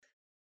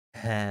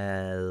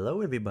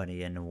Hello,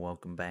 everybody, and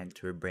welcome back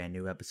to a brand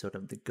new episode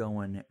of the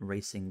Going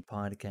Racing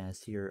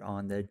Podcast here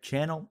on the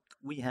channel.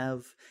 We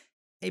have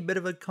a bit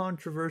of a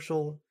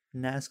controversial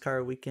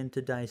NASCAR weekend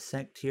to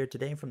dissect here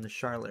today from the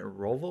Charlotte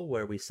Roval,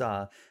 where we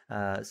saw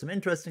some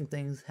interesting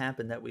things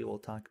happen that we will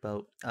talk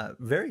about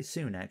very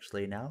soon,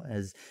 actually, now,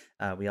 as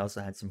we also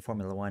had some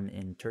Formula One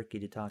in Turkey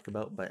to talk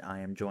about. But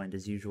I am joined,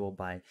 as usual,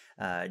 by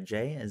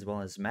Jay as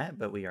well as Matt,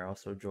 but we are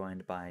also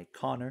joined by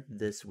Connor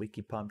this week.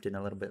 He pumped in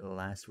a little bit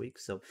last week.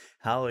 So,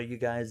 how are you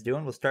guys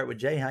doing? We'll start with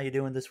Jay. How you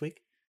doing this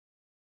week?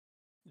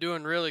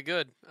 Doing really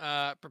good.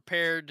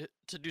 Prepared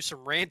to do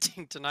some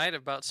ranting tonight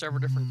about several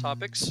different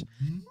topics.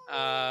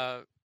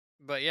 Uh,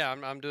 but yeah,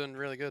 I'm doing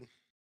really good.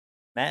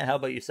 Matt, how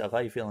about yourself? How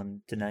you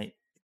feeling tonight?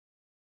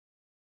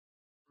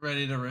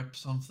 Ready to rip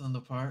something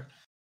apart.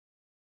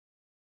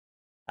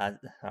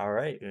 All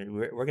right,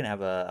 we're gonna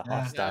have a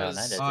Yeah. hostile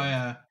night,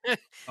 I Oh think. yeah.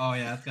 Oh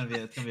yeah. It's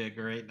gonna be a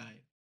great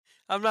night.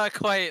 I'm not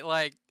quite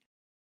like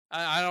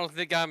I don't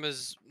think I'm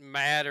as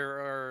mad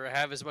or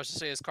have as much to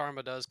say as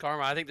Karma does.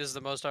 Karma, I think this is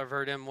the most I've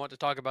heard him want to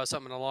talk about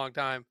something in a long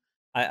time.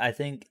 I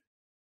think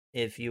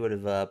if you would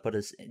have put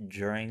us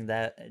during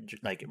that,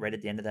 like right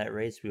at the end of that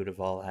race, we would have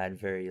all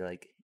had very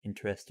like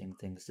interesting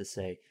things to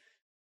say.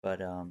 But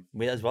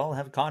we as well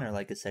have Connor.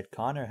 Like I said,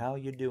 Connor, how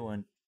you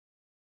doing?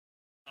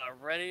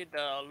 Ready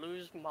to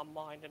lose my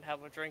mind and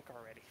have a drink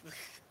already.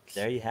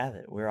 There you have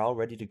it. We're all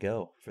ready to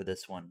go for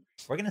this one.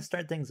 We're gonna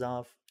start things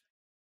off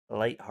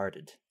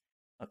lighthearted.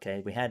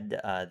 Okay, we had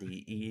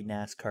the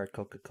eNASCAR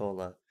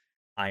Coca-Cola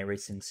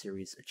iRacing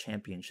Series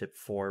Championship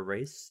 4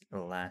 race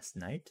last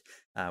night.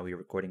 We were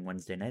recording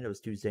Wednesday night. It was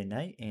Tuesday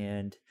night,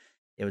 and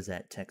it was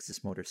at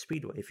Texas Motor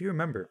Speedway. If you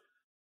remember,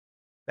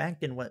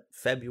 back in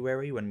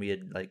February when we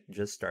had like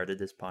just started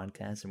this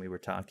podcast and we were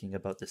talking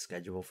about the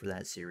schedule for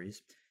that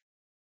series,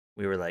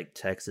 we were like,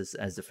 Texas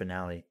as the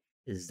finale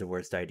is the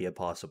worst idea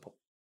possible.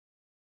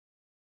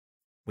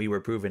 We were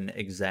proven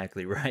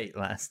exactly right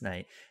last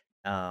night.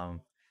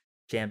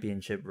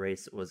 Championship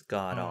race was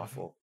god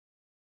awful.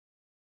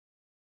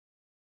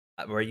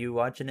 Were you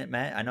watching it,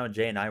 Matt? I know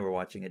Jay and I were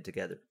watching it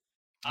together.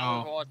 I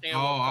was watching it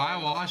with I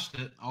Karma. watched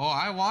it.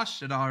 I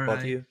watched it. All right. Both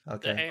of you?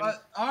 Okay. Same.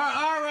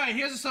 All right.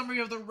 Here's a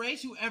summary of the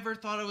race. Whoever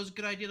thought it was a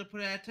good idea to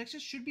put it at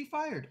Texas should be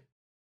fired.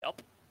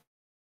 Yep.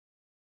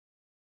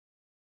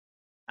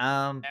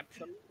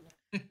 Absolutely.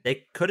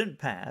 They couldn't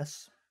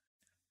pass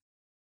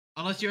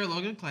Unless you're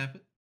Logan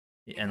Clampett.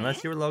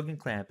 unless you were Logan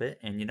Clampett,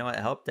 and you know it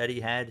helped that he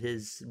had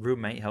his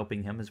roommate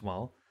helping him as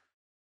well.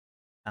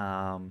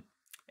 And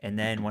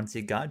then once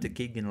he got to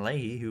Keegan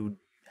Leahy, who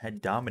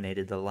had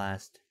dominated the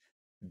last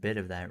bit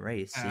of that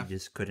race, he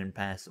just couldn't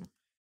pass him.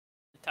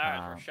 The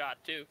tires were shot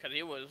too, because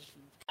he was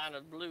kind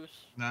of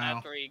loose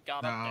after he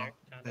got up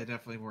there. They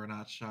definitely were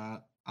not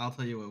shot. I'll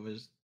tell you what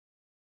was.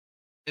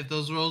 If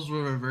those roles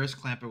were reversed,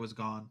 Clampett was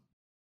gone.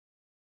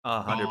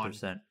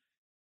 100%.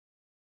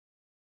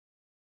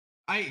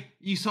 I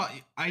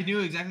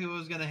knew exactly what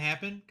was gonna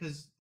happen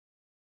because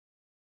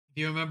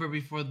if you remember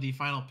before the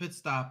final pit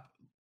stop,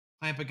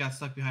 Clampett got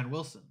stuck behind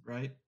Wilson,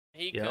 right?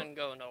 He Yep. couldn't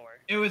go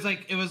nowhere. It was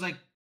like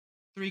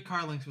 3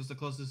 car lengths was the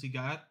closest he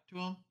got to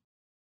him.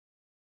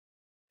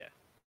 Yeah.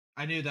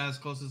 I knew that as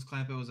close as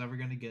Clampett was ever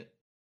gonna get.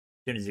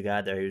 As soon as he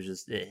got there, he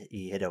was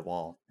he hit a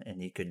wall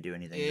and he couldn't do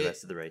anything the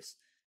rest of the race.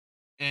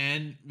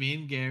 And me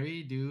and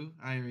Gary do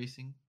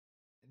iRacing.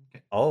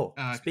 Oh,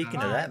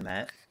 speaking of that,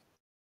 Matt,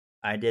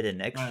 I did a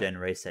next gen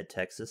race at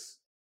Texas.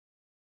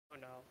 Oh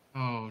no.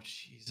 Oh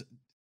jeez.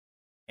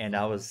 And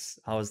I was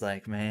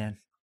like, man,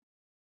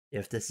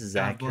 if this is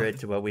accurate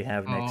to what we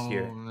have next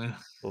year, man.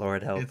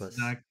 Lord help us.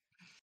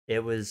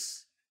 It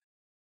was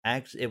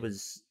actually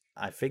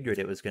I figured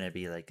it was going to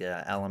be like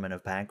an element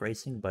of pack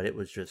racing, but it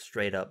was just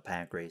straight up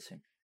pack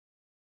racing.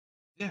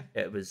 Yeah.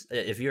 It was,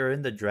 if you're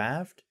in the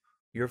draft,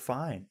 you're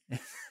fine.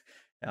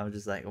 I was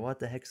just like, what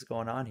the heck is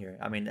going on here?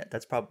 I mean,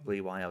 that's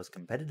probably why I was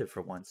competitive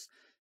for once,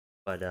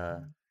 but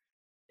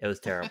it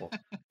was terrible.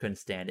 Couldn't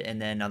stand it. And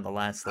then on the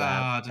last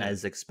lap,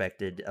 as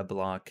expected, a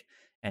block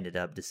ended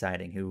up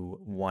deciding who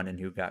won and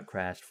who got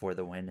crashed for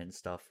the win and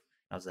stuff.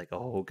 I was like,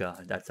 oh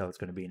god, that's how it's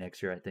going to be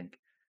next year, I think.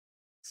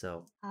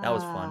 So that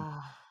was fun.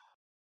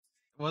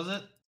 Was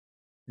it?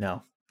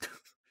 No.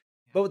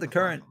 But with the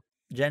current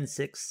Gen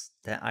 6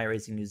 that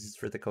iRacing uses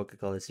for the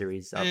Coca-Cola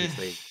series,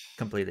 obviously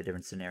completely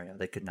different scenario.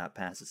 They could not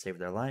pass to save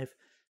their life.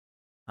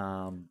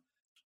 And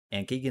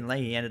Keegan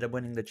Leahy ended up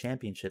winning the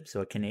championship.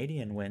 So a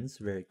Canadian wins.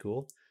 Very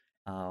cool.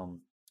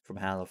 From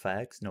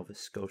Halifax, Nova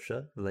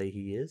Scotia,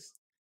 Leahy is.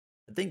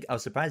 I think I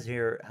was surprised to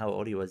hear how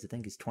old he was. I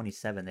think he's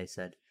 27, they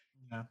said.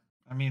 Yeah.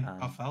 I mean,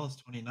 Afala's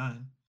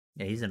 29.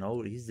 Yeah, he's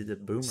the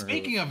boomer.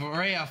 Speaking of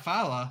Ray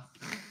Afala,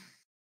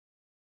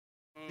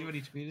 see what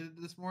he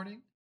tweeted this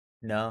morning?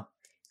 No.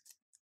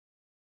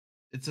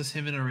 It's just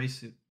him in a race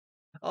suit.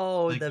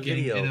 Oh, like the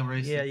video.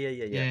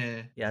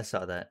 Yeah. Yeah, I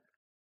saw that.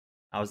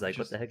 I was like,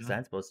 what the heck is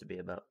that supposed to be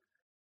about?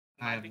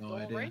 I have no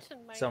idea.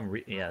 Racing,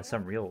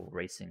 some real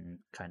racing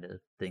kind of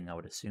thing, I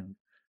would assume.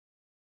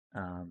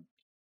 I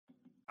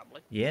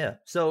Probably. Yeah.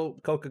 So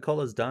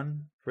Coca-Cola's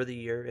done for the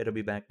year. It'll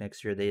be back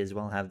next year. They as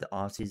well have the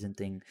off-season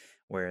thing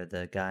where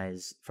the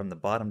guys from the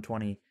bottom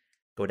 20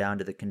 go down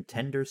to the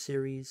contender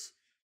series,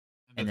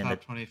 and the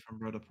top 20 from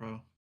Roto Pro,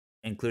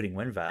 including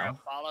WinVal.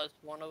 Follows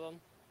one of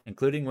them.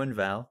 Including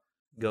WinVal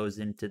goes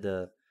into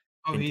the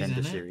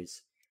contender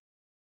series.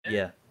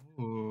 Yeah.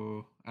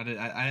 Ooh, I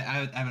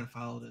haven't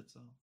followed it,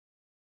 so.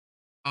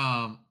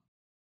 And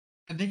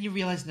then you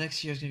realize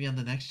next year's gonna be on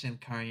the next gen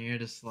car, and you're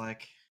just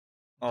like,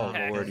 oh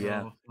Lord,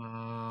 yeah.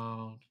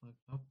 Oh,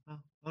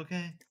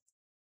 okay.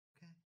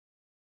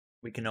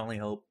 We can only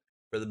hope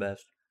for the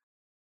best.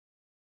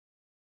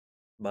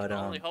 But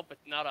only hope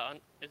it's not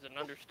is an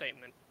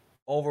understatement.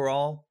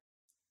 Overall,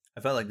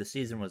 I felt like the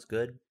season was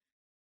good.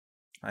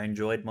 I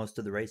enjoyed most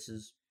of the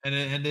races. And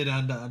it ended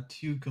on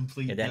 2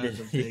 complete duds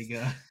of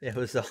Vega. It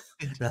was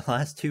the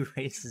last 2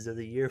 races of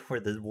the year were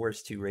the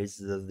worst 2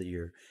 races of the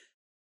year.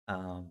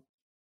 An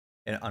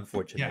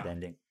unfortunate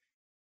ending.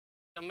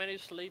 So many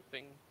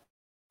sleeping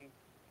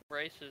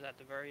races at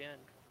the very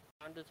end.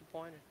 I'm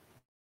disappointed.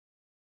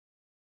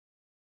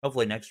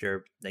 Hopefully next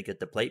year they get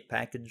the plate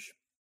package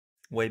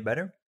way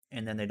better,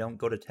 and then they don't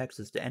go to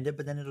Texas to end it,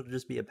 but then it'll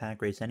just be a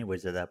pack race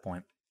anyways at that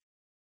point.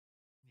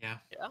 Yeah.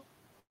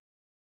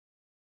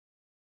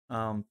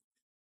 I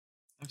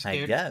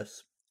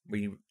guess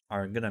we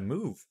are gonna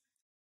move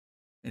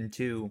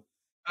into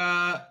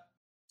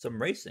some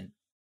racing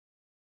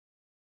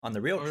on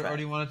the real track. Or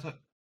do you want to talk?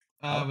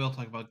 We'll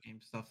talk about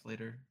game stuff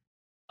later.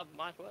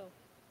 Might as well.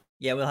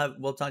 Yeah,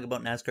 we'll talk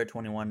about NASCAR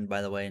 21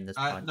 by the way in this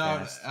podcast.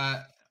 No,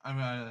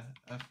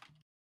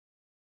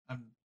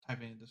 I'm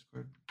typing in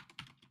Discord.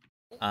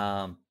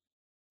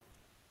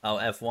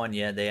 F1,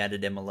 yeah, they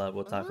added Imola.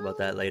 We'll talk about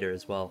that later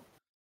as well.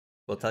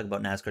 We'll talk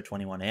about NASCAR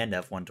 21 and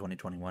F1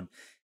 2021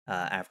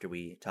 after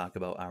we talk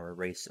about our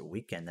race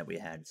weekend that we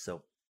had.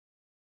 So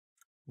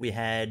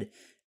there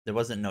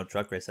wasn't no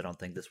truck race, I don't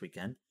think, this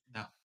weekend.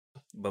 No.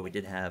 But we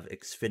did have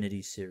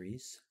Xfinity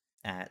Series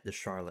at the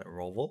Charlotte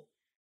Roval.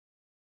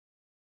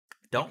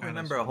 Don't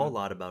remember a whole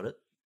lot about it.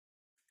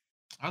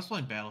 I was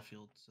playing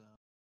Battlefield, so.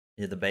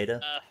 Yeah, the beta?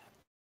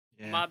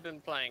 Yeah. I've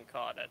been playing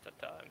COD at the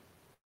time.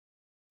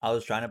 I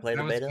was trying to play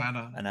the beta,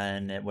 and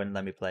then it wouldn't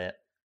let me play it.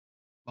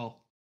 Oh.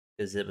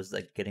 Because it was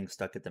like getting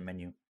stuck at the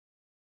menu.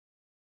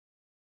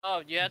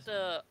 Oh, you had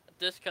to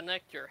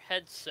disconnect your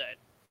headset.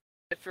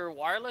 If you're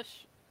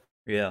wireless...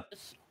 Yeah.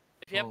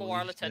 If you have a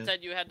wireless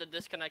headset, you had to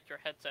disconnect your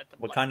headset to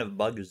play. What kind of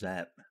bug is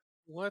that?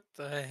 What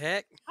the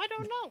heck? I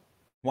don't know.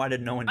 Why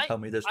did no one tell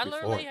me this before?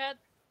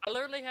 I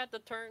literally had to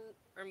turn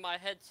my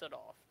headset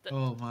off.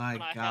 Oh my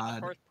god. I had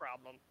the first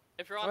problem.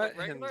 If you're on the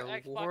regular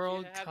Xbox,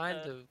 you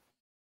have to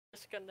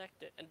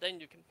disconnect it, and then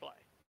you can play.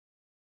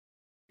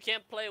 You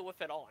can't play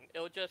with it on.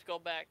 It'll just go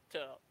back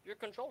to your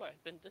controller has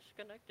been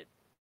disconnected.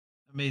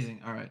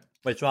 Amazing. All right.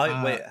 Wait, so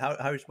how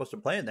are you supposed to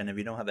play it then if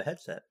you don't have a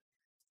headset?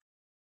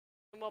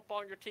 Come up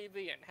on your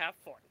TV and have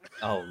fun.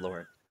 Oh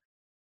Lord.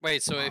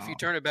 Wait, so if you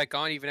turn it back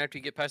on even after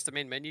you get past the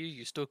main menu,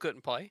 you still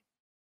couldn't play?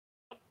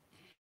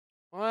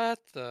 What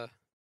the?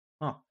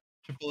 Huh.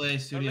 AAA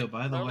Studio,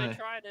 by the way. I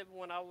tried it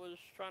when I was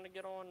trying to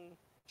get on.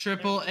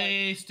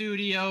 AAA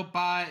Studio,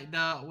 by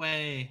the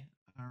way.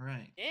 All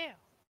right. Yeah.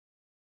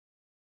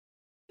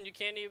 You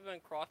can't even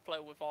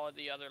crossplay with all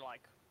the other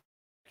like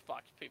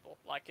Xbox people.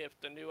 Like if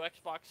the new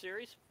Xbox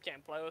Series,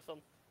 can't play with them.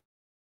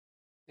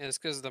 Yeah, it's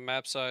because of the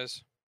map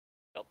size.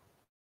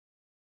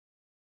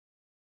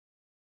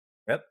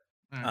 Yep.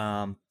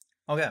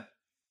 Okay.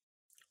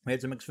 We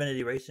had some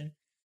Xfinity racing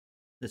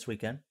this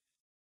weekend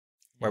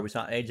where we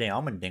saw AJ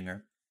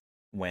Allmendinger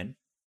win.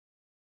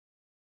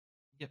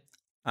 Yep.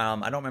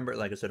 I don't remember,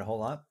 like I said, a whole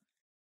lot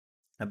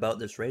about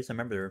this race. I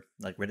remember,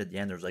 like, right at the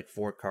end, there was like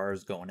 4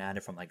 cars going at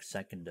it from like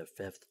 2nd to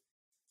 5th.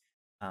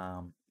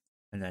 And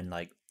then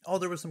like,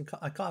 there was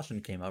a caution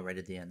came out right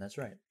at the end. That's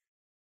right.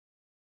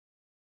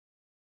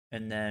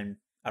 And then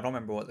I don't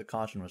remember what the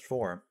caution was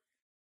for.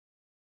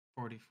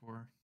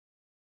 44.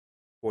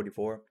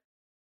 44.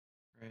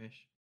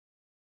 Crash.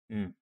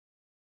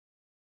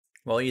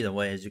 Well, either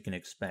way, as you can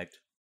expect,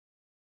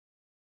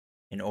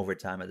 in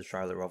overtime at the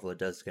Charlotte Roval, it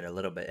does get a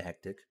little bit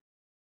hectic.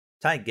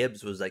 Ty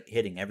Gibbs was like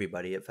hitting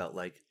everybody. It felt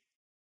like.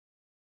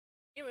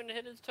 He even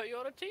hit his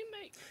Toyota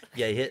teammate.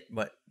 Yeah, he hit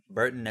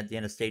Burton at the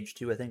end of stage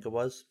 2, I think it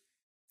was.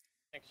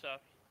 I think so.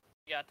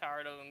 He got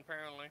tired of him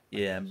apparently.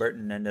 Yeah, and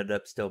Burton ended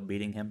up still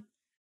beating him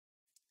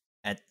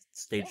at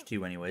stage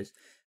 2, anyways.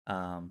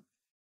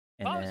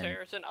 If I was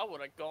Harrison, I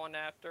would have gone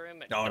after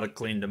him. I would have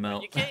cleaned him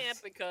out. You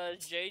can't because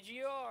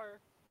JGR,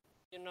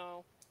 you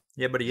know.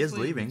 Yeah, but he is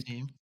leaving.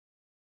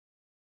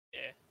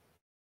 Yeah.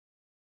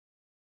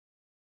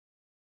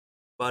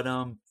 But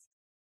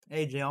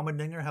AJ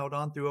Allmendinger held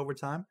on through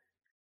overtime.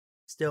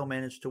 Still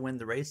managed to win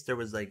the race. There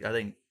was like, I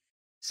think,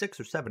 6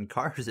 or 7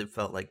 cars it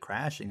felt like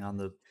crashing on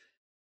the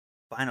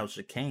final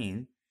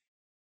chicane,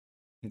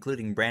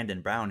 including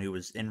Brandon Brown, who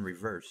was in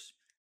reverse.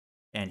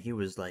 And he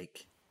was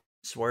like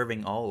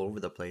swerving all over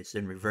the place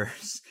in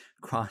reverse,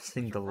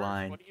 crossing the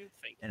line. What do you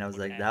think? And I was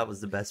like, that was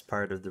the best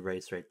part of the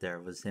race right there,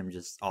 was him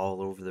just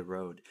all over the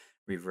road,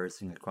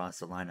 reversing across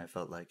the line, I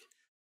felt like.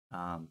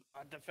 I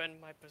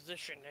defend my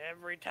position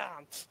every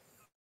time.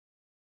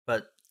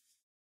 But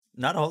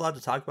not a whole lot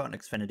to talk about in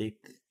Xfinity,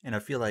 and I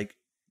feel like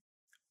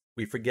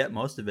we forget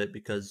most of it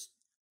because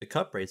the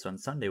Cup race on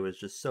Sunday was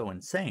just so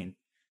insane.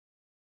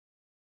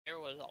 There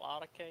was a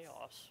lot of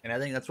chaos. And I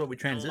think that's what we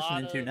transition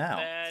into now.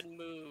 Bad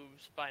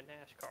moves by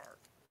NASCAR.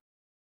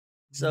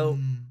 So,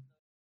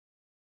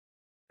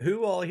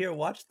 who all here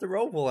watched the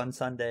Roval on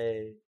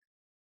Sunday?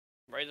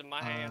 Raising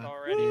my hand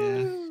already.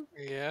 Woo!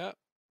 Yeah.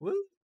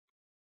 Woo!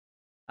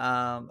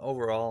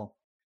 Overall,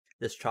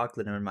 this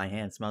chocolate in my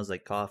hand smells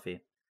like coffee.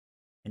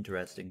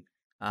 Interesting.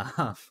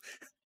 So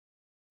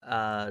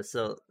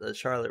the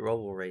Charlotte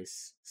Roval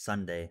race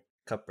Sunday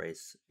Cup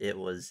race, it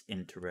was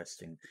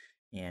interesting,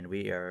 and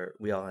we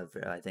all have,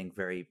 I think,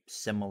 very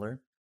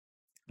similar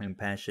and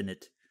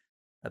passionate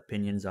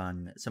opinions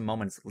on some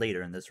moments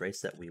later in this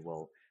race that we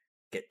will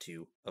get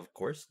to, of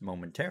course,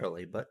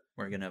 momentarily. But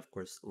we're gonna, of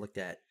course, look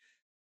at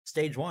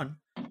stage 1.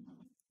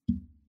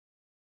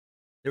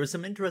 There was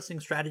some interesting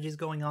strategies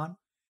going on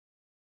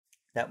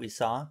that we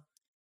saw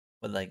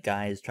with like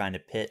guys trying to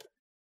pit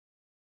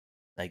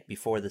like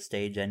before the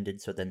stage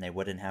ended, so then they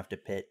wouldn't have to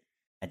pit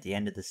at the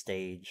end of the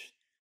stage,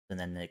 and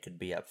then they could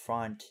be up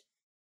front.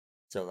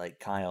 So like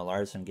Kyle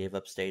Larson gave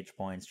up stage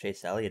points.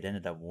 Chase Elliott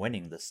ended up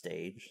winning the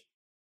stage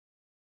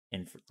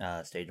in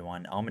stage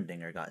 1.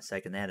 Allmendinger got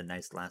second. They had a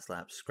nice last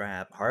lap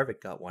scrap.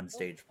 Harvick got 1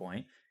 stage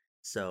point.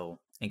 So,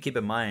 and keep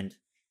in mind,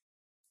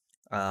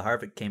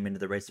 Harvick came into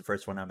the race the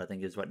first one out. I think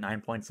he was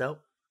 9 points out.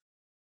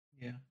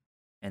 Yeah.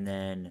 And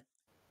then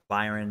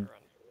Byron,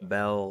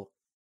 Bell,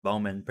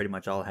 Bowman pretty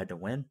much all had to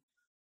win.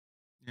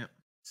 Yep.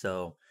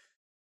 So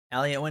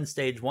Elliott wins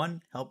stage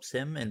 1, helps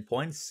him in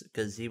points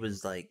because he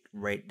was like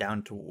right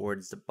down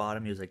towards the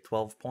bottom. He was like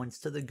 12 points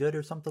to the good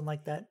or something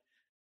like that.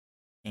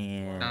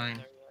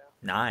 And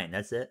 9,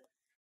 that's it.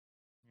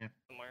 Yeah.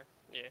 Somewhere.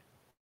 Yeah.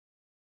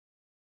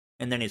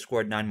 And then he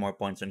scored 9 more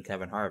points than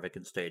Kevin Harvick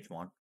in stage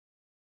 1.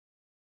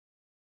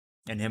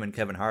 And him and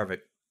Kevin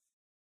Harvick,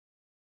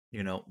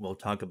 we'll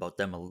talk about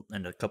them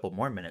in a couple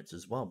more minutes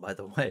as well, by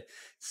the way.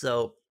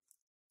 So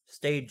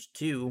stage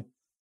 2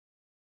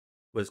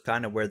 was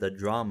kind of where the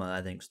drama,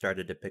 I think,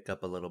 started to pick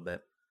up a little bit.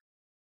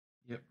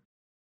 Yep.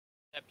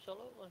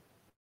 Absolutely.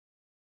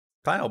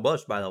 Kyle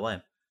Busch, by the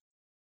way,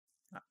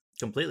 I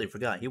completely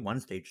forgot. He won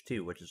stage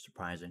 2, which is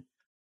surprising.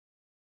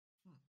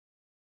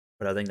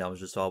 But I think that was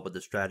just all with the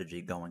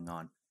strategy going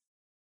on.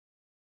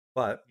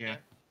 But yeah,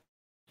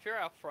 if you're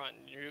out front,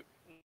 you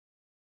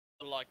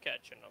good luck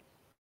catching them.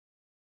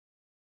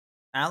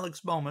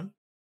 Alex Bowman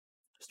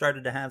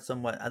started to have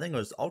somewhat, I think it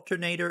was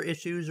alternator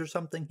issues or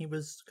something he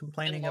was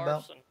complaining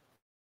about.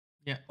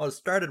 Yeah. Well, it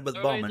started with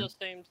Bowman. The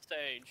same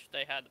stage,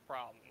 they had the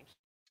problems.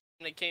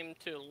 When it came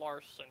to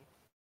Larson,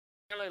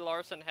 apparently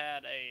Larson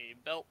had a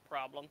belt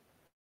problem.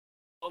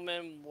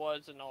 Bowman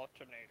was an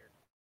alternator.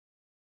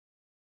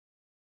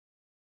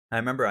 I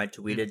remember I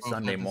tweeted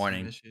Sunday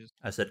morning.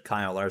 I said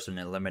Kyle Larson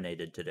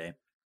eliminated today.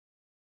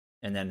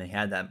 And then they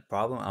had that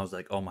problem. I was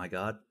like, oh my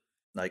God,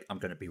 like I'm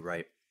going to be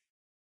right.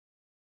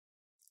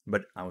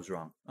 But I was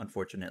wrong,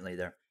 unfortunately,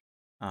 there.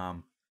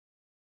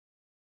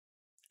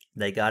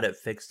 They got it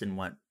fixed in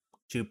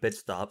 2 pit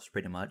stops,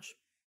 pretty much.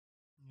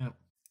 Yep.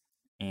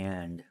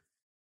 And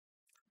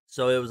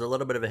so it was a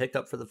little bit of a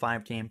hiccup for the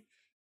 5 team.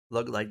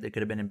 Looked like they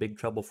could have been in big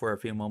trouble for a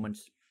few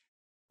moments.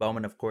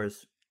 Bowman, of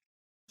course,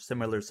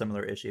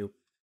 similar issue.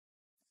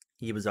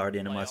 He was already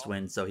in a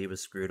must-win, so he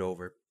was screwed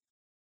over.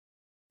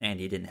 And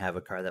he didn't have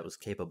a car that was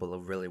capable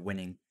of really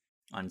winning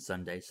on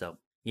Sunday, so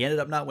he ended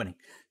up not winning.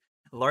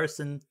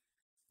 Larson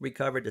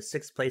recovered to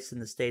 6th place in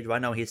the stage. Well, I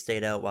know he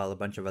stayed out while a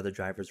bunch of other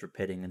drivers were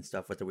pitting and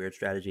stuff with the weird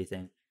strategy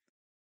thing.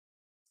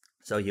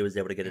 So he was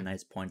able to get a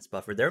nice points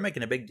buffer. They were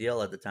making a big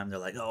deal at the time. They're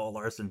like, oh,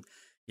 Larson,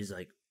 he's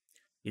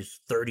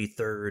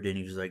 33rd and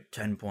he's like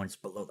 10 points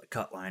below the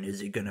cut line. Is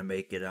he going to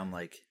make it? I'm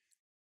like,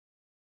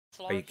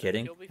 are you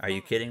kidding? Are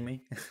you kidding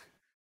me?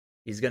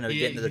 He's going to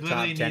get into the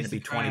top 10 to be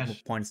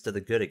 20 points to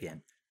the good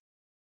again.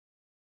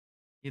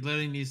 He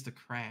literally needs to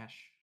crash.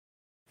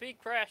 If he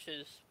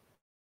crashes,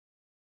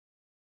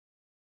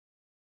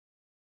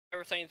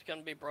 everything's going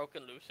to be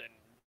broken loose and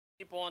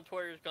people on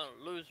Twitter is going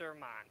to lose their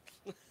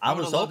minds. I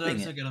was hoping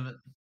it.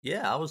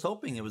 Yeah, I was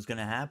hoping it was going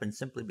to happen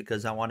simply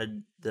because I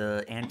wanted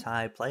the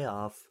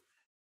anti-playoff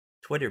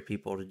Twitter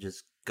people to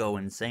just go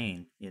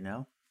insane,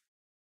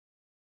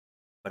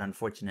 But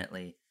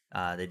unfortunately,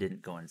 they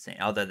didn't go insane.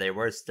 Although they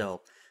were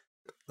still,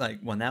 like,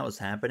 when that was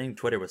happening,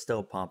 Twitter was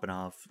still pumping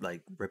off,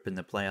 like, ripping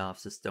the playoff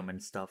system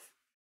and stuff.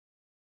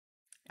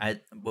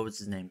 What was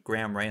his name?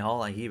 Graham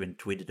Rahal? He even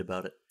tweeted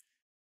about it.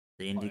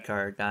 The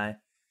IndyCar guy.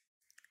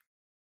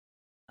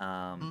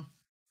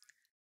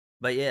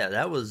 But yeah,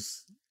 that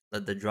was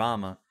the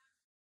drama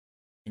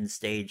in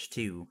stage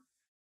 2.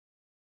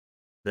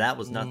 That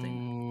was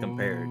nothing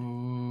compared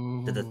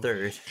to the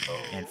 3rd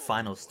and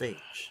final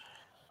stage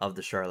of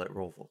the Charlotte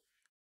Roval.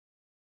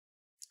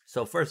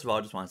 So first of all,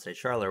 I just want to say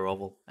Charlotte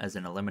Roval as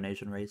an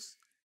elimination race,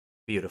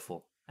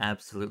 beautiful,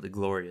 absolutely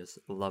glorious,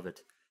 love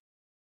it.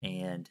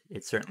 And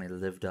it certainly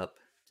lived up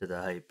to the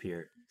hype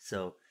here.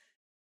 So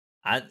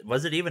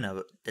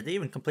Did they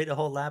even complete a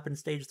whole lap in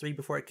stage 3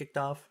 before it kicked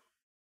off?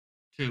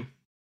 2.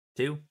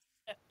 2?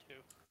 Yeah, 2.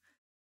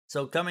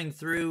 So coming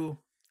through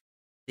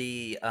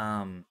the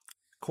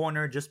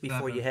corner just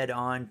before 7. you head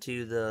on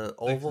to the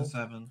oval.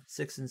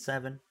 6 and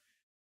 7.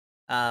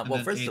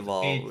 Well, first of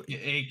all,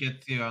 8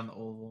 gets you on the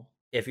oval.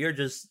 If you're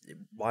just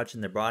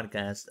watching the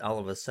broadcast, all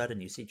of a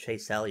sudden you see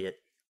Chase Elliott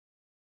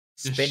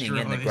spinning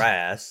in the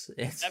grass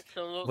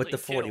with the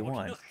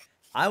 41.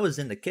 I was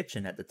in the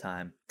kitchen at the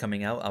time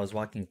coming out. I was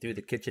walking through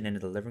the kitchen into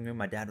the living room.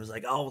 My dad was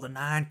like, "Oh, the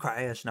 9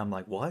 crashed," and I'm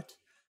like, "What?"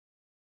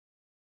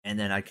 And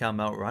then I come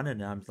out running,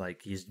 and I'm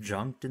like, "He's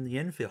junked in the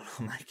infield."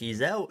 I'm like, "He's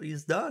out.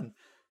 He's done."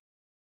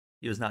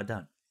 He was not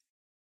done.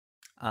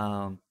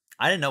 I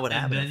didn't know what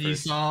happened. And then you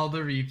saw the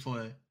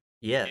replay.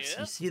 Yes,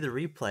 you see the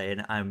replay,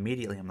 and I'm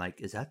like,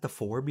 "Is that the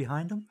 4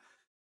 behind him?"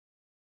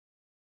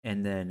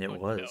 And then it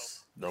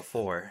was the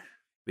 4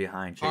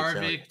 behind Chase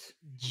Elliott.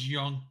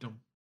 Junked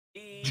him.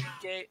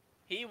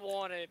 He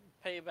wanted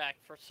payback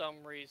for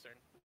some reason,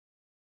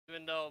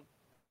 even though.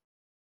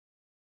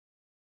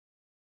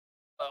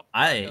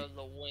 I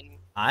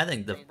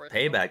think the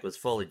payback was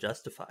fully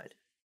justified.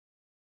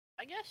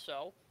 I guess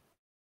so.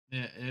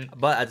 Yeah,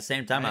 but at the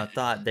same time, I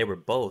thought they were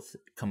both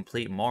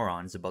complete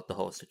morons about the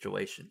whole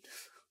situation.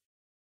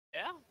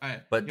 Yeah. All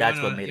right. But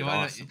that's what made it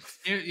awesome.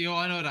 You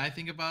want to know what I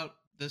think about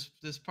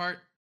this part?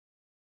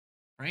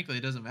 Frankly,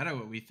 it doesn't matter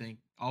what we think.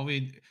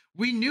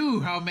 We knew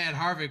how mad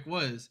Harvick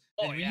was.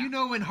 And you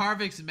know when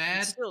Harvick's mad,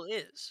 he still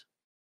is.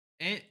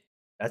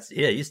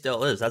 He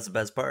still is. That's the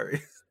best part.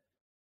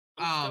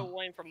 I'm still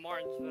waiting for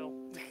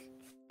Martinsville.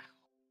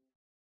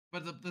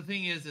 But the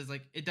thing is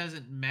like it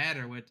doesn't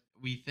matter what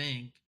we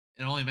think.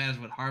 It only matters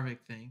what Harvick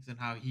thinks and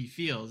how he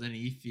feels. And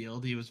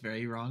he was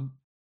very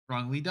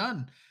wrongly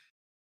done.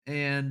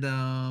 And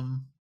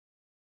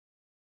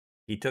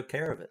he took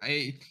care of it.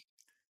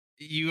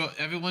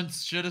 Everyone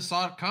should have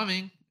saw it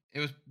coming. It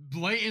was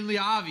blatantly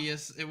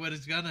obvious what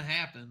is gonna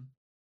happen.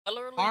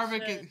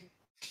 Harvick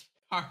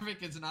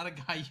is not a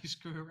guy you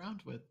screw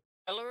around with.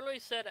 I literally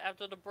said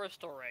after the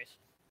Bristol race,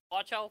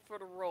 watch out for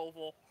the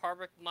Roval.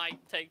 Harvick might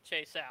take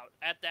Chase out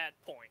at that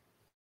point.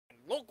 And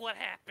look what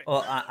happened.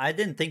 Well, I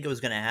didn't think it was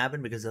going to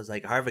happen because I was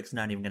like, Harvick's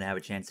not even going to have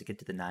a chance to get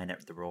to the 9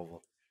 after the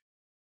Roval.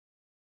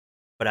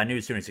 But I knew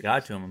as soon as he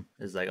got to him,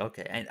 it was like,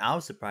 okay. And I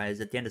was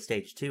surprised at the end of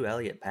stage 2,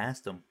 Elliott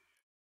passed him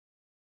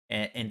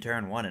in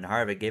turn 1, and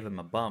Harvick gave him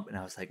a bump. And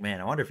I was like, man,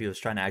 I wonder if he was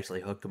trying to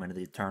actually hook him into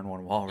the turn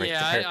 1 wall right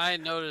there. Yeah, I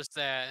noticed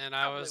that, and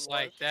I was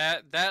like,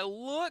 that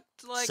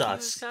looked like he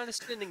was kind of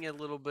spinning it a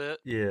little bit.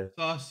 Yeah.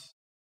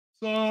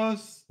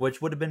 Sauce.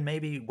 Which would have been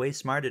maybe way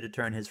smarter to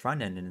turn his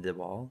front end into the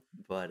wall,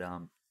 but I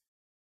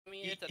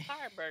mean, it's a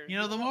tire burner. You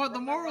know, the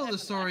moral of the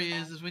story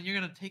is when you're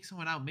gonna take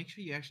someone out, make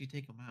sure you actually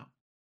take them out.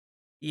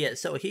 Yeah,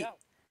 so he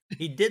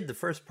did the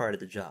first part of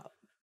the job.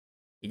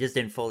 He just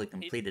didn't fully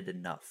complete it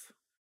enough.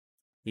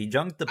 He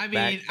junked the back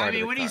part of the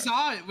car. when he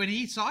saw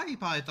it, he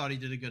probably thought he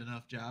did a good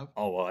enough job.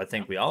 Oh well, I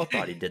think we all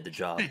thought he did the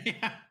job.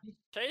 Yeah.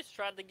 Chase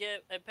tried to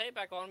get a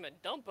payback on him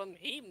and dump him.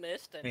 He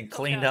missed and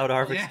cleaned out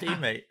Harvick's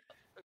teammate.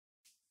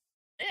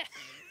 Yeah.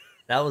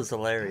 That was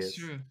hilarious.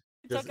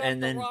 That's true.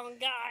 And then the wrong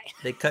guy.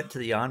 They cut to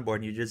the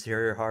onboard, and you just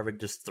hear Harvick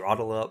just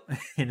throttle up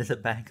into the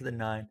back of the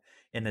 9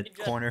 in a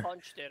corner.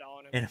 Punched it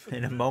on him.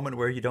 In a moment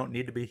where you don't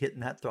need to be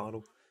hitting that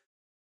throttle.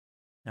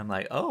 And I'm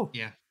like, oh,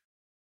 yeah.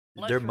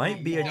 There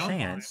might be a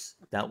chance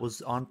that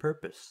was on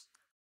purpose.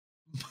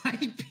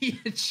 Might be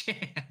a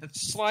chance.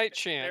 Slight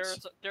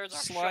chance. There's a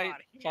slight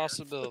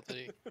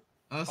possibility.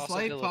 A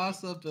slight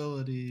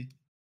possibility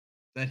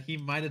that he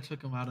might have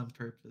took him out on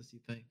purpose. You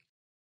think?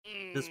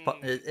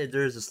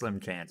 There's a slim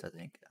chance, I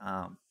think.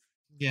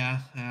 Yeah,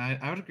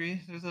 I would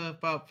agree. There's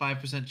about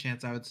 5%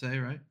 chance, I would say,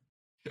 right?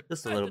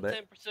 Just a little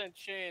bit. 10%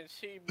 chance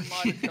he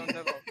might have done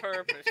it on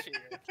purpose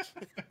here.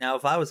 Now,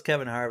 if I was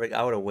Kevin Harvick,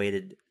 I would have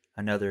waited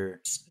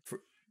another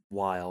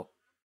while.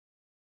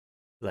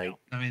 Like,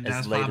 I mean,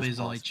 that's probably his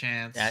only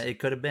chance. Yeah, it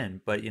could have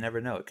been, but you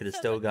never know. It could have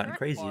still gotten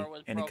crazy,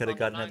 and he could have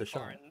got another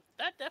shot.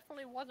 That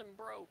definitely wasn't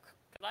broke,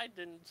 because I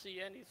didn't see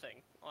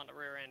anything on the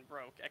rear end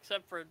broke,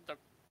 except for the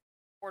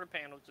quarter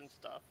panels and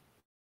stuff.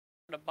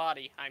 The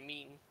body, I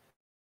mean.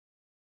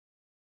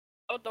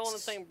 That was the only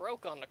thing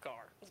broke on the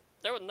car.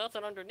 There was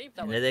nothing underneath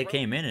that was They broke.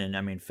 came in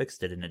and,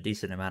 fixed it in a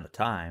decent amount of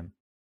time.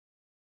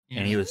 Yeah.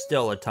 And he was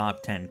still a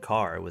top 10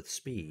 car with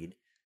speed.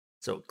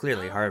 So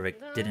clearly Harvick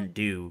didn't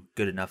do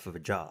good enough of a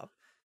job.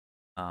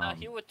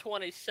 He was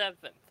 27th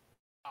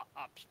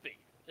up speed.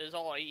 Is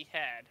all he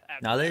had.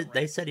 No,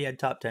 they said he had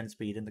top 10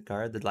 speed in the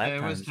car. The lap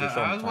times were showing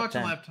I was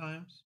watching 10. lap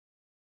times.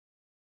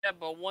 Yeah,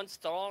 but once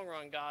the long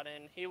run got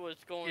in, he was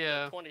going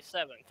to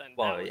 27th, and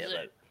well, that was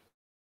it.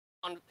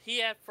 He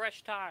had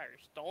fresh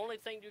tires. The only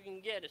thing you can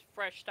get is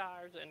fresh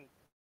tires, and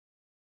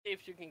see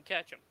if you can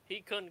catch him.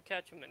 He couldn't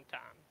catch him in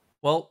time.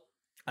 Well,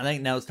 I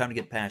think now it's time to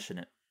get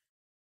passionate.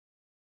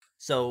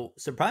 So,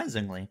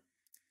 surprisingly,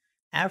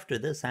 after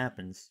this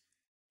happens,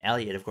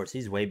 Elliott, of course,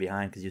 he's way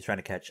behind because he was trying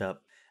to catch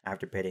up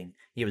after pitting.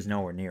 He was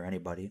nowhere near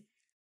anybody.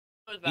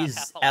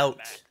 He's out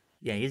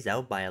Yeah, he's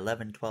out by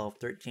 11, 12,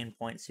 13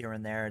 points here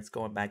and there. It's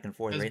going back and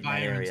forth right in that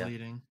Byron's area.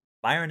 leading.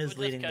 Byron is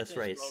leading this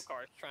race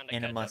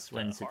in a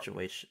must-win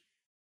situation.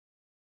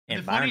 And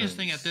the funniest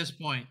thing at this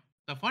point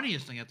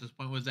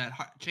was that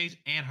Chase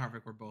and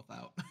Harvick were both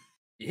out.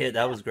 Yeah,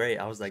 that was great.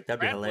 I was like,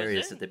 that'd be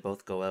hilarious if they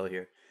both go out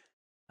here.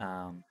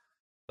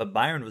 But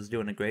Byron was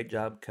doing a great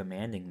job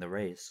commanding the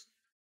race.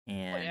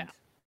 And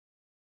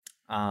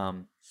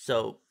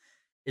so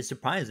it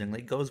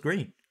surprisingly goes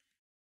green.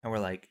 And we're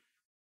like,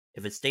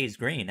 if it stays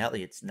green,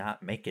 Elliott's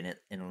not making it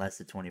unless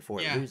the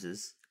 24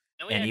 loses.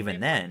 And even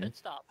then,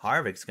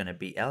 Harvick's going to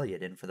beat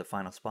Elliott in for the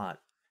final spot.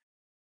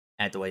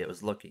 At the way it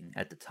was looking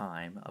at the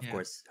time. Of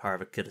course,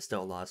 Harvick could have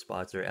still lost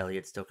spots, or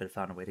Elliott still could have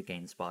found a way to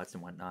gain spots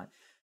and whatnot.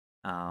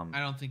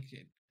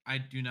 I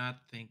do not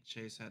think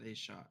Chase had a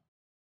shot.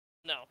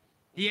 No.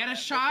 He had a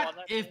shot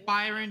if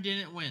Byron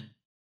didn't win.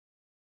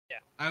 Yeah.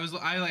 I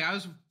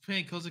was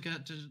paying close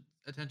attention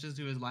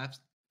to his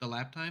the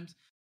lap times.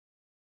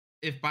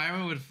 If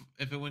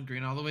it went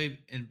green all the way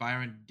and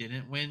Byron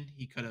didn't win,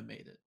 he could have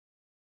made it.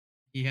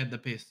 He had the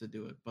pace to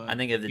do it, but I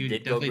think if it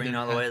did go green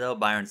all the way though,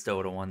 Byron still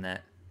would have won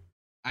that.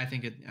 I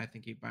think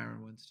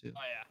Byron wins too. Oh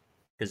yeah.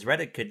 Because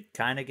Reddick could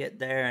kind of get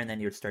there, and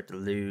then you would start to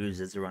lose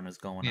as the run was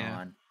going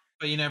on.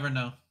 But you never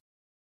know.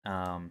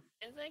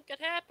 Anything could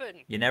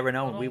happen. You never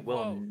know. We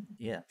will.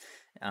 Yeah.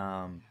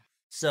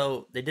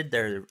 So they did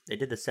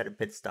the set of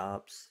pit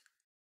stops.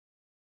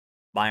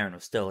 Byron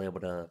was still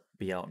able to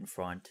be out in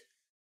front,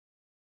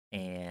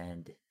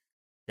 and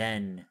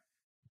then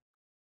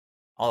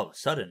all of a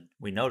sudden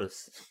we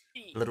notice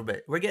a little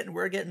bit. We're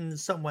getting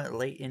somewhat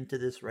late into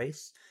this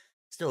race.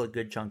 Still a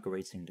good chunk of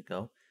racing to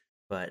go,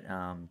 but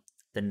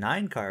the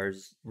 9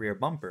 car's rear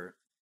bumper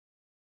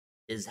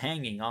is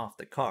hanging off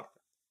the car.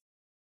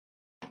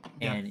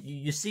 And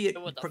you see it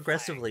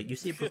progressively. You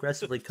see it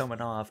progressively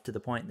coming off to the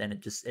point then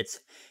it's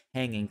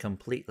hanging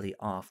completely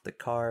off the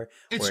car.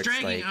 It's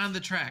dragging on the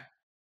track.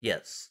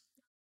 Yes,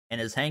 and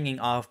is hanging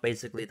off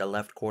basically the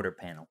left quarter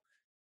panel.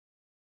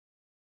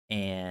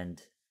 And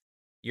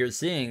you're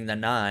seeing the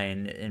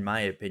 9, in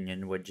my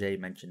opinion, what Jay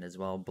mentioned as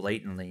well,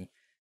 blatantly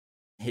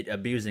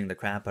abusing the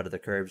crap out of the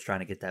curbs, trying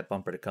to get that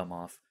bumper to come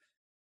off.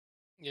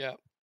 Yeah,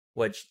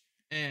 which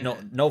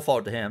no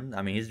fault to him.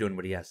 I mean, he's doing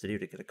what he has to do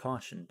to get a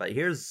caution. But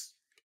here's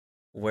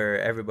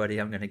where I'm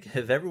going to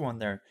give everyone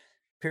their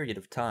period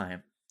of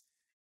time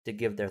to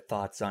give their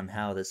thoughts on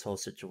how this whole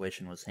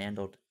situation was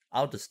handled.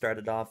 I'll just start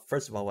it off.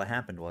 First of all, what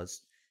happened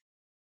was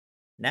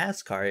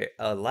NASCAR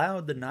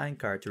allowed the 9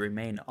 car to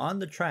remain on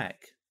the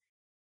track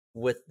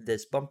with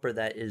this bumper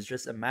that is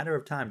just a matter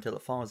of time till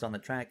it falls on the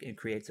track and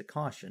creates a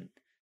caution.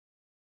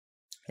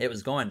 It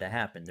was going to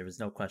happen. There was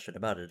no question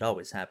about it. It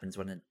always happens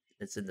when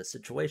it's in the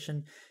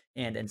situation.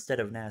 And instead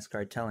of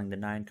NASCAR telling the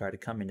 9 car to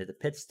come into the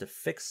pits to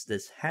fix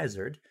this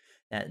hazard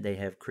that they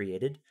have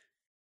created,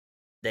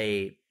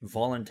 they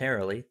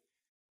voluntarily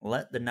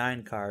let the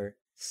 9 car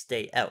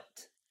stay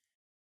out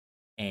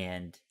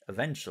and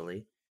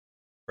eventually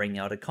bring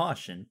out a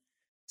caution.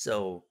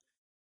 So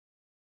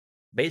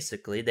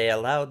basically, they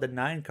allowed the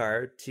 9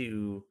 car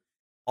to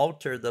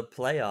alter the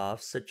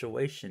playoff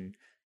situation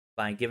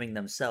by giving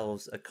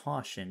themselves a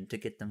caution to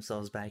get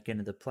themselves back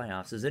into the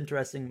playoffs. It's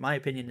interesting. My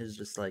opinion is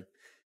just like,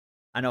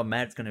 I know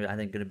Matt's going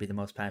to be the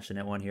most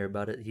passionate one here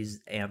about it.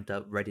 He's amped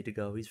up, ready to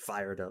go. He's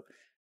fired up.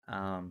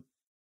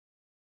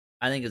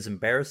 I think it's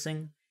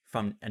embarrassing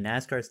from a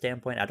NASCAR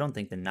standpoint. I don't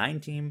think the 9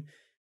 team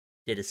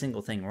did a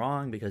single thing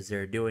wrong because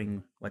they're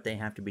doing what they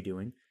have to be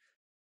doing.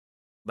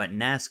 But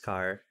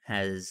NASCAR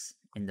has,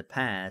 in the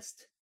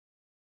past,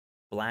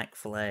 black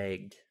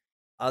flagged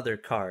other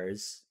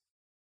cars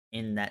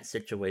in that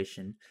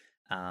situation.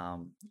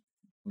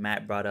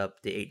 Matt brought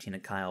up the 18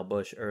 of Kyle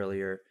Busch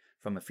earlier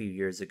from a few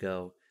years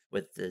ago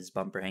with his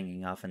bumper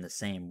hanging off in the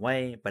same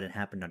way, but it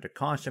happened under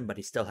caution, but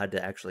he still had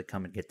to actually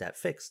come and get that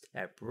fixed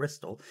at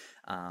Bristol.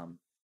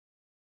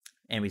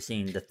 And we've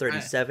seen the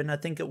 37, I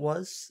think it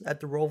was, at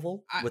the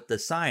Roval with the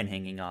sign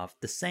hanging off,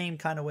 the same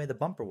kind of way the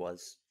bumper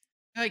was.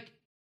 Like,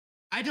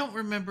 I don't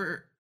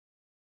remember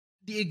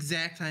the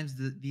exact times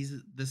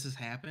this has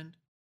happened,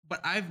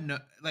 but I'm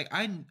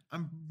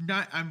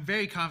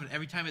very confident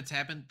every time it's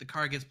happened, the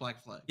car gets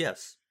black flag.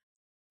 Yes.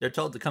 They're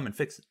told to come and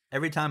fix it.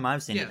 Every time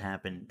I've seen it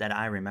happen that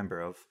I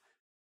remember of,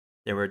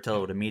 they were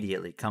told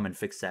immediately, come and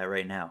fix that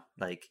right now.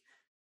 Like,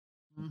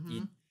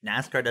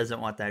 NASCAR doesn't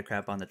want that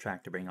crap on the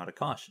track to bring out a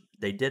caution.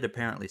 They did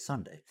apparently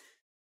Sunday.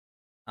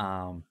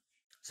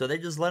 So they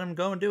just let him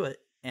go and do it.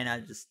 And I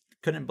just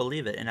couldn't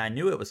believe it. And I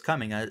knew it was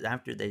coming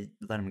after they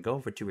let him go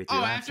for 2 or 3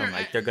 laps. I'm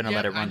like, they're going to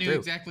let it run through.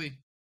 Exactly.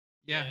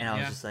 Yeah. And I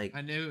was just like,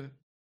 I knew.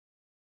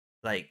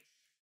 Like,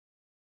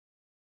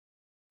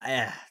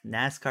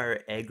 NASCAR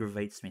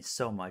aggravates me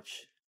so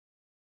much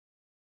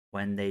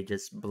when they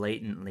just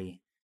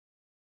blatantly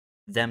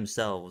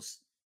themselves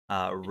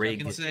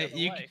rigged.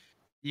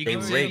 You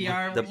can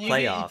rigged the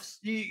playoffs.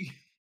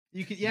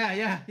 You can,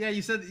 yeah.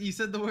 You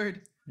said the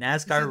word.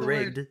 NASCAR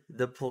rigged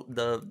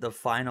the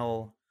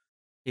final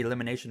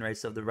elimination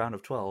race of the round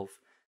of 12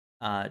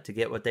 to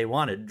get what they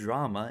wanted,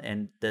 drama,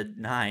 and the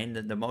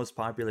 9, the most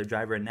popular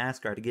driver in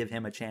NASCAR, to give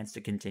him a chance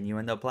to continue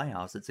in the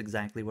playoffs. It's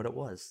exactly what it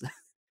was.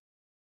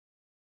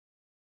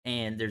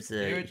 And there's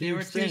a they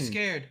were too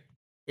scared.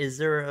 Is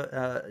there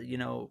a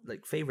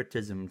like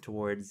favoritism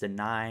towards the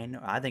 9?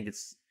 I think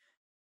it's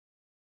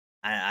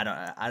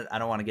I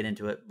don't want to get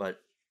into it, but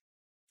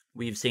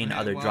we've seen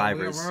other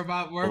drivers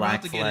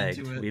black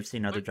flagged. We've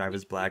seen other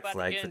drivers black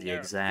flagged for the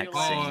exact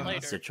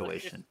same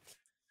situation.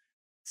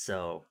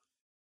 So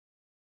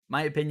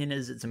my opinion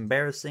is it's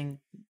embarrassing,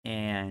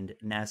 and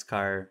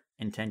NASCAR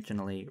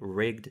intentionally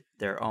rigged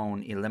their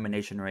own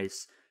elimination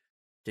race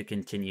to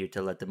continue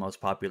to let the most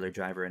popular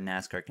driver in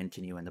NASCAR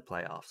continue in the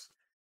playoffs.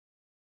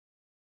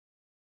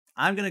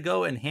 I'm going to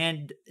go and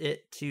hand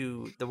it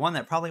to the one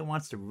that probably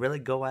wants to really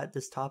go at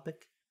this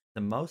topic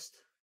the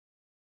most.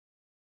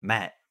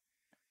 Matt,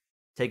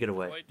 take it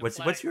away.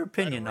 What's your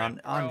opinion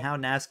on how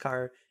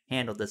NASCAR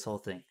handled this whole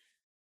thing?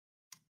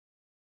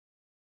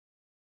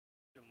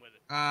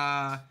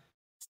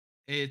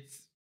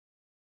 It's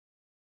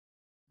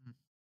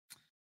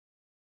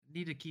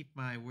need to keep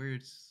my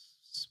words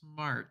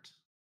smart.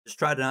 Just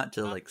try not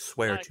to like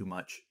swear too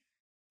much.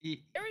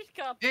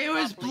 It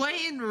was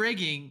blatant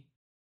rigging.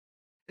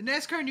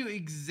 NASCAR knew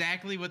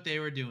exactly what they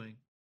were doing.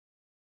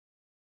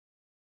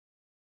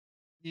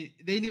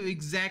 They knew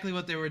exactly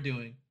what they were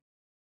doing,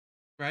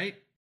 right?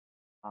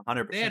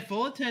 100%. They had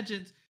full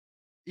intentions,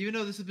 even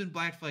though this has been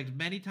black flagged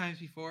many times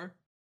before.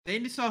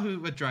 They saw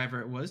what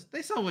driver it was.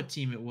 They saw what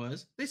team it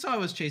was. They saw it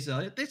was Chase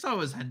Elliott. They saw it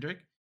was Hendrick.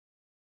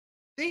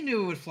 They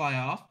knew it would fly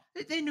off.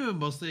 They knew it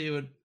mostly it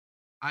would,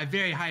 a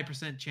very high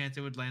 % chance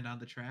it would land on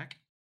the track.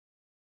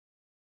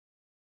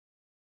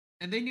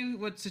 And they knew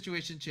what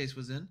situation Chase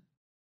was in.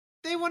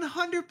 They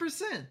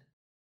 100%,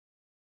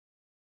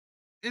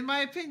 in my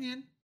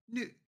opinion,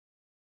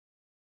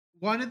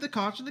 wanted the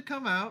caution to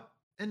come out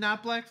and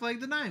not black flag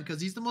the 9 because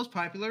he's the most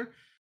popular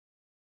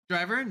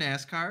driver in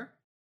NASCAR.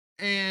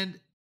 And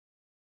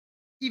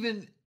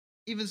even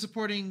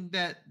supporting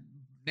that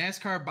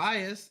NASCAR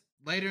bias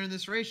later in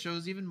this race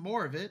shows even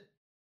more of it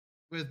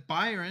with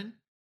Byron.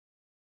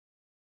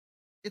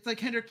 It's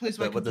like Hendrick plays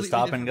by completely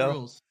different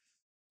rules.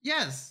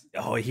 Yes.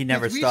 Oh, he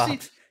never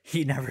stopped.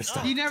 He never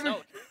stopped.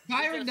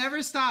 Byron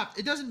never stopped.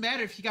 It doesn't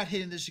matter if he got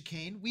hit in the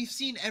chicane. We've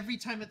seen every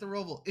time at the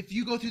Roval, if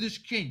you go through the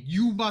chicane,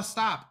 you must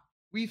stop.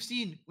 We've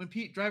seen when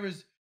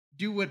drivers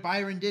do what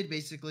Byron did,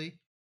 basically,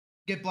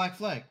 get black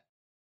flag.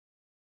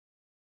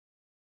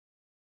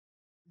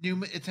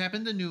 Newman, it's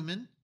happened to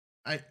Newman.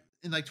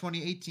 In like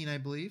 2018, I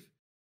believe,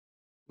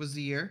 was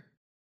the year.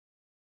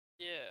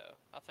 Yeah,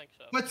 I think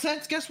so. But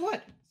guess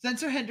what?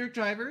 Since they're Hendrick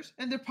drivers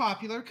and they're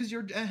popular because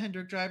you're a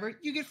Hendrick driver,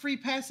 you get free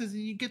passes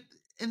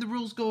and the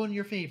rules go in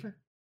your favor.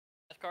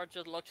 NASCAR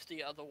just looks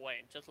the other way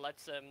and just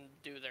lets them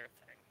do their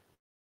thing.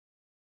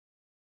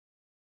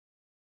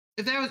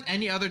 If that was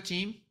any other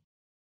team,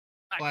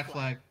 black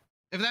flag.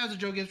 If that was a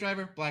Joe Gibbs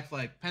driver, black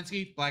flag.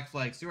 Penske, black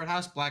flag.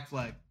 Stewart-Haas, black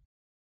flag.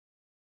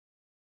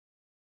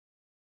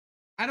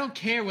 I don't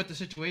care what the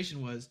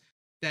situation was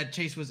that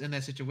Chase was in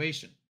that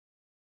situation.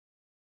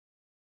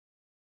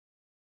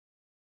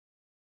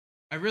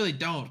 I really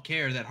don't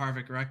care that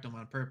Harvick wrecked him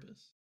on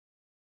purpose.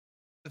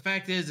 The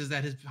fact is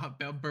that his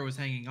bumper was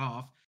hanging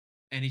off,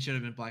 and he should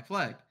have been black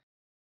flagged.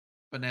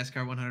 But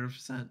NASCAR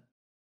 100%.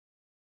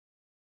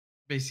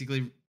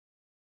 Basically,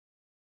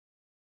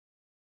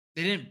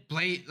 they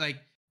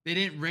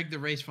didn't rig the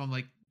race from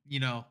the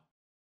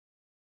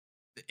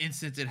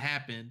instant it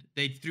happened.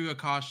 They threw a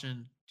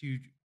caution to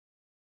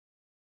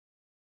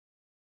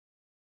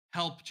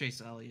help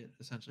Chase Elliott,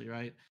 essentially,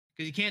 right?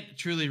 Because you can't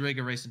truly rig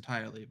a race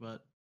entirely,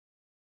 but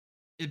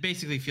it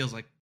basically feels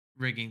like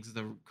rigging's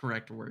the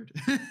correct word.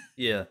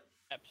 Yeah.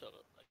 Absolutely.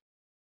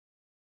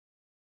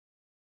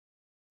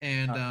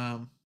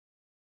 And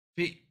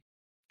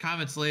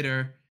comments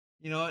later,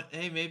 you know what?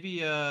 Hey, maybe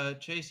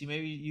Chase,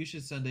 maybe you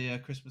should send a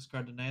Christmas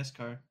card to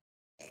NASCAR.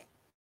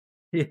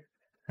 Yeah.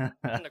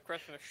 And a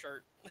Christmas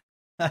shirt.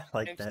 I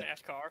like that.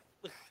 NASCAR.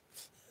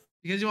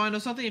 Because you want to know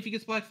something? If he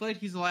gets black flagged,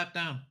 he's a lap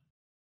down.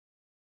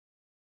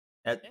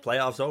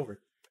 Playoffs over.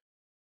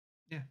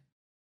 Yeah.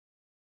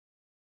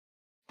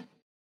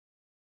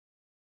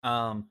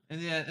 And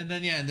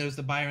there's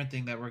the Byron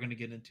thing that we're gonna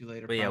get into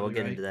later. But yeah, we'll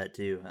get into that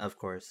too, of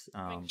course.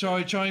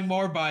 Showing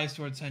more bias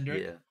towards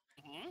Hendrick. Yeah.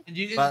 And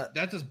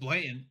that's just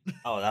blatant.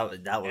 Oh,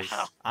 that was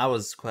I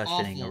was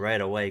questioning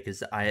right away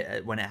because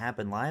when it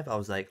happened live, I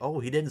was like, oh,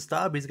 he didn't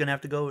stop. He's gonna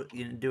have to go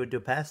do a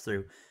pass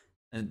through,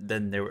 and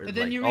then they were like,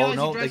 oh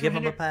no, they give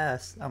him a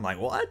pass. I'm like,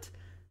 what?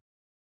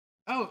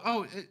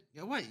 What?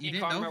 You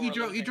didn't know? He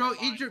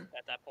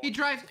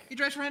drives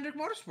for Hendrick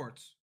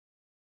Motorsports.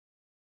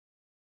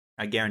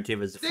 I guarantee if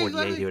it was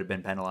 48, he would have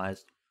been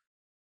penalized.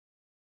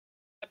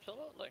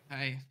 Absolutely.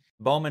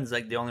 Bowman's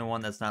like the only one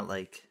that's not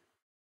like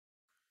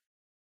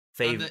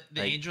favorite.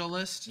 The angel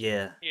list.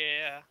 Yeah.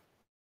 Yeah.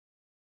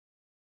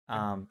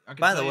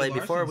 By the way,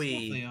 before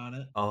we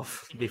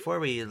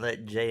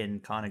let Jay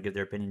and Connor give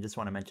their opinion, just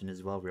want to mention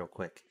as well, real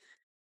quick.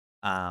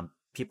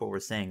 People were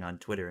saying on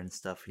Twitter and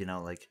stuff,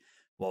 like,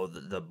 well,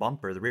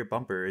 the rear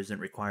bumper isn't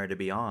required to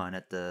be on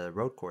at the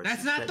road course.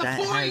 That's not the that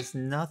point! That has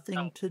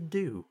nothing to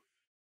do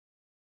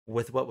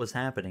with what was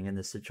happening in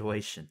this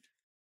situation.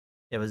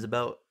 It was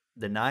about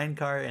the 9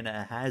 car and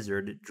a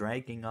hazard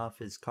dragging off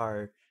his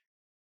car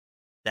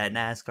that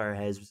NASCAR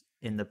has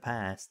in the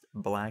past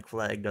black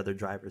flagged other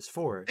drivers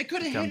for. It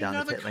could have hit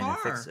another car.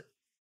 It.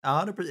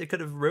 100%, it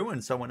could have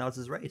ruined someone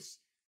else's race.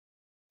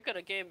 It could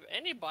have gave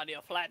anybody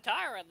a flat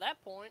tire at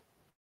that point.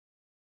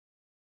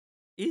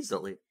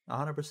 Easily,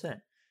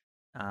 100%.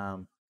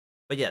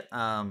 But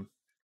yeah,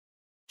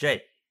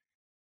 Jay,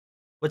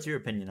 what's your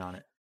opinion on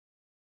it?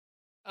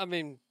 I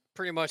mean,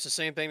 pretty much the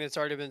same thing that's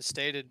already been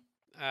stated.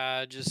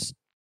 Just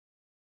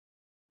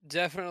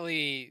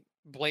definitely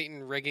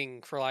blatant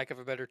rigging, for lack of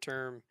a better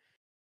term.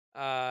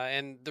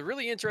 And the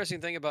really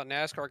interesting thing about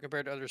NASCAR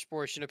compared to other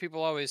sports,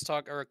 people always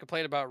talk or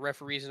complain about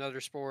referees in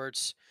other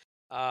sports,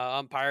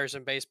 umpires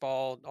in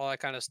baseball, all that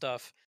kind of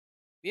stuff.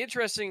 The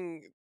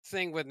interesting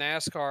thing with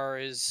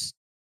NASCAR is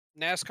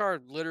NASCAR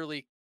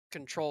literally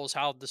controls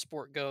how the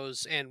sport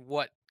goes and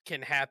what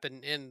can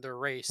happen in the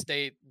race.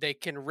 They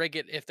can rig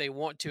it if they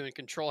want to and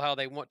control how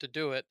they want to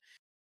do it.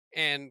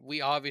 And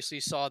we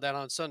obviously saw that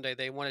on Sunday.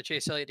 They wanted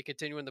Chase Elliott to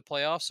continue in the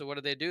playoffs. So what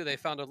did they do? They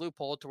found a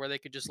loophole to where they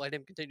could just let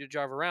him continue to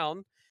drive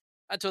around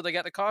until they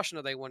got the caution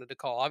that they wanted to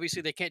call.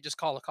 Obviously, they can't just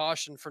call a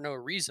caution for no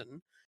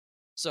reason.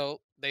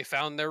 So they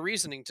found their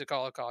reasoning to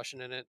call a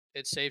caution, and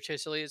it saved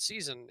Chase Elliott's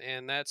season.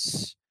 And that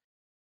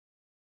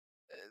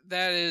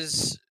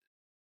is,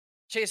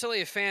 Chase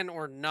Elliott fan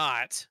or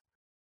not,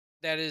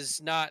 that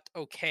is not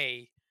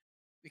okay,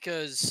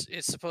 because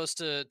it's supposed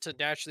to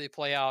naturally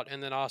play out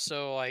and then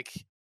also like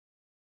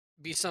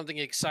be something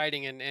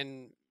exciting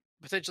and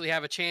potentially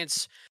have a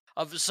chance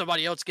of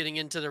somebody else getting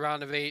into the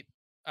round of 8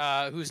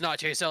 who's not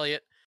Chase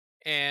Elliott,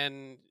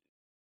 and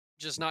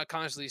just not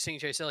constantly seeing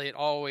Chase Elliott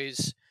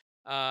always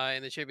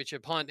in the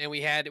championship hunt. And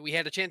we had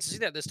a chance to see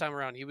that this time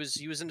around. He was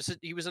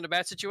in a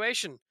bad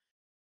situation,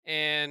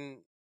 and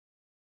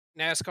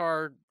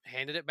NASCAR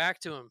handed it back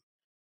to him.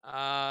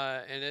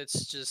 And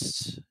it's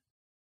just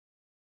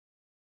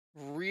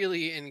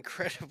really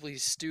incredibly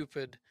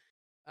stupid.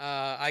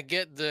 I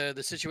get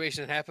the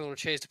situation that happened with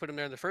Chase to put him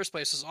there in the first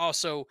place is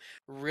also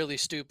really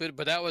stupid,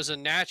 but that was a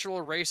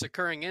natural race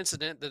occurring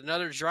incident that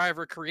another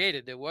driver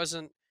created. It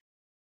wasn't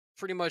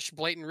pretty much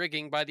blatant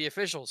rigging by the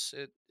officials.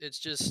 It's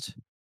just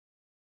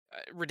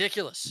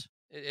ridiculous.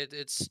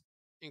 It's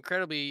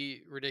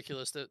incredibly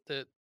ridiculous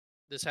that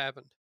this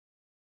happened.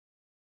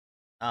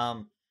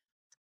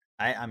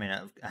 I mean,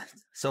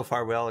 so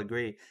far we all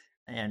agree.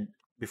 And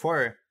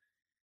before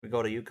we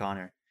go to you,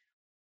 Connor,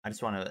 I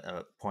just want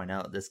to point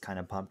out, this kind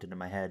of popped into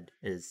my head,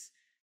 is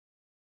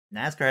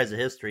NASCAR has a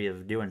history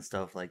of doing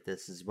stuff like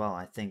this as well.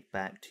 I think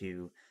back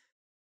to,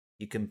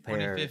 you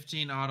compare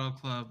 2015 Auto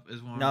Club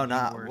is one. No, of the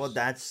not worst. Well.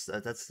 That's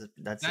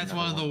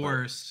one of the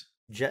worst.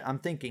 I'm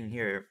thinking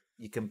here.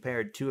 You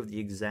compared 2 of the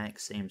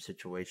exact same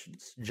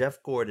situations.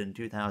 Jeff Gordon,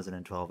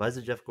 2012. As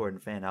a Jeff Gordon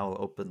fan, I will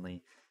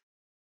openly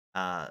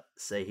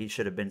say he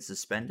should have been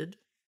suspended.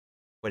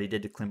 What he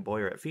did to Clint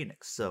Bowyer at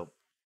Phoenix. So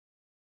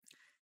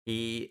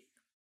he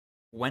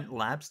went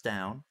laps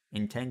down,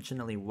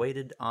 intentionally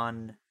waited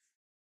on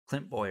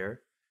Clint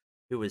Bowyer,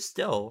 who was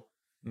still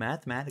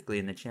mathematically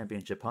in the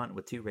championship hunt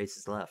with 2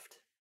 races left,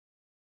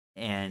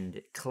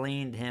 and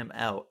cleaned him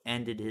out,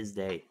 ended his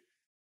day.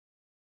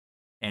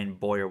 And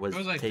Bowyer was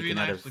like taken 3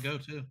 out laps to go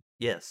too.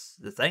 Yes,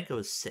 I think it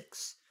was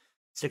 6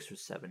 or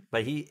 7.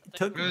 But he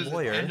took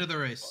Bowyer end of the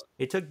race.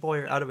 He took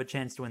Bowyer out of a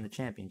chance to win the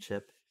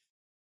championship,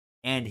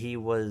 and he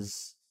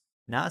was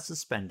not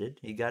suspended.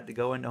 He got to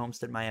go into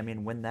Homestead, Miami,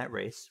 and win that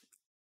race,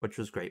 which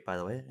was great, by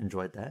the way.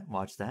 Enjoyed that,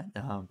 watched that.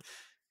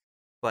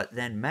 But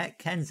then Matt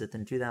Kenseth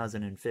in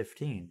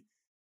 2015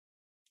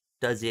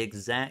 does the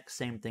exact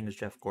same thing as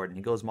Jeff Gordon.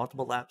 He goes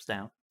multiple laps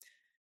down,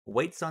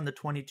 waits on the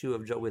 22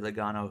 of Joey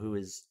Logano, who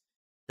is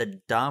the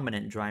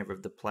dominant driver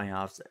of the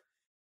playoffs,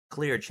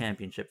 clear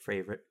championship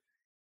favorite,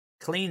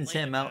 cleans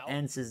him out,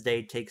 ends his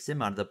day, takes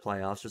him out of the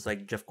playoffs, just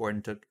like Jeff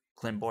Gordon took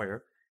Clint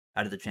Bowyer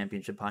out of the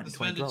championship hunt in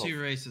 2012.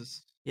 2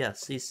 races.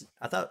 Yes,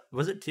 I thought,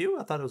 was it 2?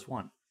 I thought it was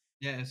 1.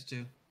 Yeah, it's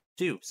 2.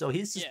 2. So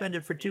he's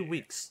suspended for 2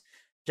 weeks.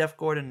 Jeff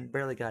Gordon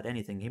barely got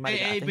anything. He might.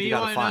 Hey, I think but he you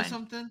got a fine. Know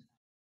something?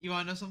 You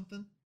want to know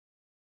something?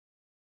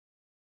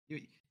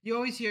 You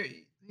always hear,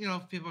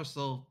 people are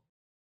still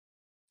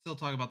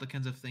talk about the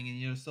Kenseth thing,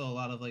 and still a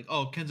lot of like,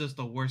 oh, Kenseth's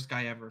the worst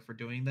guy ever for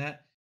doing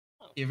that.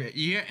 You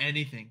hear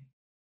anything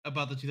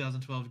about the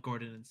 2012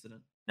 Gordon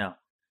incident? No.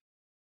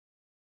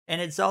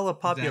 And it's all a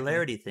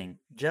popularity thing.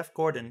 Jeff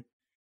Gordon,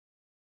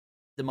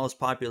 the most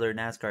popular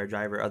NASCAR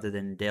driver other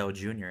than Dale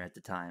Jr. at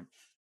the time,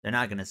 they're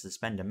not going to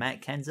suspend him.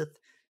 Matt Kenseth,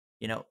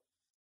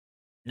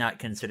 not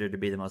considered to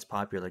be the most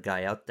popular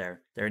guy out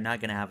there. They're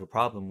not going to have a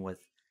problem with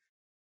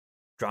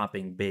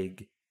dropping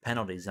big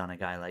penalties on a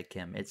guy like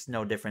him. It's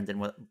no different than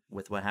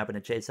what happened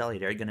to Chase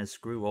Elliott. They're going to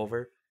screw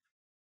over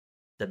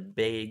the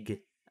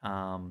big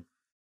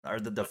or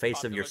the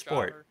face of your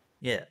sport. Driver.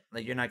 Yeah,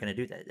 like, you're not going to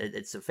do that.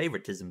 It's a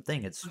favoritism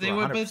thing. It's but they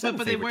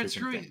weren't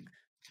screwing.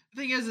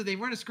 The thing is that they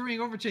weren't screwing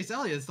over Chase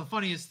Elliott. It's the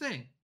funniest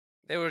thing.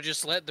 They would have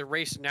just let the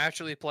race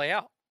naturally play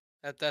out.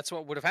 That's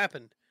what would have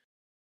happened.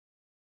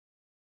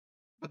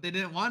 But they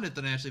didn't want it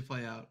to naturally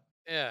play out.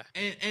 Yeah.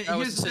 And that here's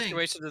was the the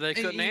situation thing. that they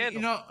couldn't handle.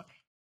 You know,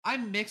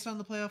 I'm mixed on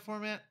the playoff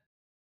format.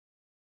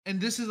 And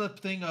this is a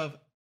thing of,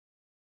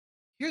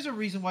 here's a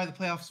reason why the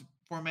playoffs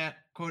format,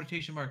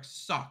 quotation marks,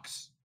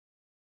 sucks.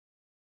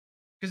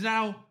 Because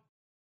now,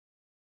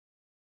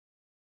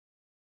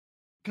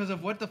 because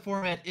of what the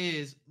format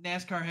is,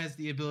 NASCAR has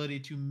the ability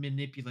to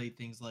manipulate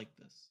things like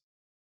this.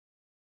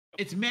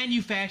 It's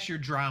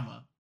manufactured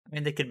drama. I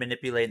mean, they could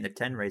manipulate in the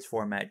 10-race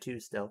format too,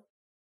 still.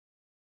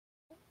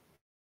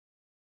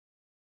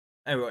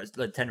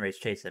 The 10-race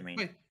chase, I mean.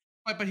 Wait,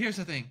 but here's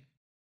the thing.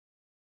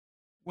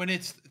 When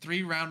it's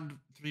 3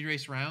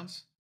 race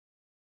rounds,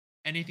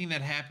 anything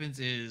that happens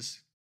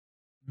is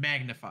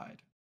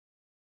magnified.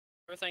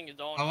 Everything is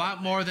on. A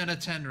lot more than a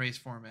 10 race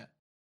format.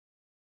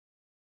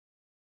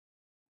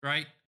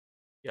 Right?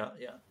 Yeah.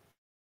 The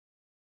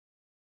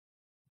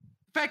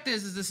fact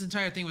is this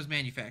entire thing was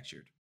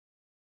manufactured.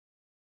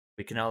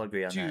 We can all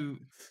agree on that.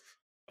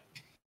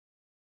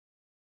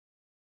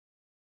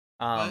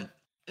 But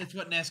it's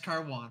what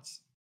NASCAR wants.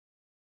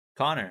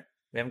 Connor,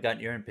 we haven't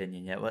gotten your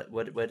opinion yet.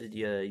 What did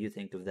you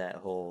think of that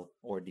whole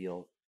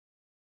ordeal?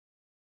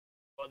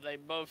 Well, they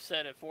both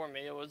said it for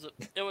me. It was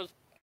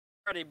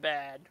pretty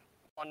bad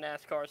on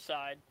NASCAR's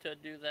side to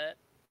do that.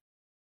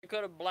 You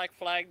could have black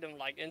flagged him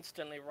like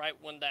instantly right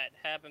when that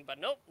happened, but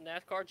nope,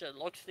 NASCAR just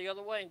looks the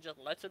other way and just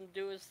lets him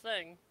do his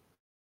thing.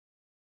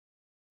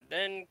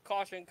 Then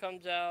caution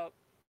comes out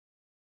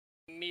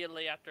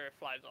immediately after it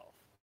flies off.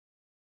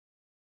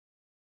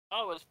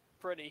 I was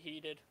pretty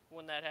heated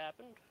when that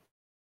happened.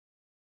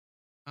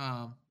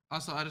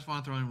 Also, I just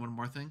want to throw in one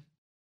more thing.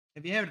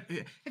 Have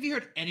you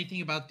heard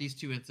anything about these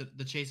two incidents,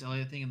 the Chase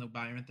Elliott thing and the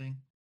Byron thing,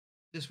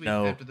 this week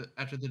No.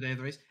 after the day of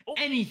the race? Oh.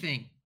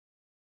 Anything?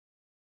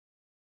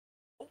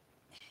 Oh.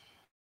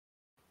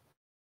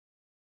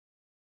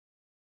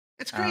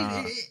 It's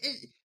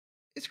crazy.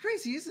 It's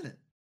crazy, isn't it?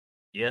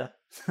 Yeah.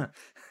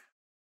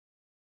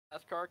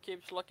 NASCAR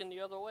keeps looking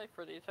the other way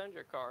for these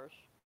Hendrick cars.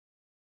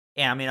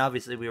 Yeah, I mean,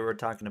 obviously we were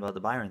talking about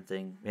the Byron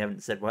thing. We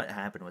haven't said what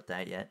happened with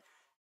that yet.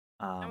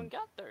 I haven't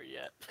got there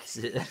yet.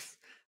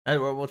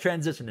 We'll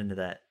transition into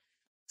that.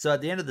 So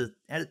at the end of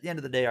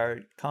the day, our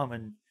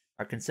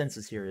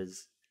consensus here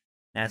is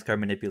NASCAR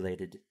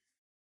manipulated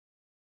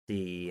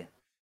the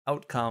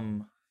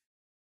outcome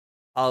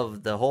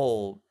of the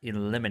whole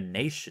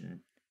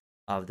elimination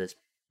of this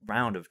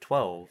round of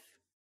 12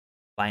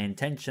 by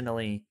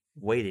intentionally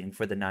waiting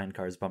for the 9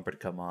 cars bumper to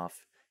come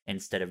off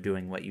instead of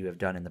doing what you have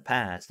done in the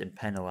past and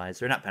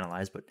penalize, or not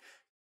penalize, but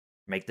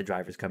make the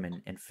drivers come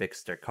in and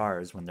fix their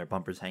cars when their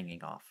bumper's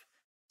hanging off.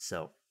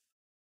 So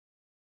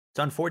it's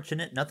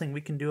unfortunate. Nothing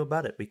we can do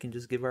about it. We can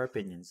just give our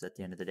opinions at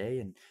the end of the day,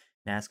 and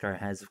NASCAR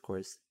has, of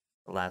course,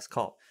 the last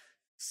call.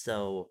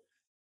 So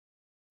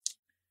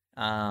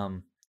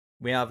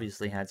we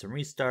obviously had some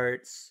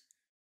restarts.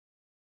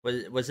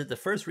 Was it the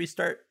first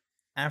restart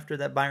after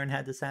that Byron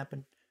had this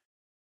happen?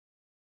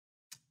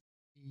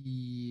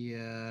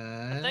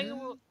 Yeah.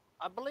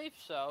 I believe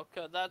so,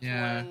 because that's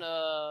Yeah. when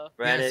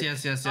Reddick,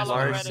 yes.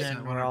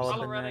 Larson were all up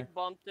Tyler in there. Reddick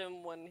bumped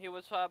him when he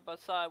was side by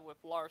side with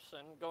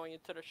Larson going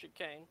into the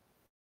chicane.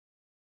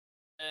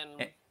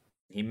 And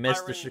He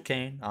missed the Byron-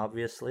 chicane,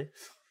 obviously.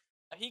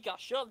 he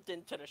got shoved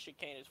into the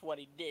chicane is what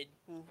he did.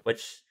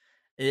 Which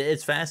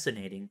it's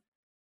fascinating.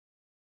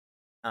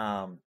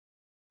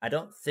 I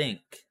don't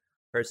think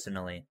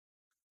personally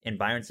in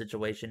Byron's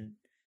situation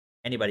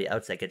anybody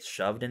else that gets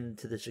shoved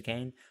into the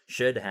chicane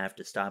should have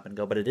to stop and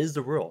go, but it is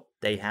the rule.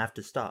 They have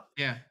to stop.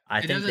 Yeah.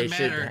 I think they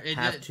should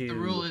have The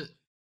rule is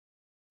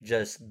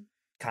just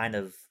kind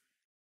of,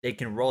 they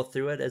can roll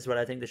through it is what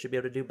I think they should be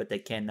able to do, but they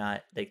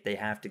cannot, they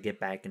have to get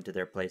back into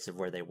their place of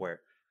where they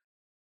were.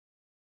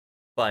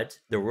 But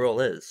the rule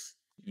is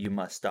you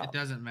must stop. It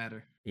doesn't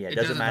matter. Yeah, it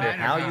doesn't matter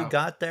how you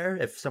got there.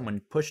 If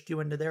someone pushed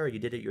you into there or you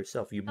did it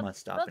yourself, you must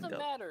stop and go. Doesn't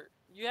matter.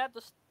 You have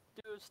to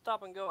do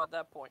stop and go at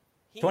that point.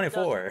 He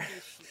 24.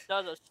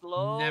 does a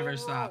slow Never roll.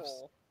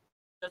 stops.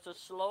 Does a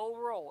slow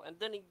roll, and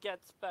then he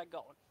gets back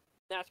going.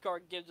 NASCAR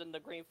gives him the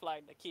green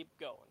flag to keep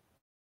going.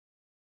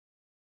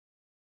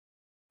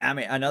 I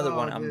mean, another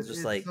one, I'm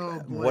just like,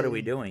 what are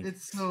we doing?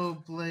 It's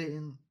so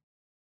blatant.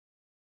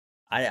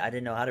 I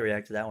didn't know how to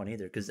react to that one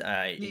either, because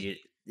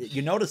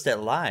you noticed it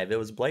live. It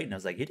was blatant. I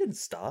was like, he didn't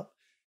stop.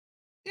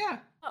 Yeah.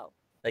 Oh.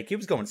 Like, he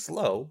was going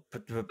slow,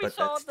 but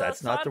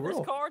that's not the rule.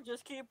 This car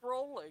just keep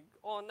rolling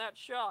on that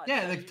shot.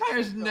 Yeah, the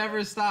tires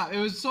never stopped. It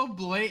was so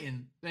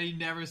blatant that he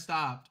never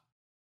stopped.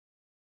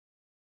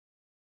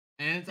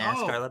 And it's,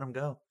 NASCAR let him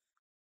go.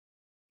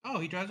 Oh,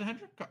 he drives a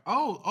Hendrick car.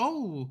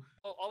 Oh,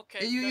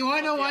 okay. You want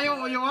to know why? You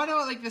want to know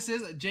what like this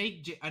is?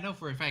 Jake, I know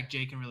for a fact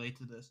Jake can relate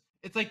to this.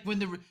 It's like when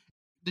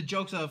the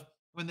jokes of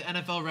when the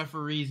NFL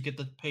referees get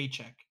the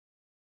paycheck.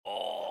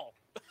 Oh.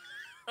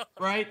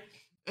 Right?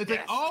 It's Yes.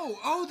 like,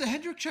 oh, the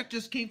Hendrick check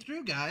just came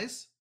through,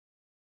 guys.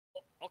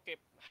 Okay,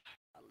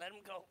 let him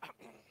go.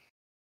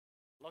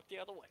 Look the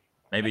other way.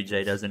 Maybe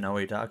Jay doesn't know what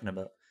you're talking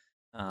about.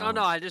 Oh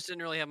no, I just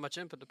didn't really have much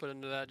input to put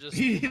into that. Just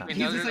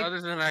other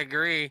than I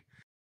agree.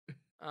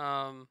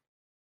 I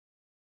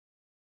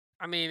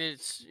mean,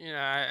 it's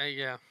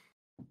yeah.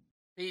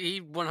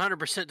 He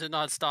 100% did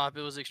not stop.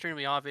 It was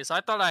extremely obvious. I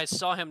thought I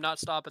saw him not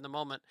stop in the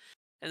moment,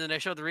 and then they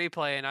showed the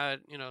replay, and I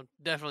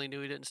definitely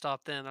knew he didn't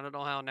stop then. I don't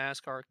know how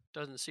NASCAR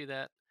doesn't see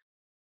that.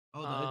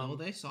 Oh no,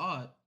 they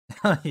saw it.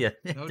 Yeah,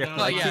 no doubt.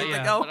 Like,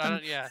 yeah. But I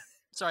don't. Yeah,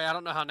 sorry, I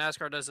don't know how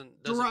NASCAR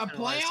doesn't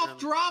playoff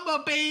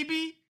drama,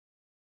 baby.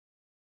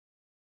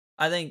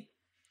 I think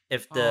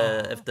if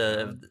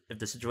the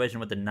situation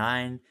with the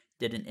 9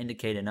 didn't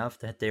indicate enough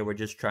that they were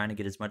just trying to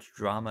get as much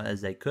drama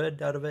as they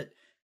could out of it,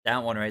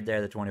 that one right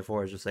there, the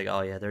 24, is just like,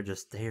 oh yeah, they're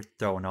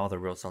throwing all the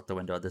rules out the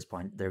window at this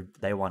point.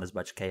 They want as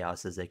much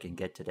chaos as they can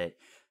get today,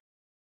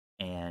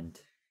 and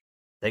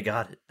they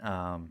got it.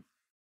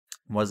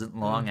 Wasn't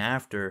long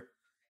after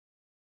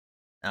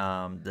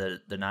the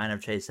 9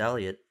 of Chase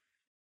Elliott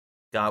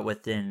got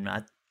within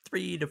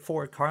 3 to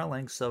 4 car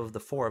lengths of the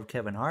 4 of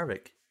Kevin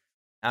Harvick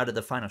out of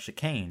the final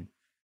chicane.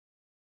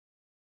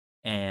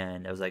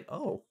 And I was like,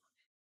 oh,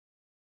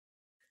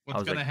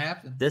 what's going to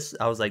happen?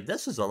 I was like,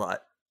 this is a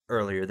lot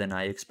earlier than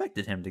I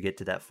expected him to get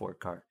to that 4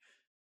 car.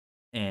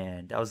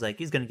 And I was like,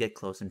 he's going to get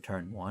close in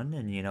turn 1.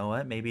 And you know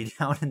what? Maybe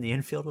down in the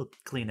infield will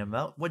clean him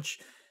out. Which,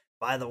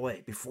 by the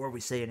way, before we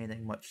say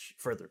anything much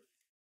further,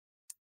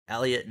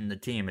 Elliott and the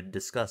team had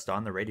discussed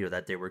on the radio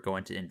that they were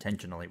going to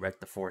intentionally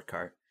wreck the 4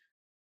 car.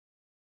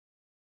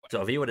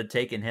 So if he would have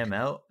taken him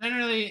out...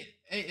 Generally,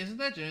 isn't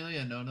that generally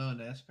a no-no in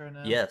NASCAR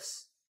now?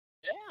 Yes.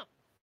 Yeah.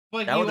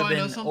 But that would have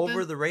been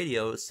over the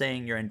radio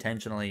saying you're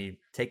intentionally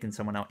taking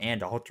someone out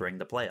and altering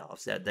the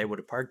playoffs. That they would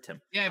have parked him.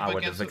 Yeah, but I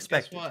would have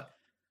expected. Guess what?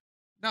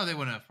 No, they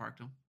wouldn't have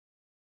parked him.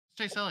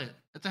 It's Chase Elliott.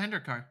 It's a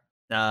Hendrick car.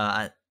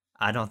 I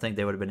don't think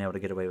they would have been able to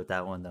get away with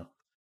that one though.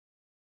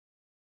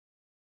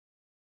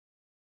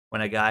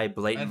 When a guy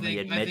blatantly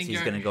admits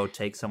he's going to go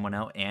take someone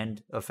out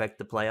and affect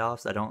the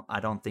playoffs, I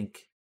don't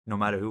think no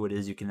matter who it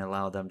is, you can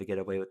allow them to get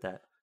away with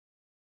that.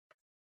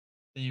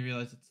 Then you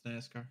realize it's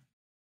NASCAR.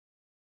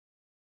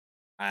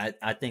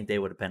 I think they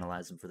would have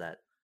penalized him for that.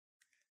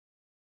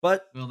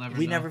 But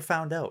we never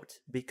found out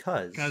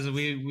because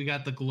we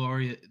got the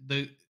glory,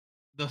 the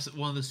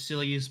one of the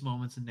silliest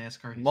moments in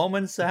NASCAR history.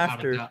 Moments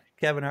after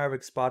Kevin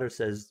Harvick's spotter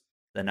says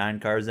the 9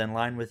 car's in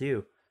line with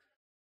you.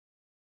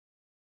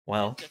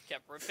 Well, just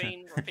kept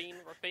repeating.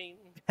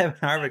 Kevin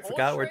Harvick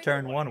forgot where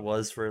turn 1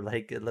 was for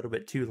like a little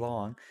bit too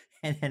long,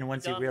 and then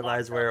once he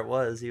realized where it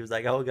was, he was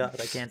like, "Oh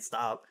God, I can't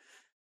stop!"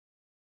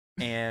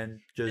 And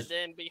just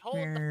and then behold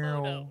the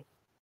photo.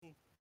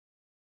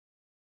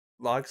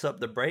 Locks up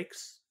the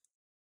brakes,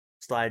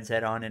 slides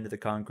head on into the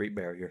concrete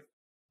barrier,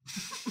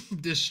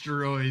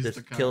 destroys just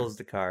the car. Kills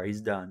the car.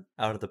 He's done,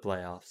 out of the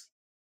playoffs.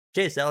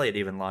 Chase Elliott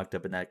even locked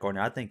up in that corner.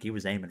 I think he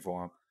was aiming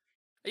for him.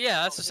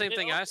 Yeah, that's the same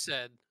thing I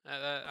said.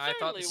 I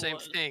thought the same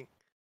thing.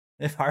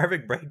 If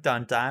Harvick braked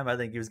on time, I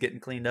think he was getting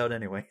cleaned out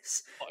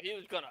anyways. Oh, he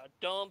was gonna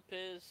dump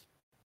his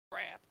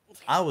crap.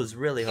 I was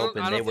really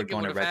hoping they were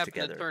going to wreck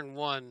together. Turn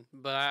 1,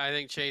 but I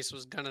think Chase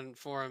was gunning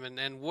for him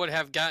and would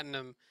have gotten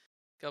him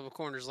a couple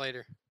corners later.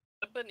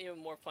 It would have been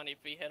even more funny if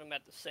he hit him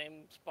at the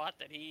same spot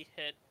that he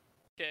hit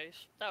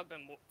Chase. That would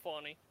have been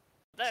funny.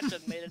 That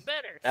just made it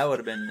better. That would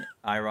have been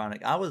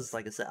ironic. I was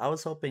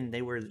hoping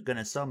they were going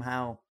to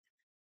somehow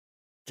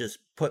just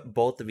put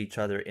both of each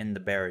other in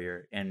the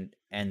barrier and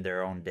end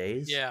their own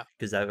days. Yeah.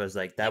 Because I was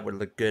like, that would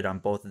look good on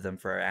both of them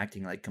for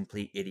acting like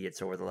complete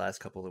idiots over the last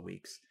couple of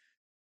weeks.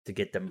 To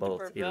get them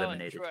both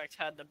eliminated. And Truex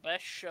had the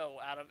best show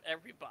out of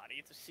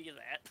everybody to see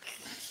that.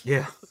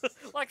 Yeah.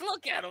 Like,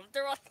 look at them.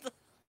 They're on the...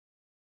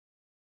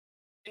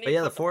 But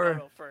yeah, the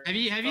 4... Have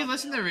you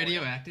listened to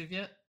Radioactive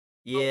yet?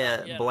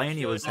 Yeah,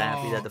 Blaney was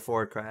happy that the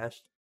 4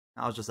 crashed.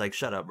 I was just like,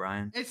 shut up,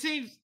 Brian.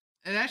 It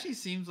actually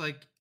seems like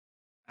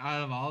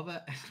out of all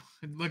that,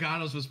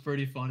 Logano's was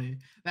pretty funny.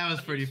 That was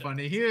pretty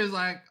funny. He was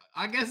like,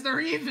 I guess they're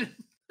even.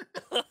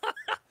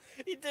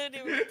 He didn't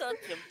even touch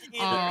him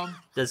either.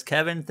 Does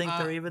Kevin think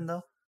they're even,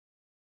 though?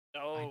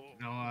 No.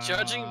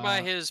 Judging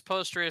by his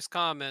post-race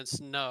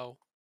comments, no.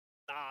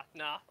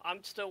 Nah.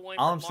 I'm still waiting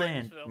all for I'm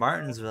saying,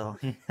 Martinsville.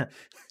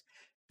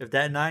 If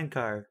that 9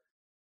 car,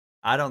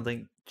 I don't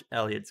think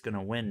Elliott's going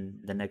to win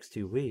the next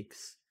 2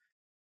 weeks.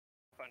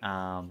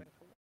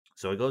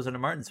 So it goes into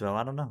Martinsville.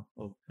 I don't know.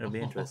 It'll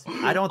be interesting.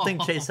 I don't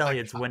think Chase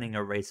Elliott's winning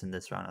a race in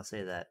this round. I'll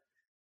say that.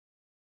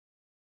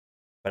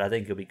 But I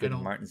think he'll be good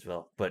in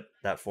Martinsville. But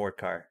that 4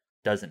 car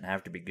doesn't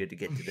have to be good to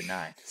get to the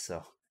 9.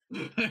 So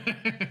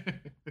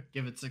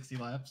give it 60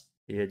 laps.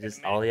 Yeah,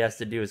 just all he has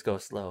to do is go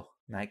slow.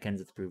 Matt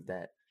Kenseth proved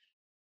that.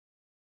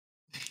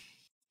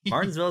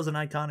 Martinsville is an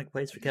iconic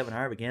place for Kevin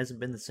Harvick. He hasn't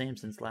been the same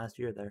since last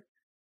year there.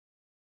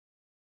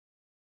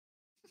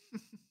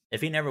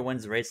 If he never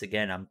wins the race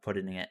again, I'm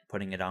putting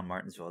it on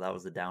Martinsville. That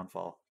was the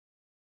downfall.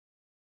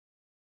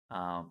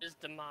 His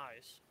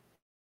demise.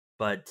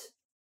 But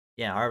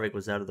yeah, Harvick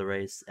was out of the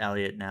race.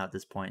 Elliott now at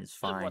this point is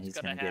fine. He's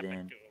going to get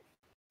in.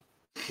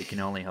 We can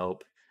only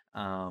hope.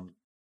 But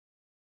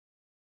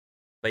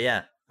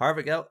yeah,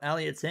 Harvick out,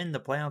 Elliott's in. The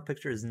playoff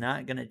picture is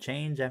not going to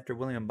change after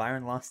William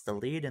Byron lost the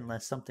lead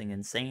unless something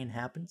insane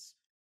happens.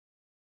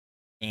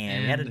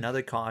 And we had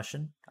another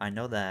caution. I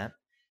know that.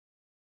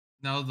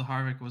 No, the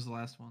Harvick was the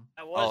last one.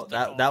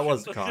 That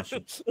was the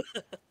caution.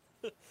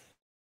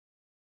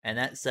 And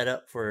that set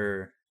up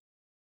for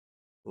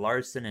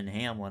Larson and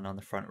Hamlin on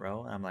the front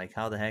row. I'm like,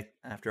 how the heck,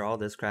 after all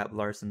this crap,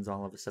 Larson's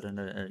all of a sudden,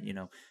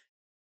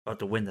 about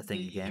to win the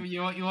thing again.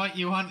 You want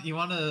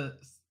to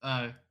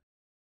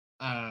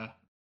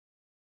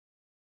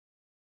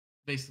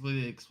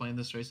basically explain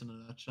this race in a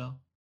nutshell.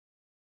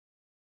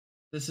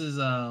 This is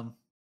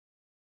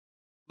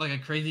like a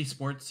crazy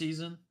sports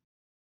season,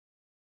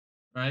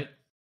 right?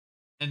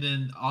 And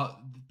then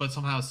but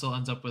somehow it still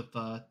ends up with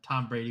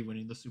Tom Brady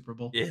winning the Super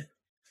Bowl. Yeah.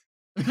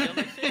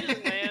 Silly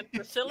season, man.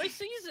 The silly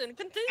season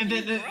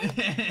continues.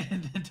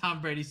 And then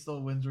Tom Brady still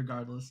wins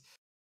regardless.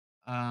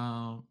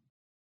 Larson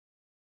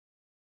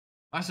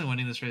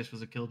winning this race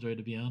was a killjoy,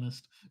 to be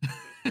honest.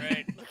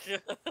 Right.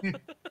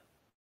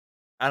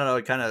 I don't know.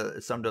 It kind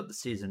of summed up the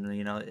season.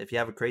 If you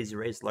have a crazy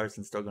race,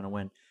 Larson's still going to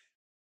win.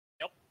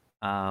 Yep.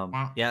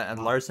 Yeah,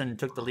 and Larson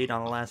took the lead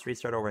on the last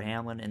restart over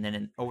Hamlin, and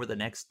then over the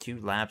next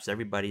 2 laps,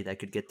 everybody that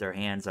could get their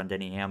hands on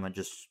Denny Hamlin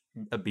just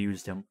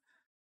abused him.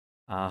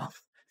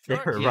 They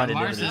were running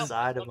into the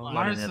side of him,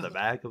 running into the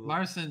back of him.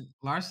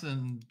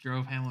 Larson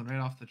drove Hamlin right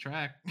off the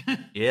track.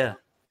 Yeah,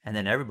 and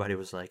then everybody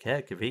was like,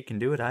 "Heck, if he can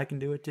do it, I can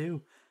do it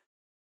too."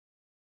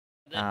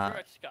 Then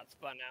Truex got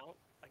spun out.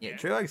 Yeah,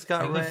 Truex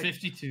got wrecked.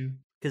 52.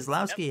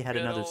 Kezlowski had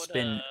another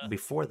spin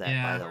before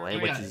that, by the way,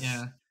 which is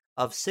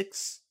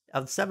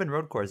of 7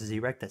 road courses, he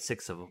wrecked at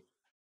 6 of them.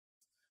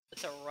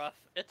 It's a rough.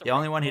 The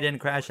only one he didn't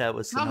crash at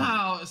was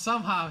Sonoma.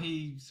 Somehow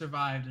he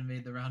survived and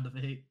made the round of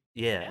 8.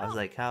 Yeah, I was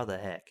like, how the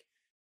heck?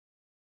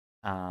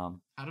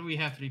 How do we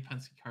have 3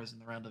 Penske cars in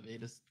the round of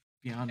 8 is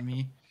beyond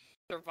me.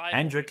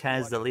 Hendrick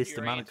has the least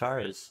amount of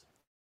cars.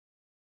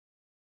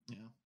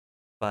 Yeah.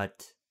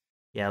 But,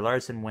 yeah,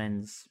 Larson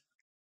wins.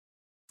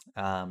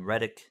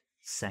 Reddick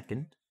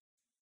second.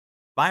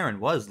 Byron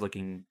was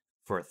looking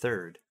for a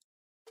third.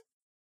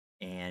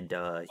 And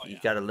he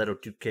got a little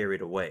too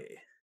carried away.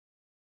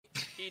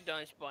 He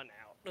done spun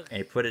out. And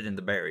he put it in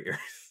the barrier.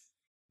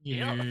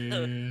 Yeah.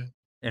 And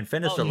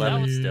finished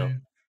 11th still.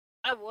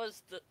 That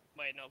was the...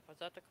 Wait, no, was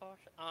that the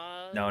caution?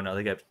 No,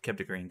 they kept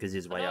it green because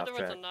he's way off track.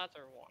 There was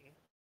another one.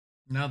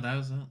 No, that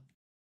was it.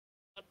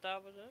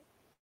 That was it?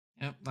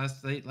 Yep,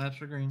 last 8 laps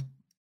for green.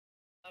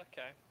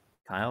 Okay.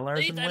 Kyle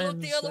Larson wins. They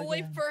looked the other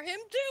way for him,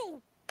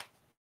 too.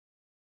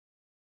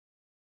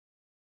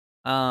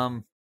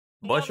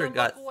 Buescher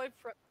got...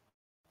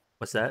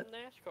 What's that?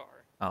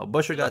 NASCAR. Oh,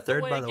 Buescher got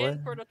third, by the way.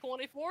 For the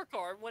 24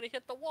 car when he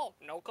hit the wall.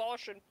 No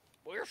caution.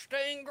 We're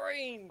staying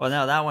green. Well,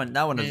 no, that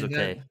one is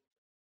okay.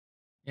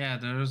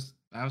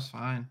 That was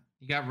fine.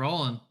 He got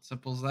rolling.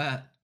 Simple as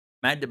that.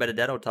 Matt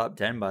DiBenedetto top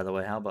 10, by the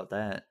way. How about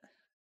that?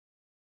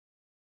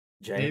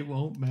 Jay? It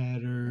won't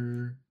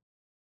matter.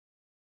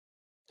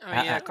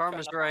 Yeah,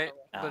 Karma's right,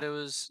 but it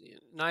was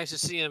nice to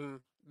see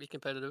him be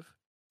competitive.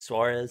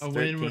 Suarez,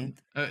 13th.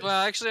 Well,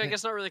 actually, I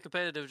guess not really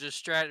competitive.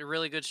 Just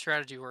really good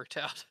strategy worked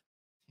out.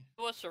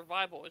 It was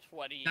survival is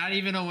what he... Not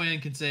even a win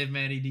can save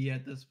Matty D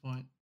at this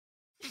point.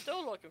 He's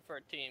still looking for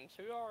a team,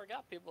 so we already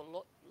got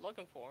people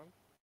looking for him.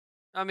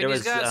 I mean,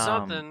 he's got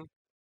something.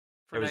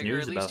 There was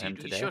news about him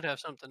today. He should have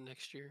something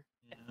next year.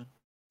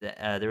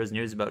 Yeah. There was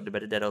news about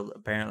DiBenedetto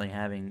apparently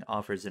having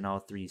offers in all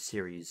 3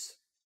 series.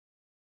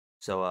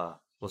 So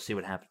we'll see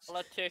what happens.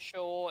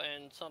 Letitia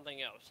and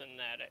something else in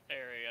that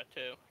area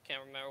too.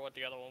 Can't remember what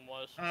the other one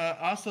was.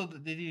 Also,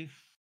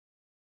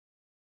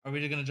 are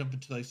we gonna jump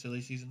into like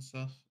silly season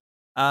stuff?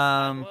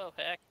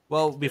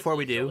 Well, before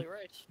we do,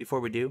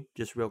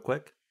 just real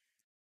quick,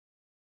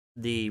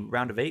 the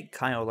round of 8,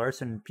 Kyle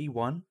Larson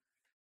P1,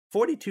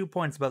 42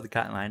 points above the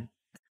cut line,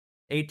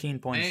 18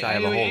 points shy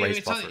of a whole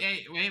race buffer.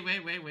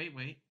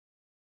 Wait.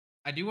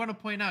 I do want to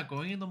point out,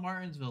 going into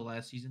Martinsville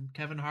last season,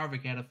 Kevin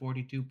Harvick had a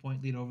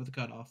 42-point lead over the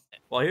cutoff.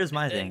 Well, here's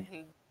my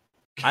thing.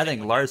 I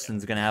think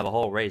Larson's going to have a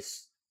whole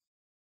race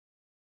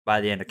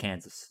by the end of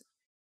Kansas.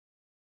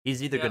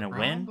 He's either going to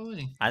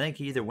win. I think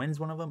he either wins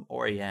one of them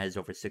or he has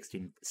over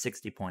 60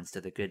 points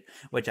to the good,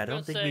 which I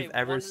don't think we've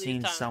ever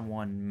seen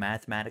someone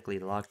mathematically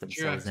lock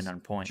themselves in on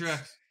points.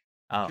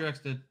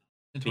 Truex did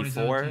in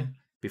 2017.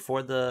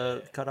 Before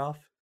the cutoff?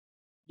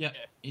 Yeah,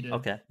 he did.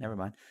 Okay, never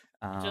mind.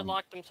 He just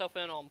locked himself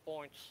in on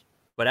points.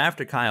 But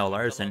after Kyle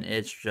Larson,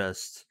 it's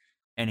just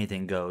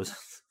anything goes.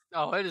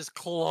 Oh, it is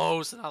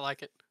close, and I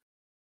like it.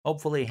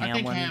 Hopefully,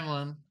 Hamlin. I think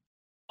Hamlin.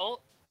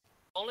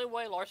 Only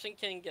way Larson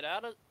can get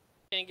out of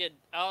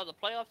the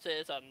playoffs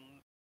is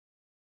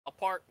a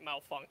part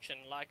malfunction,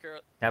 like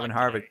Kevin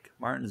Harvick,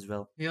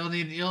 Martinsville. You'll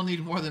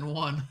need more than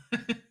one.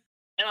 And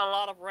a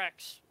lot of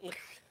wrecks.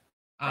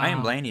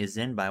 Ryan Blaney is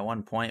in by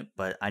 1 point,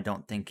 but I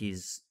don't think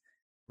he's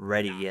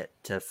ready yet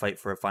to fight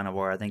for a final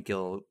war. I think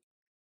he'll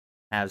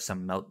have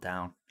some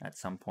meltdown at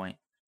some point.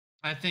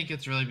 I think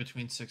it's really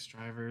between 6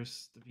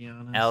 drivers, to be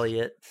honest.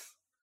 Elliott.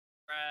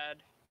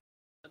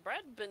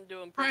 Brad's been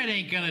doing Brad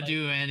ain't gonna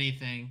do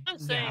anything. I'm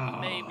saying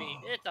maybe.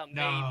 It's a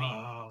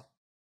maybe.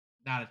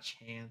 Not a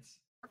chance.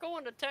 We're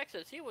going to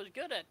Texas. He was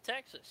good at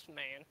Texas,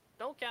 man.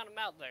 Don't count him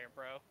out there,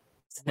 bro.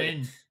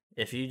 Win.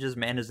 If you just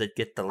manage to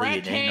get the Brad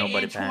lead, K ain't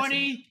nobody in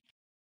passing.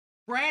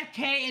 Brad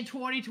K in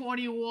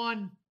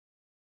 2021.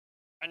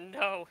 I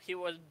know he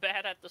was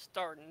bad at the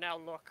start, and now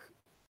look,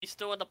 he's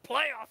still in the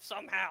playoffs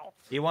somehow.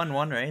 He won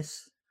one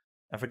race.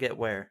 I forget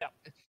where.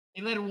 Yeah.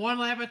 He led one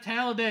lap at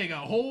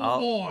Talladega. Oh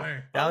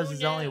boy. That was Oh,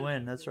 his yeah. only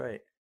win. That's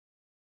right.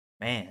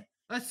 Man.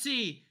 Let's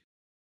see.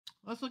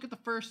 Let's look at the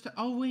first.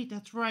 Oh wait,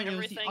 that's right. It was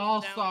the Everything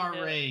All-Star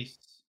downhill. race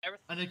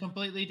Everything. on a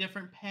completely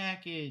different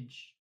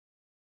package.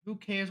 Who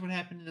cares what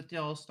happened at the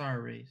All-Star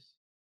race?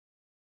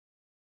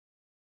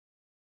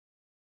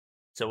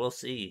 So we'll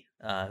see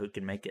who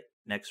can make it.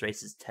 Next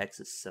race is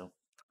Texas, so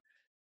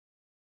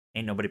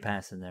ain't nobody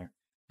passing there.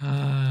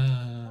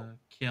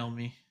 Kill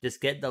me.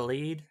 Just get the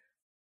lead.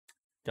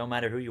 Don't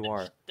matter who you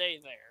are. Stay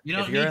there. You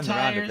don't If you're need in the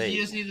round of tires. You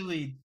 8. just need the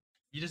lead.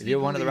 You just If need you're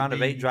the one of the lead, round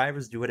of 8 baby.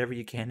 drivers, do whatever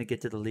you can to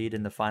get to the lead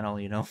in the final,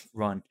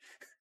 run.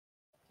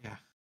 Yeah.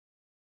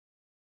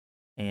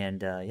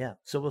 And yeah,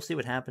 so we'll see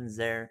what happens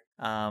there.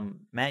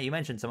 Matt, you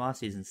mentioned some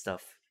off-season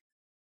stuff.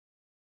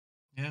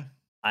 Yeah.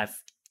 I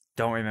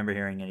don't remember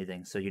hearing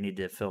anything, so you need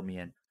to fill me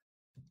in.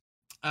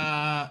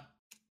 So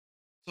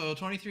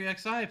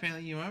 23XI,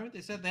 apparently, you remember?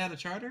 They said they had a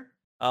charter?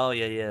 Oh,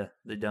 yeah,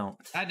 they don't.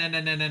 No.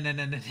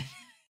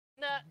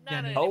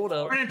 Not Hold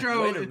anymore. up.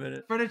 Furniture, Wait a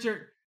minute.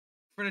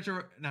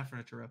 not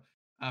Furniture Row.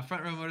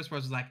 Front Row Motorsports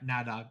was like,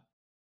 nah, dog.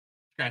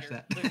 Scratch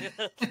that.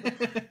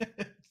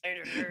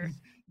 Later.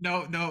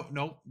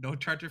 No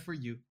charter for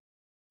you.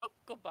 Oh,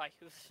 goodbye.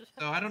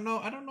 So I don't know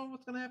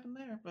what's gonna happen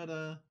there,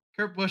 but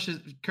Kurt Busch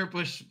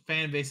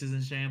fan base is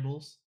in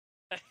shambles.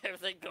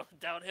 Everything goes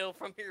downhill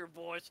from here,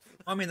 boys.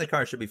 I mean, the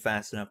car should be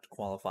fast enough to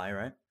qualify,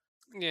 right?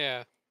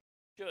 Yeah.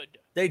 Good.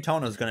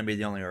 Daytona's going to be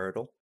the only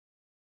hurdle.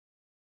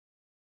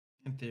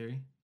 In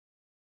theory.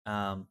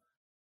 How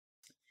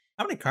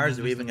many cars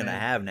are we there's even the going to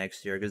red. have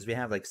next year? Because we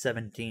have like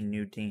 17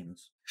 new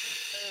teams.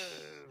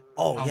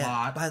 Oh, A yeah.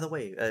 lot. By the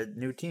way, a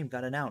new team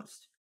got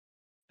announced.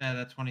 Yeah,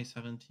 that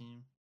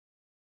 2017.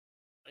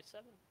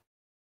 27.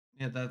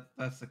 Yeah,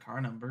 that's the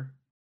car number.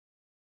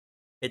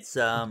 It's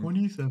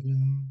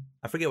 27.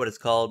 I forget what it's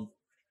called.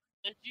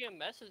 And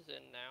GMS is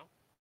in now.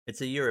 It's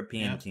a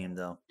European Yeah. team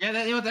though. Yeah,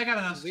 that got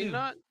announced Did we too.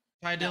 not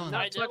Ty Dillon.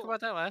 Ty talk Dillon. about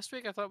that last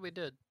week? I thought we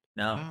did.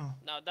 No. Oh.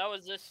 No, that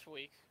was this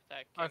week.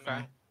 That came Okay.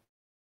 out.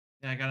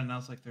 Yeah, I got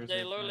announced like Thursday.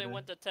 They or literally Friday.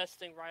 went to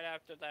testing right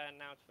after that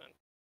announcement.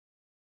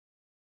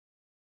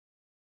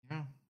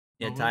 Yeah.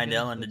 Yeah, Well, Ty we'll get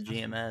Dillon to into the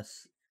testing.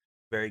 GMS.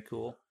 Very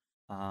cool.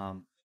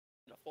 The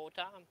full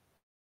time.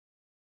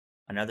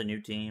 Another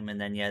new team, and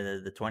then yeah,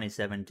 the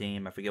 27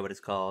 team. I forget what it's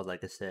called.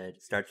 Like I said,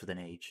 it starts with an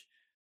H.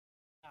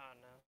 I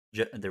don't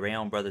know. The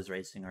Rayon Brothers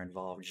Racing are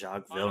involved.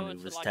 Jacques I know Villeneuve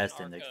it's was like an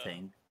testing their ARCA.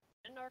 thing.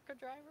 An ARCA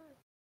driver?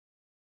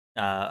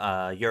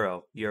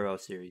 Euro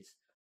series.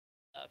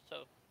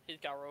 So he's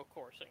got road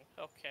coursing.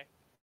 Okay.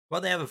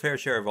 Well, they have a fair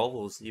share of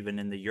ovals even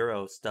in the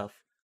Euro stuff.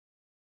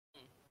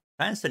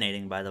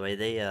 Fascinating, by the way.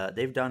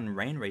 They've done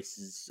rain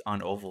races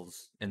on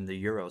ovals in the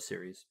Euro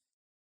series,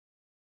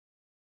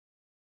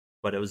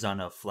 but it was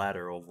on a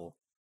flatter oval,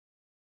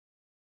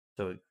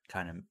 so it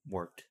kind of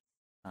worked.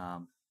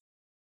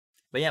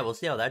 But yeah, we'll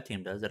see how that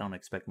team does. I don't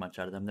expect much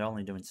out of them. They're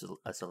only doing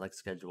a select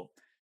schedule.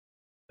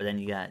 But then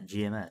you got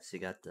GMS. You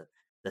got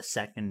the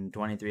second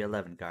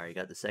 2311 car. You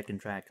got the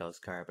second Trackhouse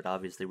car. But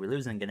obviously we're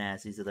losing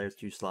Ganassi, so there's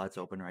 2 slots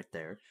open right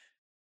there.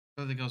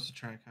 So it goes to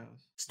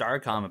Trackhouse.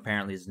 Starcom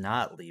apparently is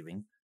not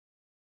leaving.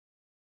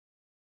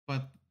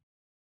 But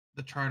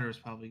the charter is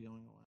probably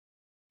going away.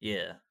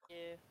 Yeah.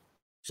 Yeah.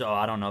 So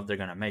I don't know if they're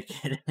gonna make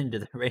it into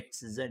the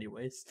races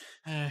anyways.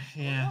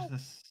 Yeah.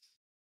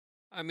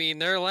 I mean,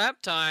 their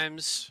lap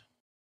times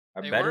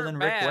Are They better weren't than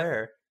bad. Rick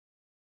Ware.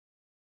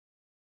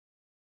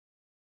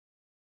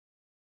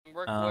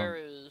 Rick Ware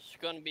is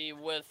going to be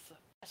with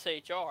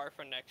SHR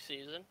for next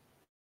season.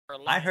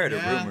 I heard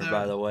Yeah, a rumor,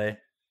 by the way.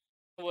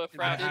 With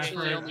I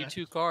potentially heard- only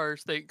 2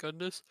 cars. Thank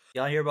goodness.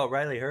 Y'all hear about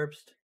Riley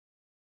Herbst?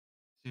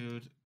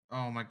 Dude,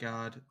 oh my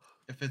god.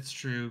 If it's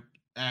true,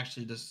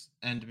 actually just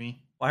end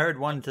me. Well, I heard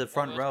one to the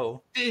front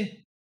row.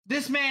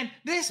 This man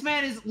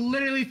is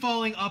literally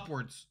falling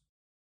upwards.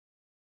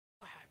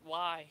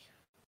 Why?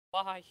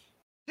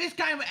 This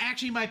guy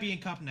actually might be in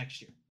Cup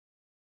next year.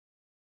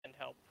 And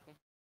help.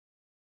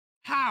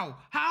 How?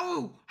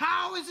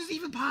 How is this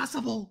even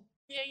possible?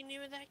 He ain't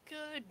even that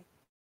good.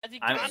 Has he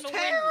I'm- gotten He's a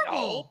win?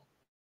 terrible.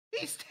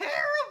 He's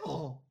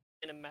terrible.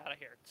 Get him out of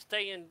here.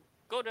 Stay in.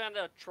 Go down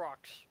to the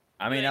trucks.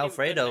 I mean, He ain't even been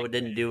Alfredo that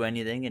didn't good. do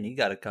anything, and he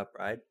got a cup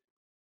ride.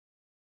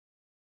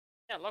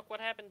 Yeah, look what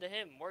happened to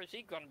him. Where's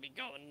he going to be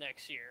going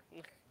next year?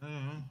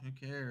 Who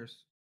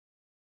cares?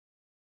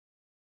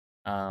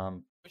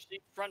 Was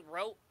he front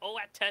row? Oh,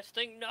 at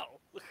testing?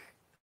 No.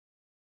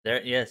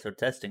 So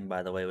testing,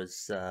 by the way,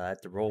 was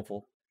at the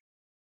Roval.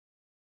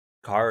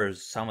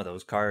 Some of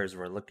those cars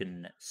were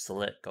looking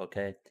slick,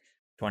 okay?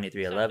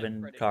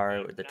 2311 Pretty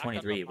car, good. the Not gonna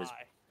 23 was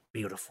lie.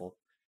 beautiful.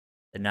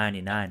 The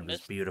 99 was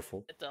Missed-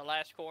 beautiful. At the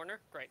last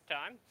corner, great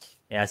time.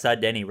 Yeah, I saw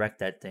Denny wreck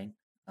that thing.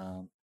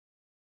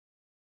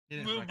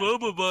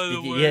 Bubba, by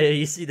the way. Yeah,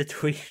 you see the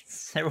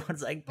tweets.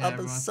 Everyone's like, Yeah, Bubba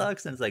everyone's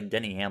sucks. And it's like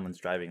Denny Hamlin's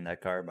driving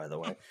that car, by the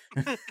way.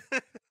 Missed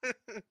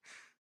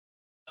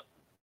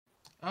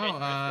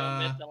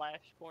the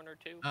last corner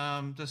too.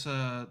 Just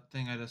a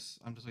thing. I'm just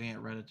looking at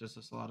Reddit.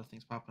 Just a lot of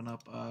things popping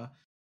up.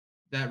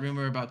 That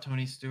rumor about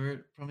Tony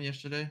Stewart from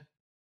yesterday.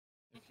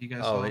 If you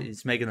guys saw.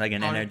 He's making like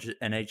an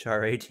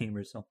NHRA team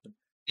or something.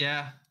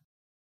 Yeah.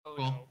 Oh,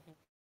 Cool. no.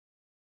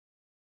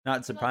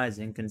 Not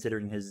surprising,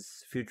 considering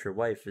his future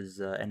wife is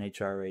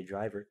NHRA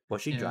driver. Will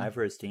she drive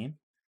for his team?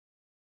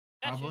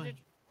 Yeah, Probably.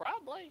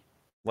 Probably.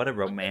 What a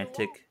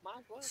romantic Might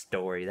as well.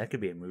 story. That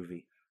could be a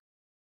movie.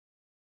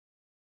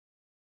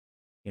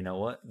 You know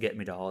what? Get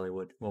me to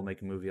Hollywood. We'll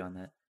make a movie on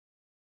that.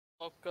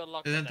 Well, good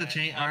luck. Isn't with the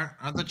chain? that.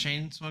 Aren't the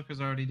chain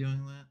smokers already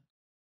doing that?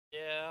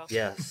 Yeah.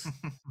 Yes.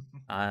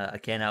 I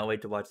cannot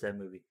wait to watch that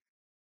movie.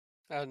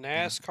 A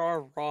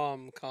NASCAR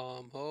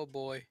rom-com. Oh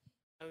boy.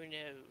 Oh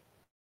no.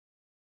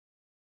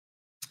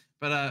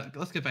 But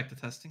let's get back to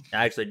testing.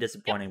 Actually,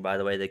 disappointing, by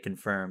the way. They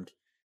confirmed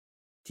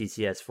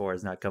TCS4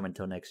 is not coming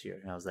until next year.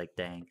 And I was like,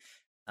 dang.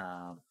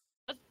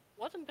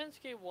 Wasn't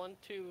Penske 1,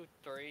 2,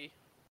 3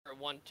 or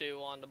 1, 2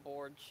 on the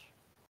boards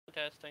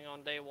testing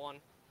on day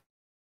one?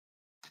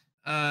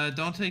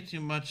 Don't take too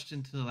much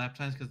into the lap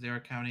times because they are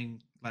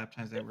counting lap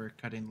times that were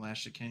cutting last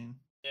chicane.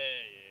 Yeah.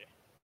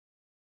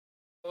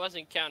 I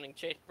wasn't counting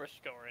Chase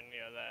Briscoe or any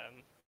of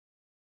them.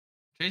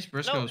 Chase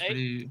Briscoe was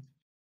pretty.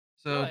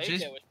 So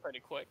AJ was pretty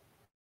quick.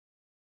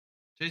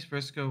 Chase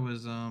Briscoe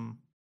was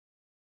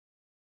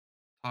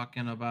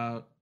talking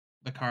about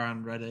the car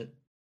on Reddit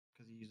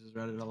because he uses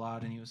Reddit a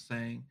lot, and he was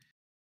saying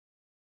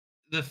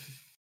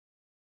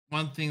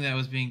one thing that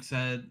was being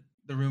said.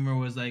 The rumor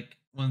was like,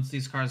 once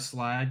these cars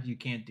slide, you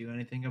can't do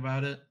anything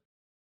about it,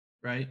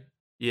 right?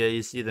 Yeah,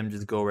 you see them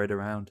just go right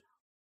around.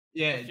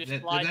 Yeah,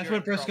 that's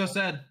what Briscoe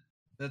said.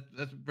 That's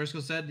what Briscoe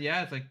said.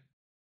 Yeah, it's like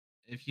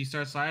if you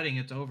start sliding,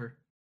 it's over.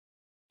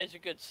 As you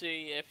could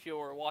see if you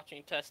were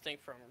watching testing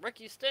from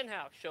Ricky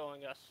Stenhouse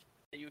showing us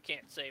that you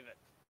can't save it.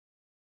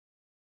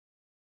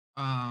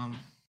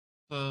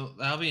 So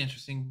that'll be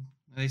interesting.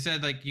 They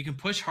said like you can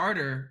push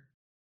harder,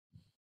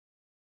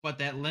 but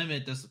that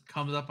limit just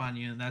comes up on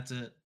you, and that's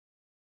it.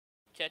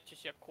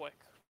 Catches you quick.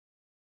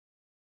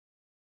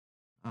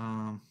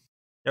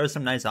 There was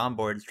some nice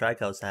onboards.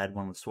 Trackhouse had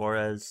one with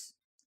Suarez,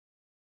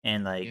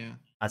 and I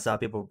saw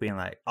people being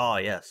like, "Oh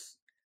yes,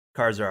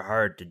 cars are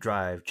hard to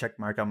drive." Check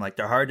mark. I'm like,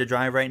 they're hard to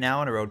drive right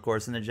now on a road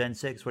course in the Gen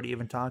 6. What are you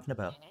even talking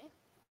about?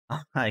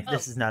 Mm-hmm.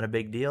 This is not a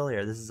big deal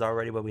here. This is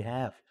already what we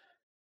have.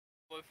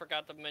 We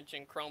forgot to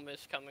mention Chrome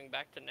is coming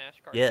back to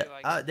NASCAR. Yeah,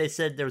 too, they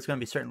said there was going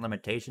to be certain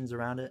limitations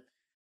around it,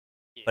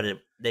 but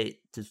they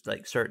just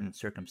like certain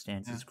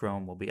circumstances,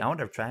 Chrome will be. I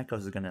wonder if Trackhouse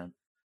is going to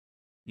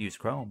use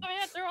Chrome. Oh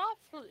yeah, they're off.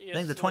 I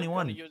think the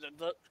 21. Use it.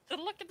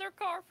 Look at their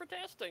car for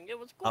testing. It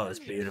was gorgeous. Oh, it's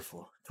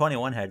beautiful.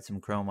 21 had some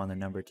Chrome on the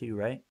number 2,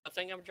 right? I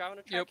think I'm driving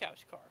a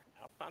Trackhouse car.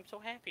 I'm so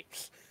happy.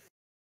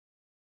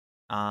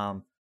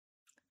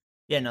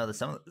 Yeah, no,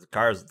 some of the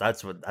cars.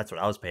 That's what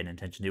I was paying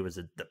attention to was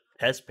the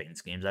test paint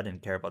schemes. I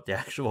didn't care about the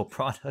actual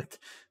product.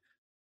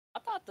 I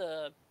thought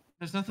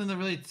there's nothing to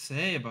really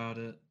say about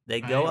it.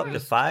 They go up to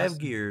 5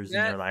 gears,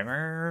 and they're like,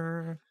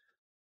 "Rrr."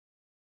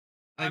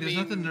 There's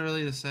nothing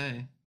really to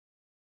say.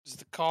 Just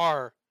the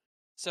car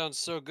sounds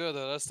so good,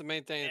 though. That's the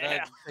main thing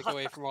that I take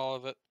away from all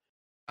of it.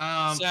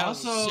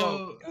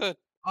 Also,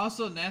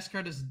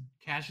 NASCAR is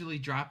casually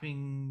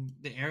dropping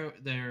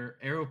their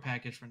aero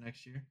package for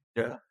next year.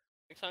 Yeah.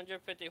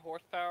 650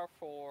 horsepower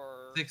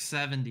for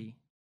 670.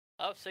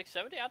 Oh,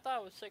 670? I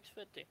thought it was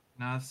 650.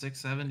 No, it's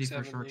 670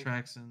 for short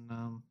tracks and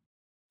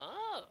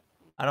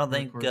I don't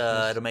think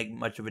it'll make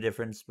much of a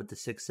difference with the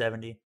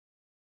 670.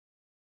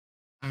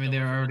 I mean,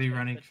 they're already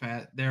running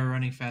fast. They're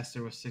running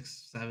faster with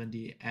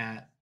 670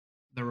 at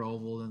the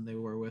Roval than they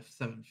were with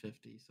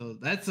 750. So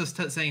that's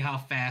just saying how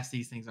fast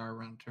these things are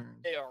around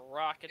turns. They are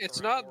rockets.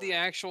 It's not the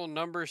actual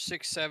number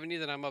 670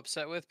 that I'm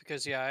upset with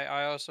because,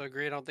 I also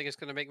agree. I don't think it's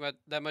going to make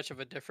that much of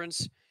a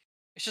difference.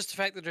 It's just the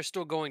fact that they're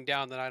still going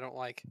down that I don't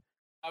like.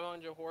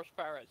 500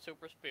 horsepower at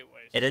super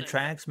speedways. It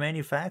attracts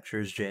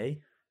manufacturers, Jay.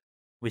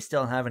 We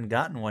still haven't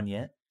gotten one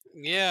yet.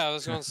 Yeah, I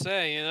was going to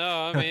say,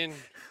 I mean,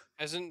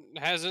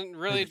 hasn't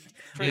really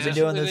We've been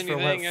doing this for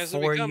what,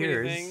 4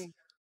 years? Anything.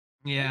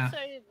 Yeah. I'd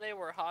say they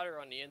were hotter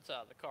on the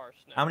inside of the cars.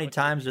 How many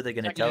times are they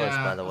going to tell us,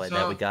 by the way,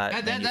 that we got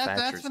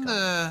manufacturers coming?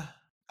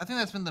 I think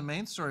that's been the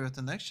main story with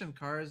the next gen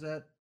car is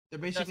that they're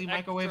basically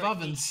microwave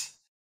ovens.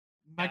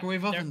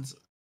 Microwave ovens.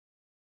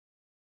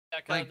 Yeah,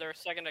 because their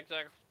second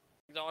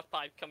exhaust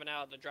pipe coming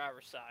out of the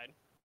driver's side.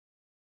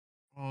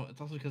 Well,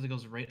 it's also because it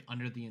goes right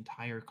under the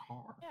entire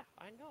car. Yeah,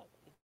 I know.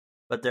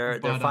 But they're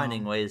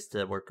finding ways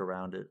to work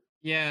around it.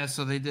 Yeah,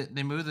 so they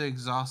moved the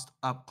exhaust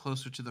up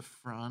closer to the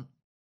front,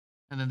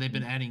 and then they've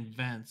been adding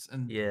vents.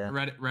 And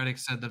Reddick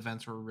said the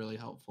vents were really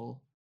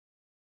helpful.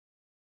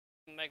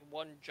 Make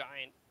one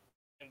giant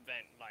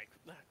vent, like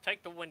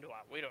take the window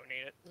out. We don't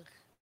need it.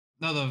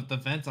 No, the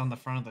vents on the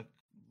front of the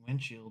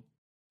windshield.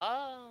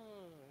 Oh,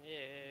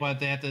 yeah. But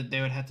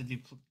they would have to do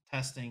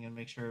testing and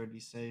make sure it would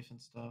be safe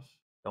and stuff.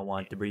 Don't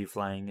want debris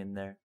flying in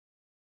there.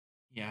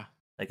 Yeah.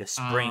 Like a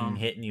spring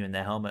hitting you in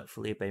the helmet,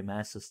 Felipe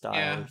Massa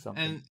style or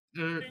something. And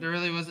there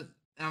really wasn't.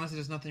 Honestly,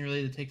 there's nothing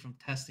really to take from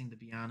testing, to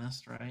be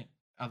honest, right?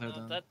 Other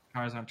than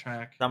cars on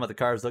track. Some of the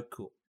cars look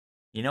cool.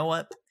 You know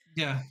what?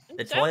 Yeah.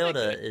 The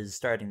Toyota is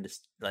starting to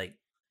like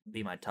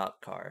be my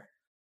top car.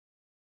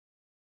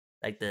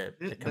 Like the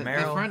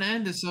Camaro. The front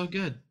end is so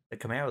good. The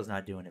Camaro's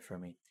not doing it for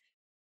me.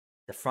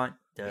 The front,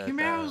 the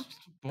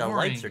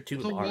lights are too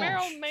large. The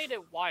Camaro made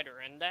it wider,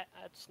 and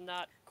that's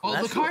not cool.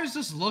 Oh, the cars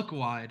just look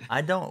wide.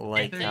 I don't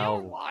like how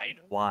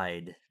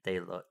wide they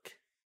look.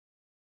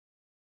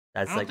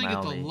 That's I don't think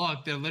it's a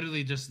look. They're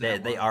literally just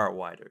they are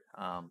wider.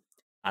 I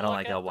don't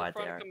like how wide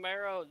they are.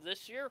 Camaro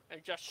this year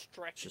and just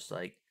stretch. Just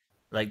like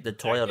the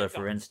Toyota,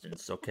 for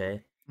instance.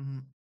 Okay. Mm-hmm.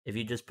 If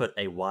you just put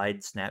a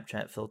wide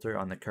Snapchat filter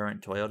on the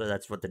current Toyota,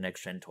 that's what the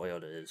next gen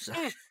Toyota is.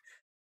 You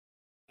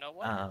know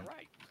what? You're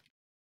right.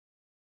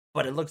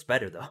 But it looks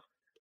better though.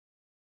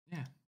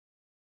 Yeah.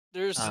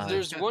 There's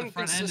one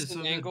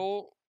consistent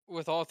angle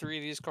with all three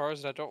of these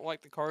cars that I don't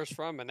like the cars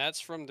from, and that's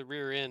from the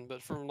rear end.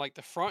 But from like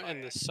the front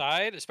and the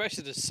side,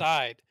 especially the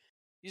side,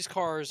 these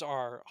cars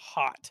are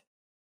hot.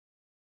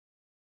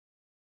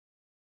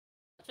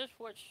 Just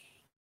which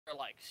are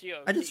like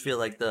COD. I just feel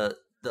like the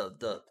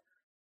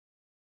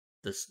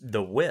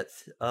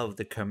width of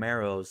the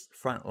Camaro's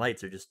front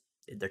lights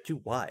they're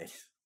too wide.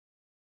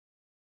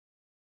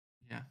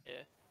 Yeah.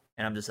 Yeah.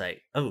 And I'm just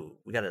like, oh,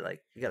 we gotta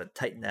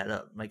tighten that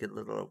up, make it a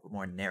little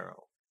more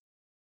narrow.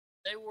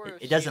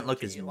 It doesn't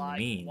look as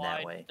mean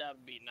that way. That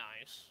would be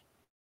nice.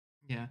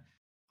 Yeah.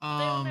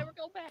 They'll never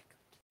go back.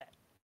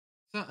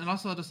 So, and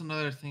also just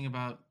another thing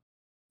about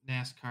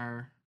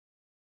NASCAR.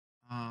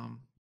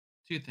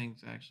 Two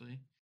things actually.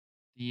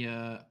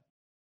 The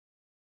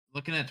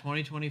looking at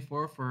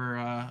 2024 for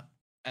a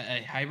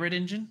hybrid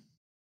engine.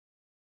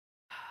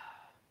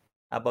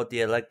 How about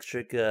the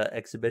electric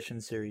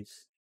exhibition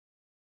series?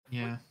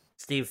 Yeah.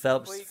 Steve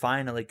Phelps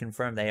finally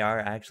confirmed they are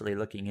actually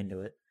looking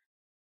into it.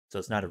 So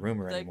it's not a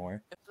rumor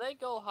anymore. If they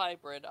go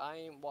hybrid, I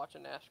ain't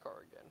watching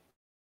NASCAR again.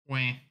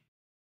 Wah.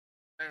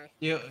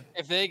 Yeah.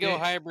 If they go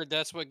hybrid,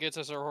 that's what gets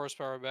us our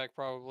horsepower back,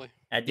 probably.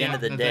 At the end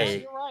of the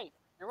day,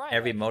 you're right.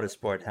 Every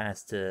motorsport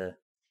has to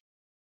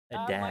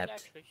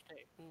adapt.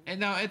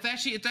 And no, it's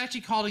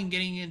actually called in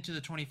getting into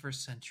the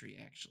 21st century.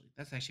 Actually,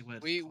 that's actually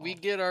what it's called. We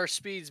get our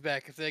speeds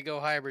back if they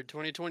go hybrid.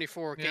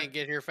 2024 can't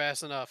get here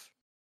fast enough.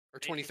 Or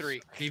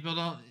 23. People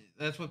don't.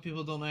 That's what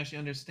people don't actually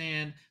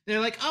understand. They're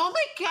like, "Oh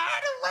my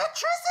god,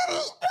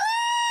 electricity!"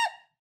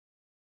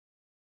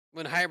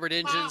 When hybrid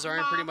engines are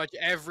in pretty much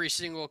every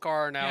single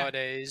car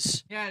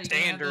nowadays. Yeah,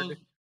 standard.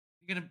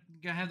 You're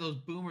gonna have those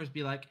boomers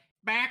be like,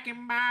 "Back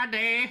in my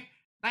day,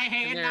 they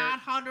had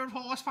 900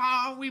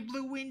 horsepower. We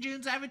blew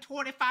engines every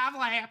 25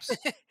 laps."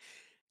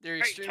 They're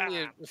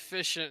extremely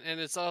efficient, and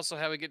it's also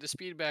how we get the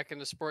speed back in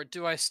the sport.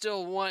 Do I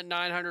still want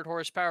 900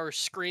 horsepower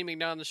screaming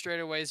down the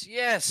straightaways?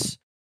 Yes.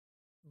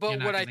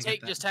 But would I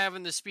take just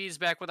having the speeds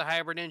back with a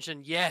hybrid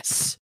engine?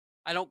 Yes.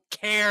 I don't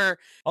care.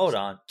 Hold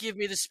on. Give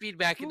me the speed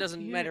back. It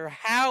doesn't matter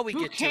how we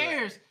get to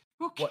it.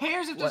 Who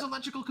cares if there's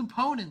electrical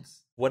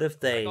components? What if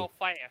they go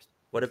fast?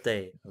 What if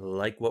they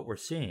like what we're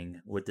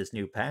seeing with this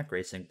new pack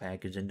racing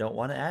package and don't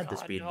want to add the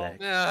speed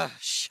back?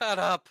 Shut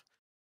up.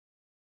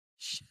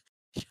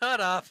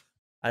 Shut up.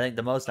 I think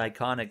the most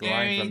iconic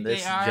line from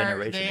this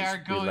generation is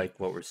we like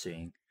what we're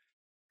seeing.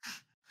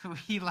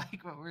 We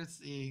like what we're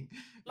seeing.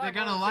 They're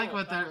gonna like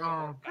what they're.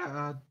 Oh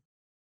god!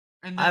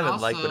 And I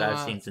haven't liked what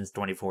I've seen since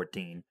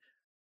 2014.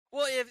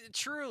 Well,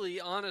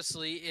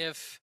 honestly,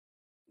 if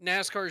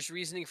NASCAR's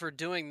reasoning for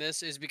doing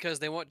this is because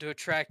they want to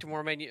attract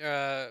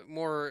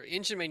more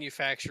engine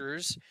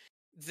manufacturers,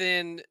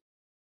 then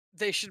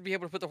they should be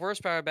able to put the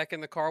horsepower back in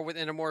the car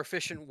in a more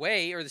efficient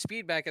way, or the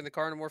speed back in the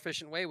car in a more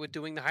efficient way with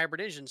doing the hybrid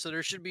engine. So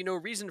there should be no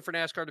reason for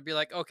NASCAR to be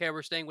like, okay,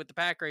 we're staying with the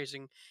pack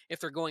racing if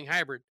they're going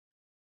hybrid.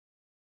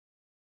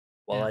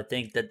 Well, I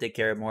think that they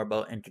care more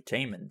about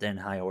entertainment than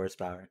high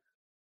horsepower.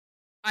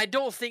 I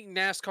don't think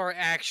NASCAR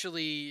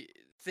actually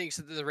thinks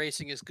that the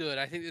racing is good.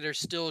 I think that they're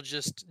still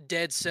just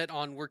dead set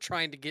on we're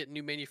trying to get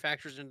new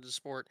manufacturers into the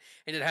sport,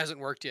 and it hasn't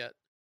worked yet.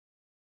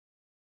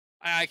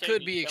 I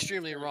could be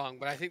extremely wrong,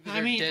 but I think that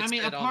they're dead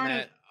set on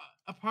that.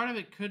 A part of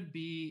it could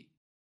be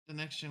the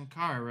next gen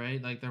car,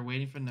 right? Like they're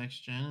waiting for next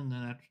gen, and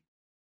then after,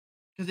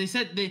 because they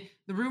said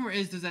the rumor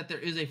is that there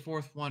is a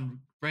fourth one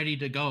ready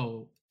to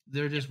go.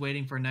 They're just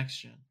waiting for next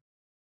gen.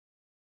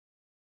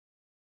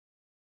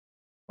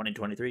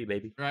 2023,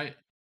 baby. Right.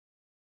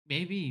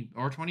 Maybe,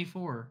 or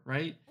 24,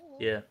 right?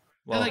 Yeah.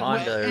 Well, like,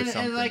 Honda or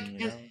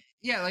something.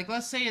 Yeah, like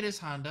let's say it is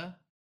Honda,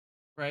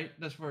 right?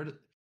 That's where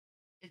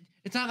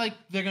it's not like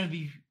they're gonna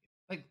be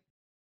like.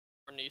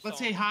 Let's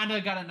say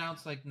Honda got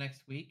announced like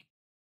next week.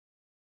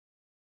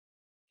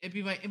 It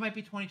might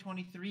be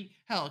 2023.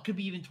 Hell, it could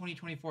be even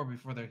 2024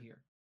 before they're here.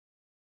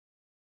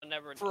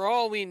 For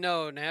all we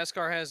know,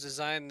 NASCAR has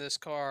designed this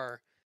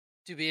car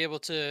to be able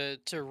to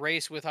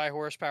race with high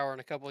horsepower in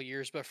a couple of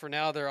years, but for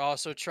now they're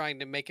also trying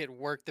to make it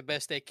work the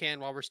best they can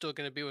while we're still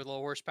going to be with low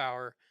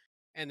horsepower,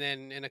 and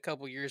then in a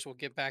couple of years we'll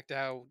get back to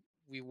how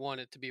we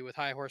want it to be with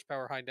high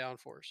horsepower, high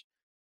downforce.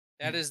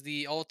 That is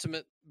the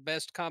ultimate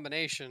best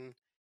combination.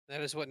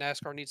 That is what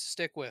NASCAR needs to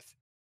stick with.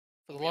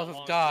 For the love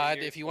of God,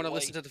 if you want to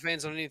listen to the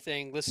fans on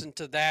anything, listen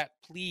to that,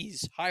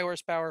 please. High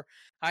horsepower,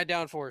 high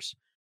downforce.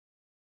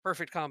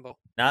 Perfect combo.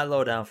 Not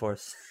low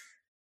downforce.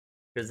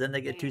 Because then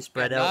they get too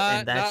spread out,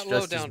 and that's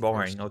just as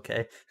boring,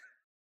 okay?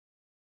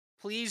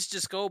 Please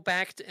just go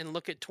back and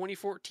look at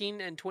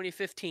 2014 and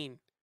 2015.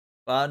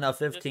 Well, no,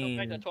 15. Just go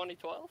back to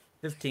 2012?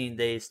 15,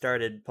 they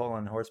started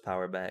pulling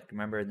horsepower back,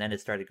 remember? And then it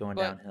started going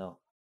downhill.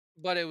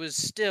 But it was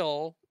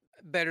still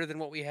better than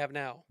what we have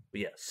now.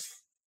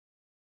 Yes.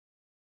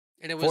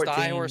 And it was 14,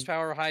 the high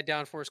horsepower, high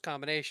downforce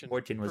combination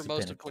 14 was for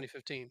most of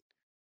 2015.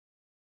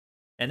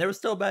 And there were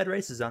still bad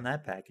races on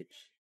that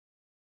package.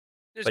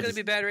 There's going to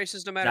be bad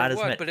races no matter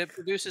what, but it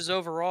produces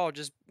overall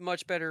just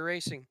much better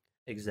racing.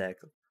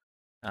 Exactly.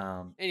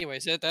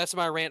 Anyways, that's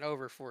my rant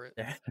over for it.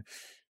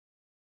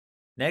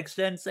 Next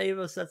gen save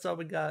us. That's all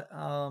we got.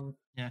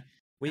 Yeah.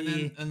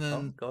 And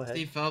then go ahead.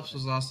 Steve Phelps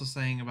was also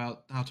saying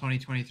about how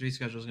 2023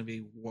 schedule is going to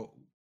be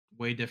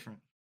way different.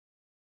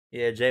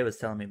 Yeah, Jay was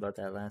telling me about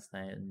that last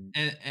night.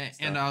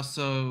 And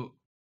also,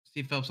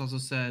 Steve Phelps also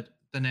said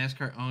the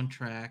NASCAR owned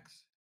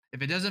tracks.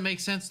 If it doesn't make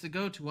sense to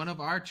go to one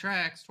of our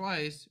tracks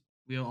twice,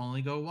 we'll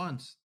only go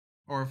once.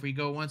 Or if we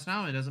go once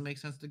now and it doesn't make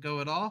sense to go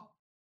at all,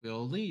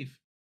 we'll leave.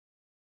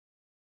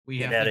 We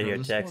Get out of here,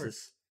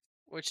 Texas.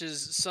 Which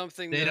is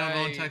something they don't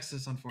own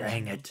Texas,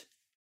 unfortunately. Dang it.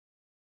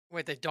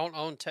 Wait, they don't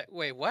own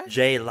Wait, what?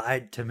 Jay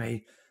lied to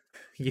me.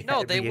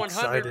 No, they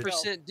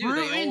 100% do.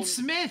 Bruton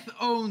Smith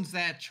owns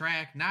that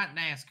track, not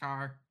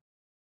NASCAR.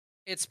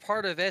 It's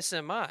part of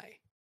SMI.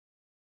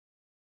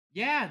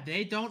 Yeah,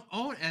 they don't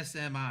own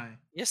SMI.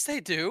 Yes, they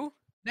do.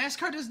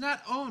 NASCAR does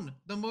not own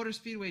the Motor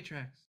Speedway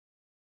tracks.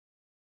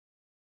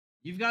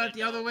 You've got it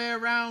the other way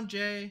around,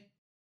 Jay.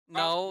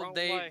 No,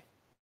 way.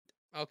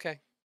 Okay.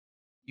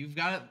 You've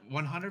got it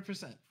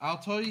 100%. I'll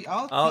tell you.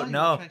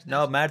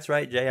 No, Matt's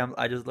right, Jay.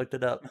 I just looked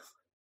it up.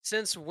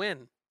 Since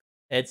when?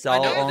 It's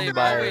all owned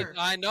by.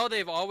 I know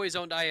they've always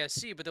owned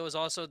ISC, but there was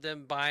also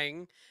them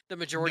buying the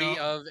majority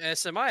of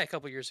SMI a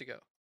couple years ago.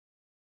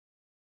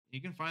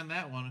 You can find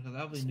that one because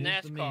that'll be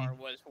news to me. NASCAR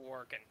was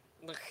working.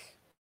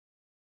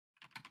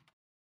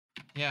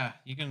 Yeah,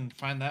 you can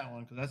find that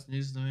one because that's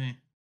news to me.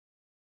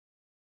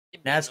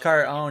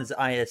 NASCAR owns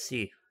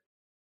ISC.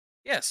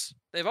 Yes,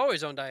 they've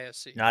always owned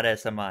ISC. Not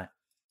SMI.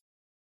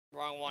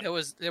 Wrong one. It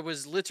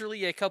was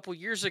literally a couple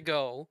years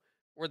ago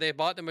where they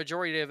bought the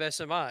majority of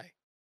SMI.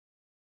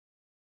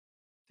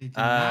 They did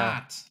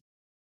not.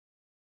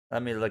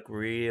 Let me look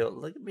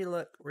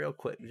real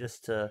quick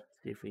just to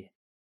see if we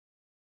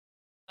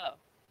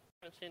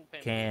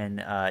can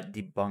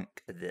debunk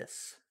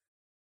this.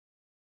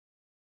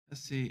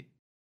 Let's see.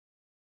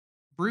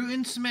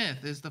 Bruton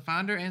Smith is the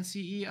founder and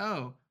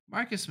CEO.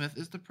 Marcus Smith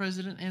is the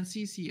president and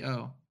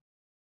CCO.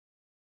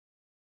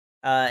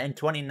 In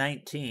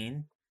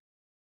 2019,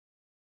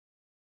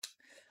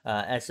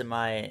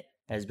 SMI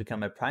has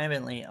become a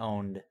privately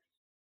owned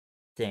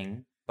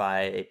thing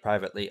by a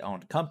privately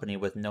owned company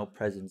with no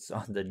presence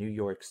on the New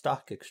York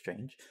Stock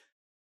Exchange.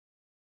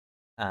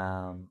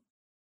 But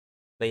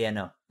yeah,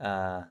 no.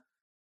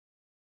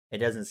 It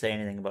doesn't say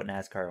anything about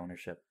NASCAR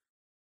ownership.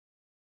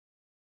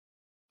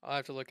 I'll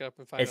have to look it up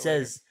and find it. It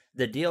says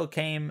the deal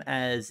came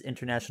as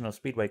International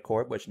Speedway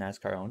Corp, which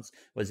NASCAR owns,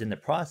 was in the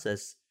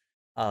process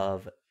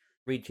of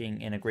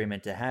reaching an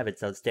agreement to have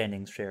its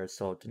outstanding shares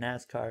sold to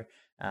NASCAR.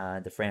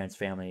 The France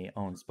family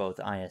owns both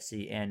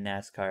ISC and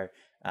NASCAR,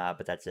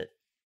 but that's it.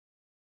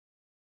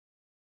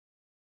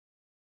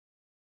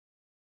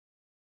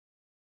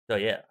 So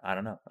yeah, I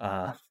don't know.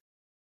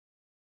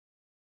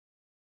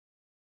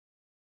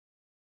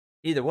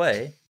 Either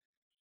way,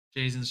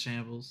 Jason's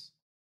shambles.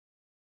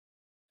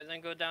 And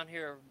then go down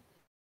here,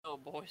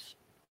 boys.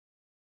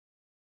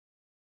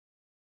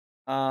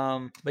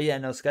 But yeah,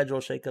 no schedule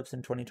shakeups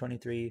in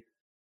 2023.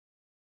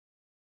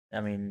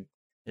 I mean,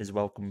 is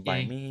welcomed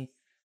by me.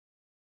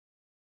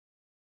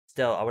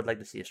 Still, I would like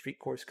to see a street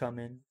course come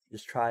in.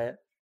 Just try it.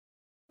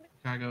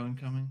 Chicago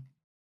incoming.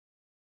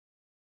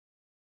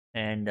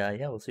 And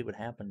yeah, we'll see what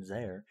happens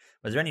there.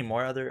 Was there any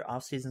more other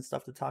off-season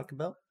stuff to talk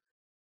about?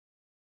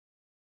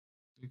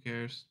 Who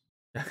cares?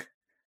 All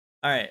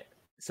right.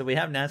 So we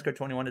have NASCAR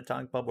 21 to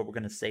talk about, but we're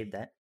going to save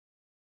that.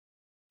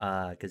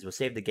 Because we'll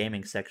save the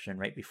gaming section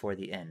right before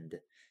the end.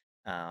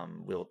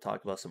 We'll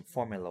talk about some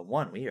Formula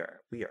 1. We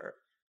are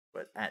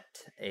at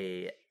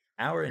a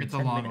hour and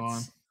 10 minutes.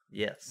 One.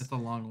 Yes. It's a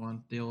long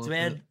one. Deal with we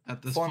had it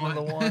at this Formula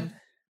point. 1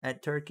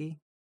 at Turkey.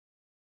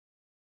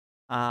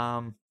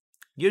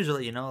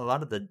 Usually, a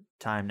lot of the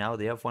time now,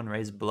 the F1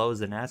 race blows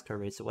the NASCAR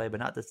race away,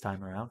 but not this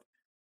time around.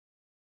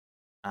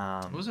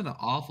 It wasn't an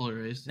awful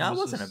race. No, it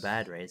wasn't a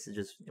bad race.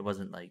 It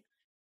wasn't like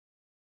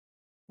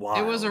wild.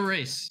 It was a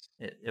race.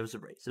 It was a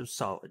race. It was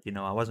solid.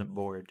 I wasn't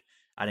bored.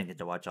 I didn't get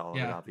to watch all of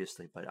it,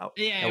 obviously, but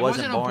it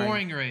wasn't a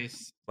boring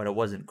race. But it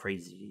wasn't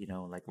crazy,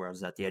 like where I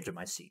was at the edge of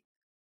my seat.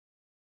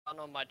 I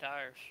know my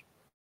tires.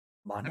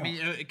 I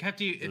mean, it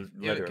kept you.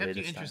 It kept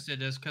you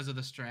interested just because of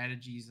the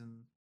strategies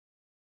and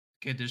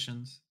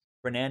conditions.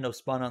 Fernando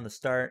spun on the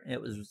start.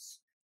 It was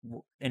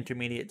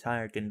intermediate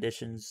tire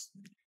conditions.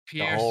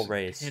 Pierre the whole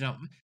race. Hit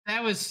him.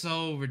 That was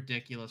so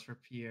ridiculous for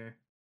Pierre.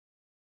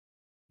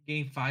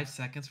 Getting 5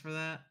 seconds for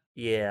that.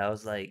 Yeah, I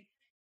was like,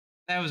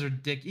 that was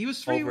ridiculous. He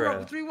was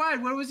three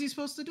wide. What was he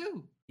supposed to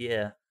do?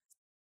 Yeah.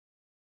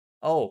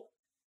 Oh,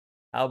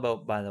 how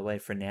about, by the way,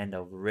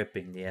 Fernando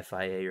ripping the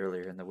FIA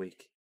earlier in the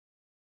week?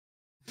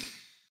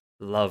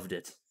 Loved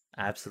it.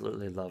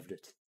 Absolutely loved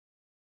it.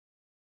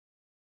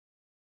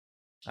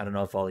 I don't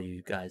know if all of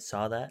you guys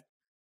saw that.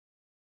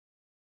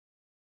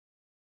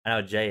 I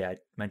know Jay, I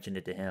mentioned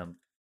it to him.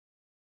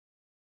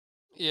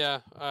 Yeah,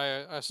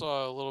 I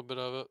saw a little bit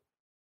of it.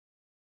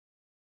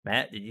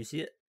 Matt, did you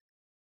see it?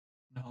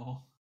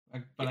 No,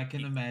 but I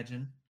can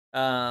imagine.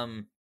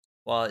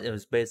 Well, it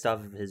was based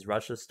off of his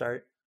Russia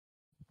start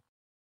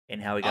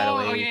and how he got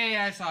away. Oh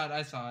yeah, I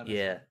saw it.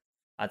 Yeah,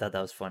 I thought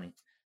that was funny.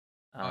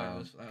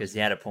 Because he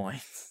had a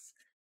point.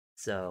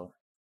 So,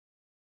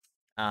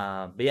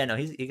 but yeah, no,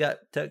 he got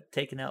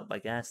taken out by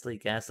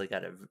Gasly. Gasly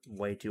got a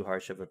way too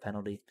harsh of a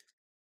penalty.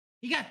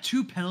 He got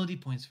 2 penalty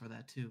points for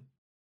that too,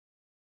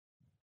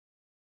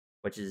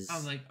 which is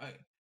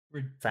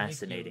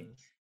fascinating.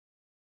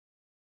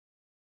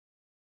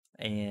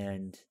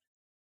 And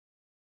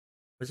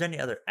was there any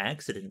other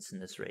accidents in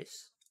this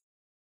race?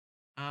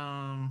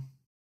 Other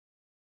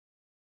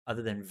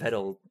than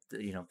Vettel,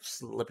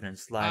 slipping and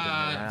sliding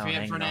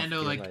around.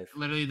 Fernando,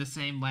 literally the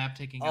same lap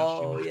taking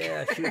out Schumacher.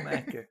 Yeah,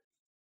 Schumacher.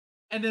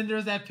 And then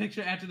there's that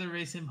picture after the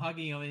race, him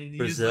hugging him, and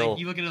Brazil.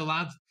 You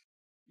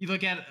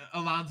look at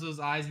Alonso's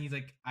eyes, and he's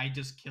like, "I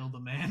just killed a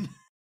man."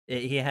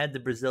 He had the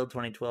Brazil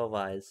 2012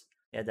 eyes.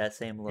 He had that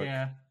same look.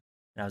 Yeah.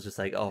 And I was just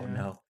like, "Oh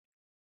no."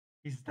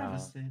 He's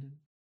devastated.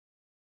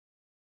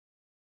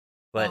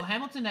 But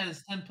Hamilton had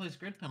his 10th place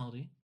grid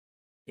penalty.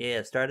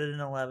 Yeah, started in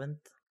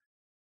 11th.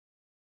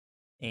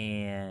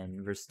 And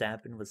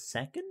Verstappen was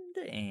 2nd,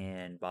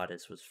 and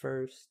Bottas was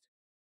 1st.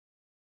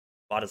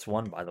 Bottas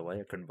won, by the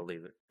way. I couldn't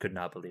believe it. Could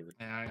not believe it.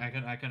 Yeah, I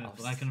couldn't.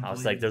 I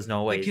was like, "There's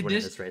no way he's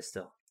winning this race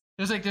still."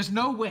 There's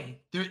no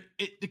way.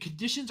 The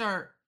conditions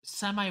are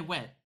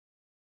semi-wet.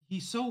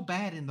 He's so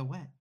bad in the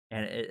wet.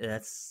 And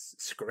that's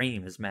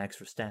scream is Max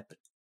Verstappen.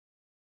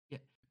 Yeah.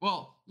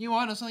 Well, you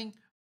want to know something?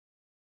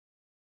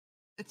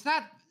 It's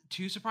not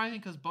too surprising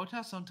because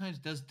Bottas sometimes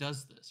does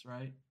this,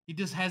 right? He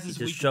just has this.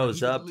 He just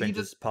shows up and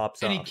just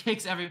pops and off. And he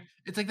kicks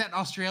It's like that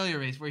Australia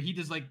race where he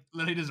just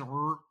literally just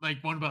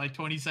won by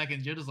 20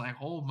 seconds. You're just like,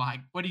 oh my,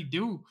 what'd he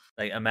do?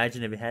 Like,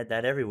 imagine if he had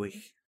that every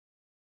week.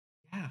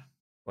 Yeah.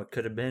 What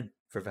could have been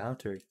for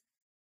Valtteri?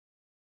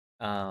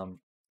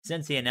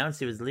 Since he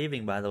announced he was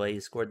leaving, by the way, he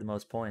scored the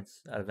most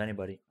points out of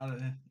anybody.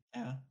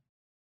 Yeah.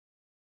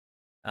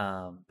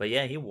 But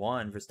yeah, he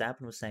won.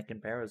 Verstappen was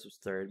 2nd, Perez was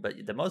 3rd.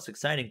 But the most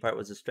exciting part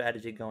was the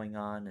strategy going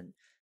on and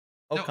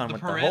Ocon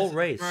with the whole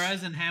race.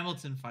 Perez and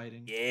Hamilton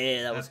fighting.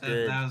 Yeah, that was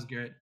good. That was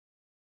great.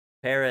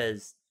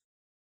 Perez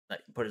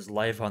put his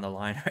life on the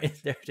line right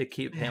there to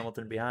keep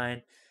Hamilton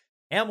behind.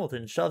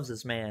 Hamilton shoves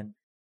this man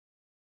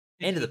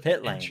into the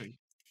pit lane.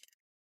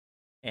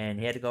 And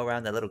he had to go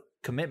around that little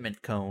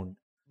commitment cone.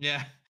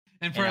 Yeah.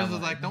 And Perez was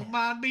like, "Don't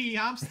mind me,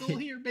 I'm still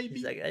here, baby."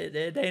 He's like,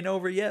 "It ain't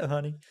over yet,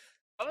 honey."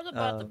 That was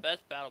about the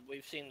best battle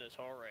we've seen this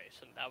whole race,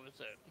 and that was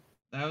it.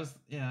 That was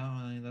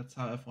that's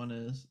how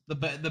F1 is.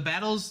 The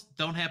battles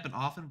don't happen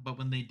often, but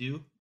when they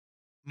do,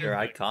 they're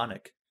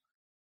iconic.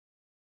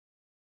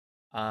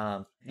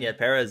 Yeah,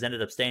 Perez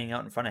ended up staying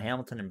out in front of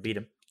Hamilton and beat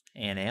him,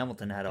 and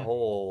Hamilton had a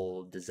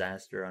whole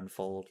disaster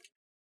unfold.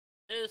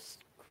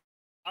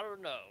 I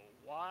don't know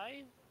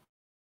why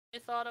they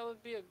thought it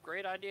would be a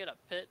great idea to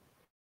pit.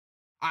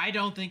 I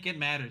don't think it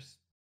matters.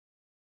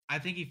 I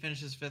think he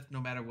finishes 5th no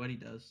matter what he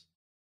does.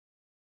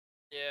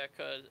 Yeah,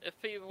 because if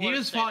people he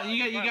was far,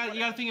 you got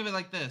to think of it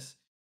like this.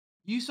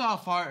 You saw how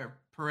far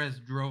Perez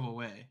drove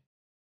away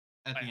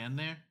at the end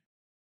there,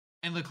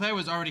 and Leclerc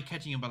was already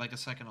catching him by a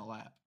second a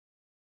lap.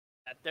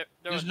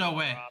 There's no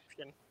way.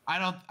 Option.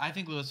 I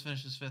think Lewis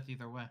finishes 5th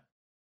either way.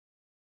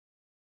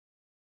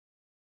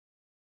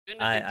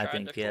 I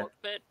think it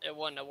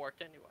wouldn't have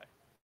worked anyway.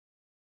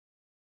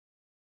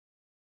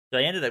 So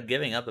I ended up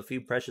giving up a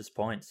few precious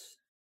points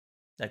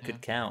that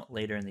could count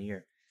later in the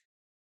year.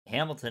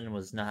 Hamilton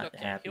was not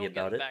happy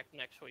about it. Back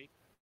next week.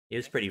 He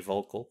was pretty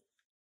vocal.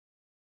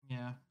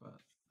 Yeah, but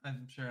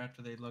I'm sure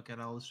after they look at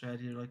all the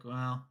strategy, they're like,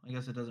 well, I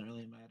guess it doesn't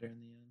really matter in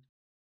the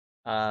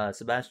end.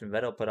 Sebastian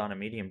Vettel put on a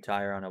medium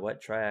tire on a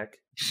wet track.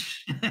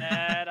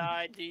 Bad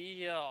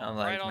idea. I'm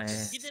like, man.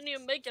 He didn't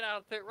even make it out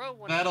of pit road.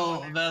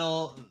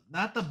 Vettel,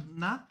 not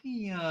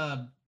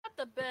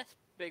the best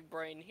big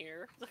brain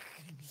here.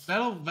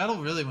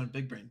 Vettel really went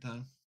big brain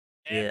time.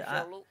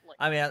 Yeah,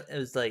 I mean, it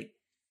was like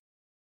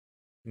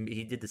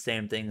he did the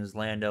same thing as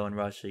Lando in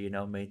Russia. He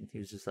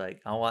was just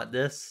like, I want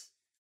this.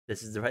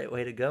 This is the right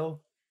way to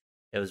go.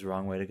 It was the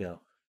wrong way to go.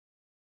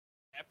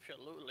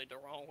 Absolutely the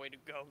wrong way to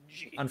go.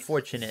 Jeez.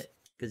 Unfortunate,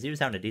 because he was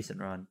having a decent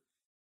run.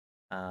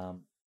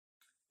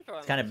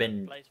 It's kind of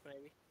been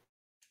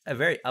a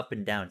very up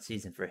and down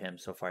season for him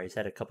so far. He's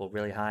had a couple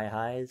really high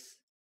highs,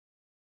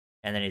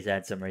 and then he's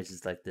had some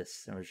races like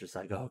this, and it was just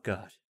like, oh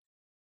god.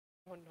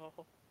 Oh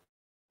no.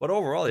 But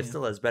overall, he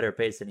still has better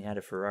pace than he had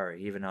at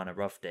Ferrari, even on a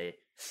rough day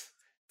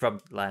from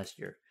last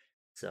year.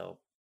 So,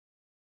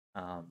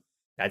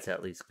 that's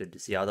at least good to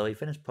see. Although he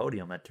finished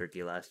podium at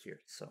Turkey last year,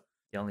 so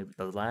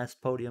the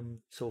last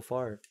podium so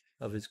far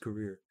of his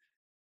career.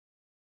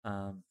 He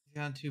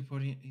got 2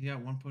 podium. He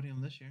got 1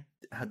 podium this year.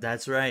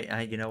 That's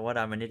right. You know what?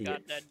 I'm an idiot.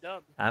 Got that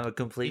dub. I'm a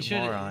complete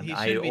moron.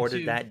 I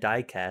ordered that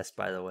die cast,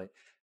 by the way.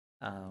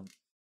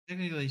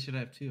 Technically, he should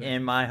have 2.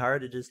 In my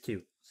heart, it is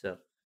 2. So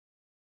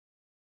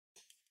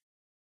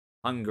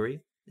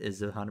Hungary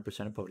is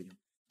 100% a podium.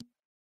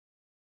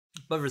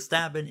 But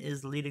Verstappen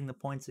is leading the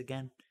points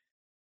again.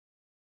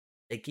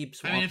 It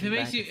keeps. I mean, if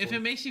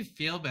it makes you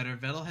feel better,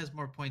 Vettel has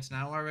more points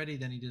now already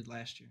than he did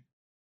last year.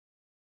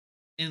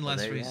 In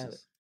less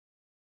races.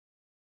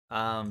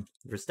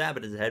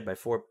 Verstappen is ahead by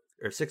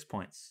 6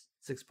 points.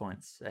 6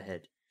 points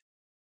ahead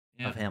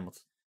of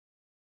Hamilton.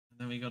 And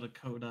then we go to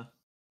Coda,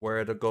 where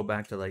it'll go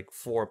back to like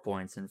 4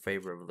 points in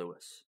favor of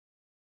Lewis.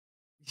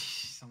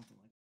 Something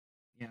like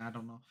that. Yeah, I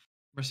don't know.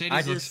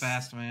 Mercedes looks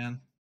fast,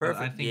 man.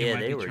 Perfect. I think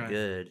they were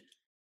good.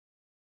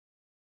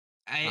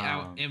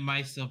 It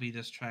might still be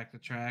just track to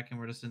track, and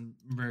we're just in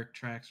Merc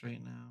tracks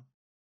right now.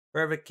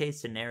 Perfect case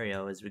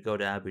scenario is we go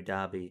to Abu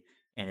Dhabi,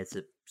 and it's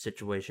a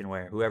situation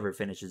where whoever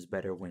finishes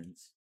better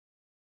wins.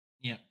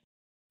 Yeah.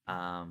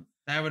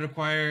 That would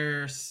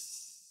require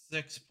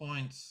 6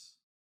 points.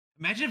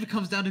 Imagine if it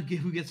comes down to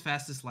who gets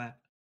fastest lap.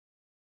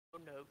 Oh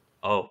no.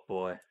 Oh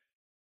boy.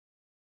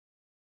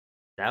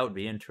 That would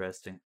be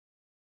interesting.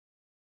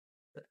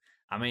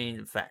 I mean,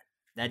 in fact,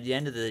 at the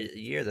end of the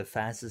year, the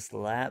fastest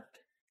lap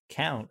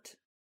count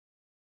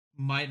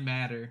might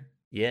matter.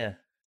 Yeah.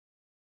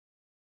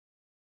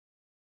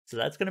 So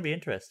that's going to be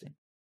interesting.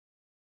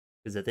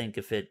 Because I think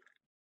if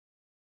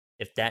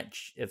that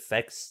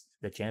affects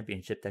the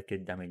championship, that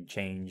could,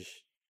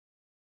 change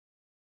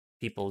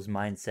people's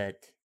mindset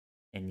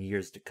in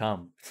years to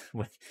come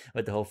with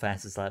the whole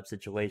fastest lap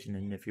situation,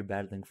 and if you're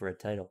battling for a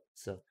title.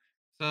 So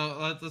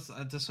let's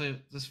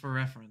just for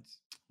reference,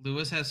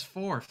 Lewis has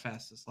 4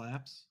 fastest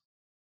laps.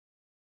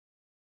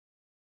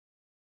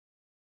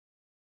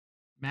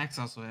 Max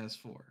also has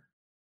 4.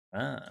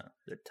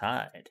 They're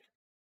tied.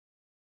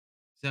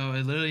 So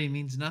it literally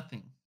means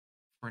nothing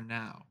for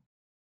now.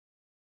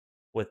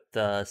 With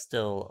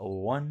still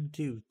 1,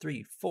 2,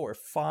 3, 4,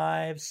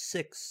 5,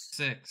 6.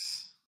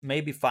 6.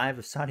 Maybe 5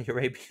 if Saudi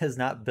Arabia is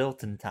not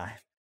built in time.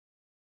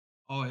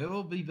 Oh, it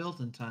will be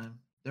built in time.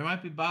 There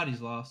might be bodies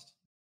lost.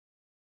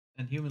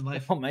 And human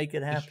life will make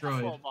it happen.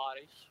 Destroyed. Full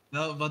bodies.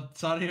 No, but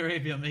Saudi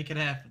Arabia will make it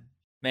happen.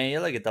 Man,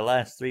 you look at the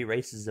last 3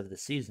 races of the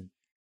season.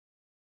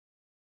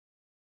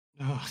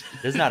 Oh.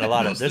 There's not a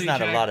lot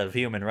of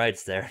human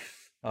rights there.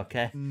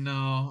 Okay.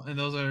 No, and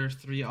those are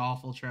 3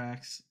 awful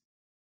tracks.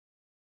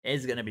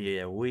 It's gonna be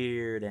a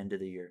weird end of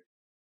the year.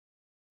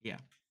 Yeah.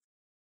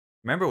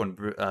 Remember when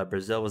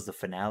Brazil was the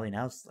finale?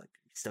 Now it's like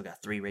we still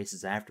got 3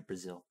 races after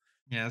Brazil.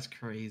 Yeah, that's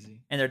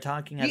crazy. And they're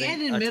talking. I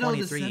think in middle of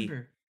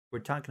December. We're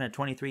talking a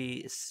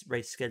 23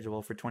 race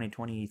schedule for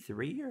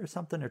 2023 or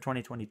something, or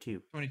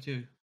 2022.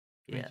 22.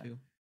 Yeah.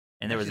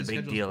 And there was a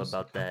big deal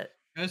about that.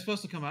 It was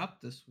supposed to come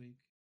out this week.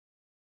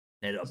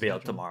 It'll be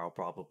out tomorrow,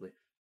 probably.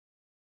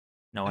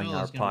 Knowing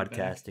our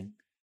podcasting.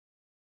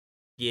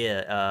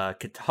 Yeah,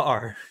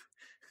 Qatar.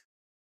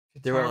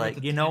 They were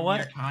like, you know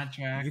what?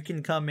 Contract. You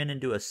can come in and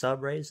do a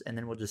sub race, and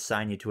then we'll just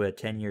sign you to a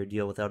 10-year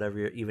deal without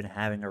ever even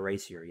having a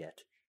race year yet.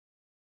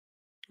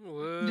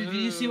 Whoa. Did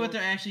you see what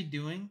they're actually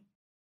doing?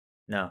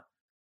 No.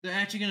 They're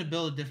actually going to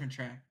build a different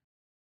track.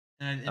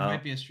 And it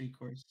might be a street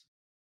course.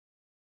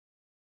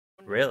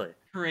 Really?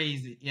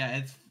 Crazy.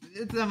 Yeah,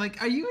 it's I'm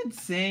like, are you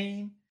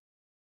insane?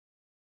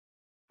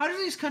 How do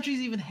these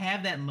countries even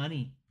have that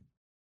money?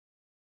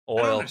 Oil.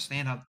 I don't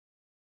understand how.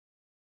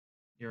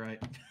 You're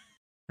right.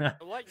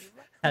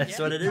 That's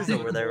what it is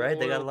over there, right?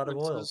 They got a lot of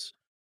oil.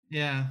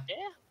 Yeah. Yeah.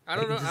 I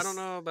don't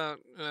know about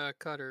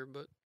Qatar,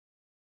 but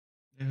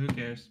yeah, who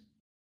cares?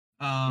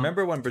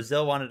 Remember when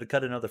Brazil wanted to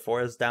cut another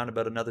forest down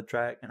about another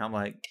track, and I'm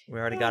like, we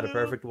already got a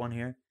perfect one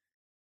here.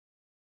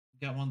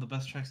 We got one of the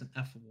best tracks in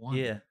F1.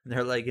 Yeah, and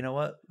they're like, you know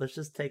what? Let's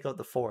just take out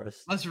the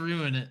forest. Let's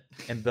ruin it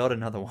and build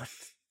another one.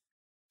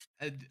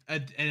 And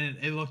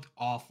it looked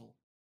awful.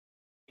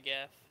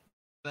 Yeah.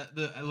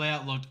 The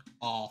layout looked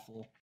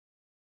awful.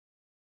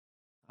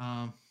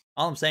 All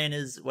I'm saying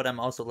is what I'm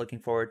also looking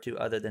forward to,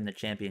 other than the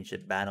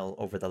championship battle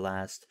over the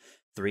last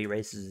 3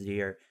 races of the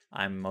year,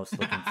 I'm most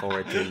looking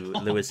forward to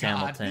Lewis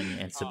Hamilton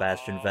and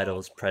Sebastian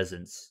Vettel's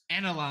presence.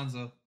 And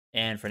Alonso.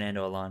 And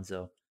Fernando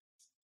Alonso.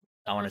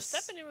 I want to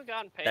even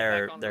gotten paid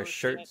their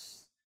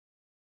shirts.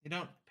 They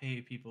don't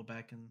pay people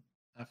back in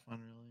F1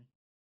 really.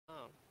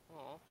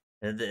 Oh.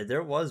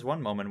 There was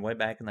one moment way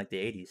back in like the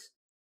 80s.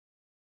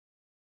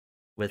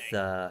 With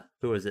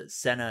who was it?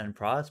 Senna and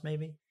Prost,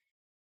 maybe?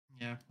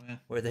 Yeah.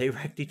 Where they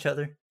wrecked each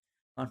other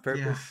on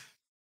purpose.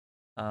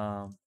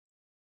 Yeah.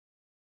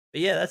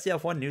 But yeah, that's the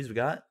F1 news we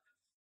got.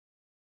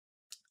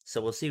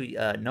 So we'll see.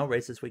 No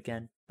race this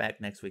weekend.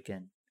 Back next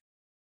weekend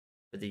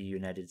for the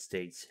United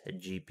States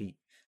GP.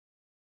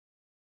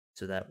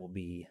 So that will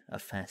be a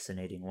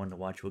fascinating one to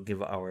watch. We'll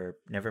give our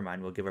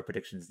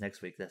predictions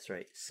next week. That's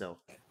right. So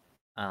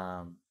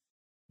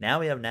now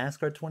we have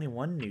NASCAR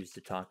 21 news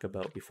to talk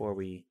about before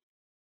we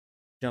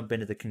jump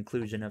into the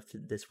conclusion of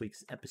this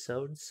week's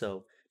episode.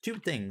 So 2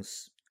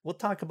 things. We'll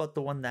talk about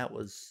the one that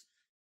was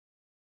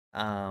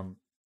not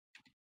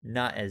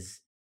as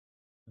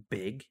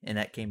big, and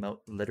that came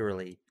out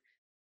literally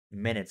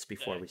minutes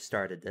before we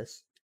started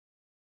this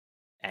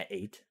at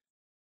 8.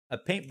 A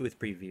paint booth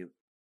preview.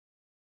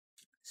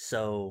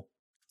 So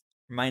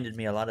reminded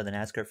me a lot of the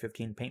NASCAR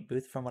 15 paint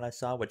booth from what I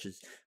saw, which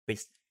is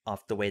based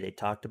off the way they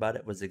talked about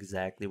it, was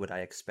exactly what I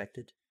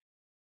expected.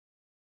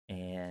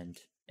 And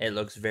it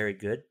looks very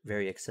good,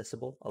 very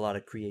accessible, a lot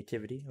of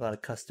creativity, a lot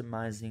of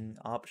customizing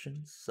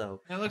options.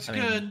 So it looks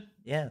good.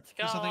 Yeah. It's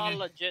got a lot of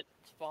legit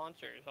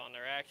sponsors on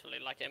there, actually,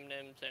 like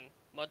M&M's and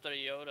Mother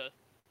Yoda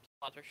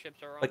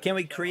sponsorships are on. But can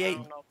we create?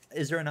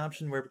 Is there an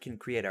option where we can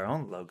create our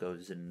own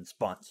logos and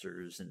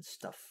sponsors and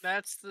stuff?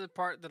 That's the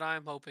part that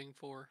I'm hoping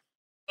for.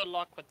 Good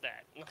luck with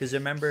that. Because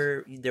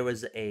remember, there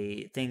was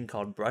a thing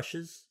called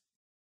brushes,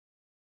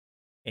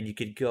 and you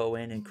could go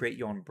in and create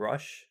your own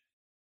brush,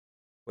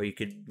 where you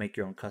could make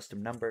your own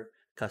custom number,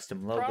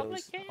 custom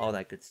logos, all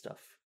that good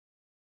stuff.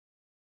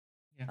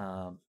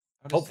 Yeah.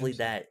 Hopefully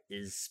that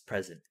is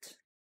present.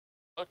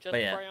 Oh, just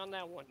pray on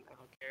that one now,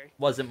 Gary.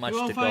 Wasn't much to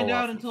go off. We won't find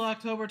out until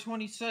October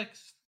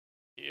 26th.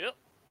 Yep.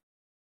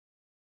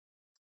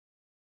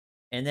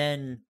 And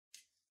then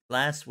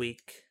last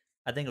week,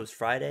 I think it was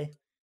Friday.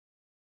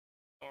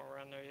 Oh,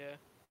 around there, yeah.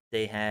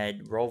 They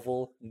had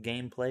Roval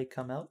gameplay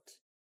come out.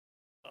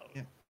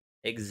 Yeah.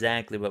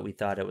 Exactly what we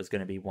thought it was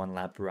going to be, one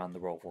lap around the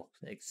Roval.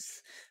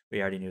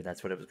 We already knew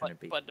that's what it was going to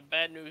be. But the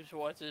bad news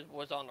was it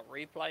was on a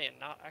replay and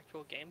not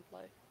actual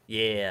gameplay.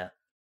 Yeah.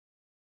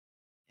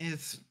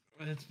 It's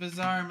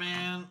bizarre,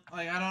 man.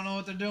 Like, I don't know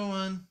what they're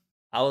doing.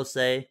 I will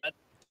say I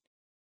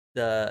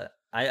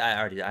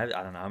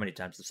don't know how many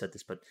times I've said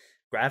this, but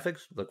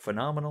graphics look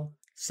phenomenal.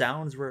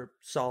 Sounds were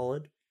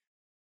solid.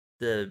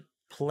 The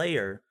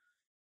player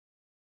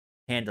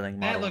handling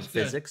model and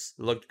physics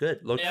looked good.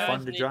 Looked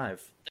fun to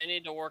drive. They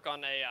need to work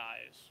on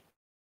AIs.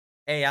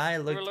 AI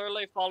looked... We're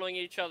literally following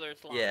each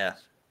other's lines. Yeah.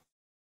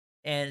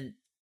 And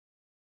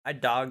I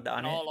dogged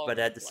on it, but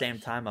at the same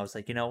time, I was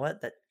like, you know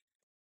what? That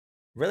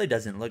really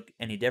doesn't look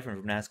any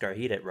different from NASCAR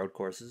Heat at road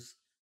courses.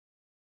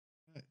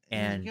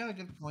 And you got a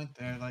good point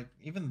there. Like,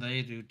 even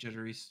they do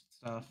jittery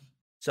stuff.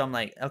 So I'm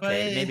like,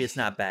 okay, maybe it's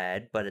not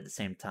bad, but at the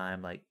same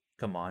time, like,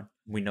 come on.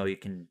 We know you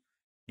can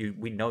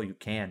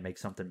make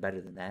something better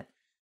than that.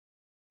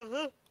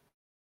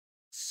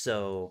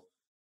 So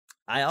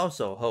I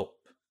also hope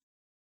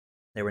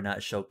they were not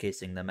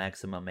showcasing the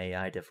maximum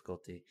AI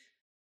difficulty.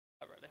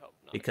 I really hope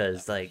not.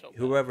 Because, like,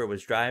 whoever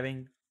was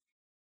driving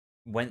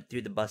went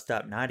through the bus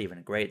stop not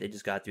even great. They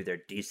just got through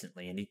there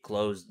decently, and he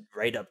closed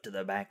right up to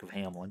the back of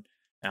Hamlin.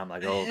 And I'm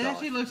like, oh, God. It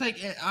actually looks like,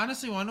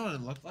 honestly, want to know what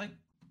it looked like?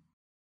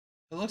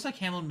 It looks like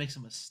Hamlin makes a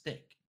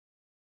mistake.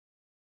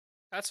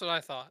 That's what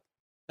I thought.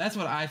 That's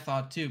what I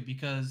thought, too,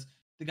 because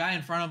the guy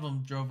in front of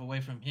him drove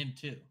away from him,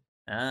 too.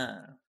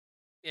 Ah.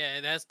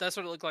 Yeah, that's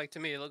what it looked like to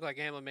me. It looked like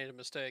Hamlin made a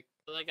mistake.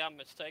 Do they got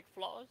mistake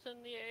flaws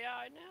in the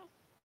AI now?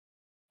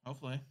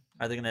 Hopefully.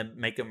 Are they going to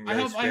make them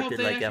really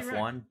scripted like F1?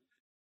 Right.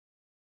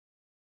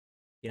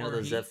 You know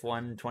those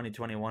F1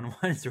 2021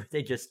 ones where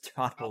they just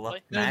throttle up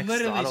max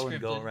throttle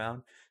and go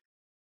around?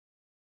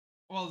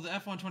 Well, the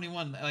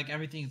F121, like,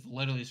 everything's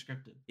literally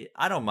scripted. Yeah,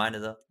 I don't mind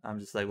it, though. I'm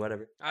just like,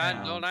 whatever. I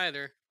don't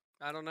either.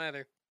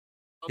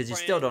 Because you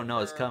still don't know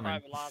it's coming.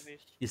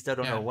 You still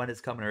don't know when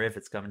it's coming or if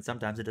it's coming.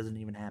 Sometimes it doesn't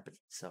even happen.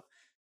 So.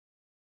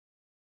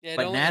 Yeah,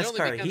 but NASCAR it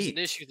only becomes Heat,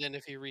 an issue then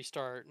if you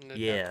restart, and at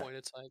that point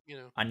it's like,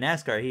 On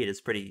NASCAR Heat,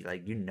 it's pretty,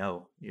 like,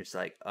 you're just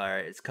like, all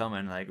right, it's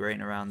coming, like, right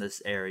around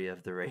this area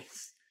of the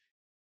race.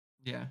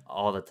 Yeah.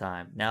 All the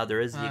time. Now,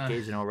 there is the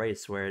occasional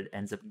race where it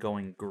ends up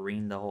going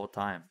green the whole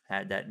time.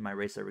 Had that in my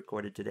race I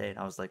recorded today, and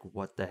I was like,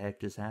 what the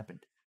heck just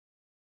happened?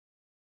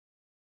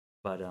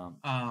 But,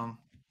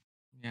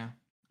 yeah.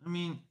 I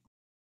mean,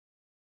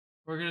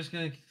 we're just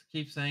going to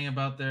keep saying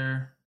about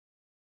their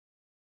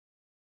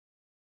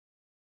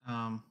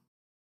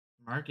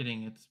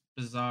marketing. It's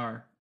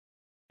bizarre.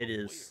 It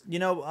is.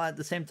 At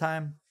the same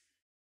time,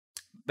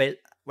 but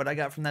what I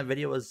got from that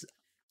video was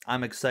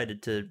I'm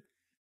excited to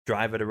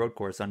drive at a road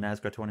course on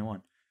NASCAR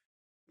 21.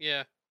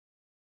 Yeah.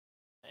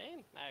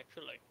 Same,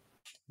 actually.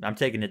 I'm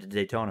taking it to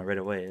Daytona right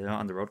away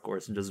on the road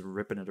course and just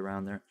ripping it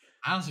around there.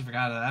 I honestly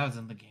forgot that was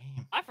in the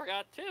game. I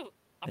forgot too.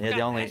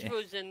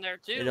 Ashwood's in there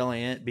too. It'd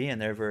only be in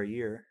there for a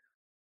year.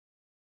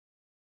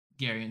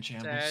 Gary and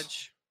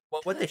Shambles.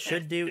 Well, what they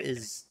should do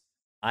is,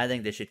 I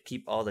think they should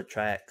keep all the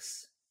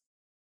tracks.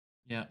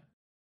 Yeah.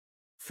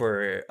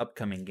 For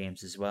upcoming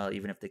games as well,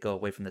 even if they go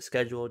away from the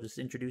schedule, just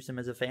introduce them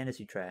as a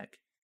fantasy track.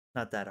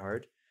 Not that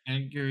hard.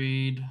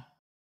 Agreed.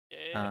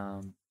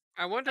 Yeah.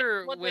 I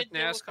wonder with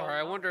NASCAR,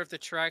 I wonder if the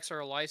tracks are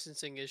a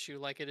licensing issue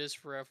like it is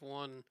for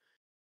F1,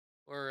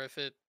 or if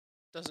it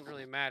doesn't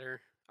really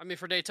matter. I mean,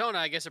 for Daytona,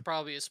 I guess it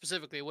probably is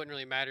specifically, it wouldn't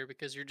really matter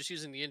because you're just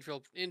using the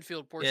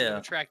infield portion of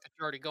a track that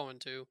you're already going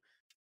to.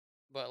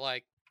 but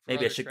like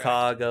maybe a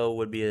Chicago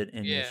would be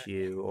an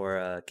issue, or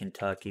a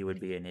Kentucky would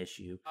be an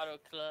issue.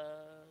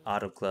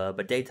 Auto Club,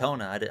 but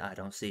Daytona, I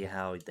don't see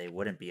how they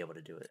wouldn't be able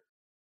to do it.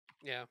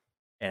 Yeah.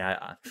 And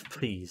I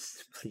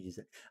please,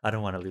 I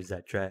don't want to lose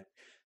that track.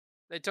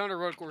 Daytona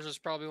road course is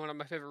probably one of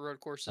my favorite road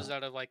courses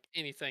out of like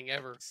anything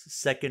ever.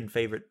 Second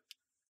favorite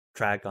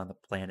track on the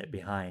planet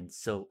behind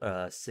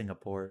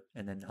Singapore,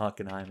 and then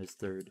Hockenheim is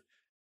third.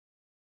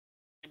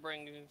 It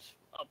brings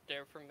up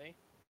there for me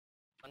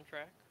on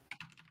track.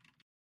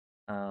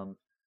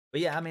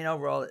 But yeah, I mean,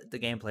 overall the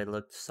gameplay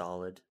looked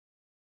solid,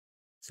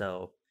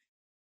 so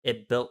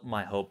it built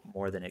my hope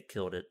more than it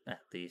killed it, at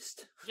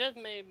least. Just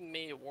made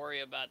me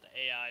worry about the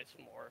AIs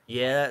more.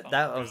 Yeah,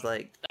 that was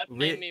like that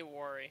made me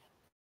worry.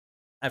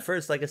 At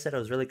first, like I said, I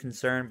was really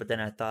concerned, but then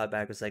I thought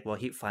back, it was like, well,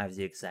 Heat 5 is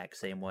the exact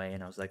same way,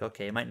 and I was like,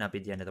 okay, it might not be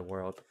the end of the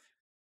world.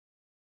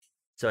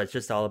 So it's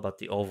just all about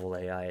the oval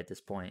AI at this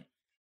point.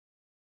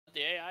 The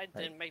AI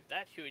didn't make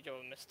that huge of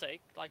a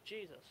mistake, like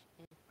Jesus.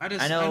 I'm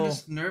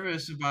just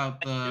nervous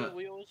about the 2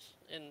 wheels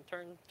in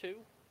turn 2.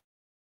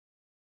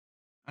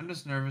 I'm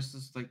just nervous.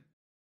 It's like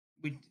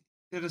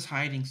they're just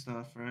hiding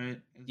stuff, right?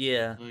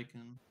 Yeah.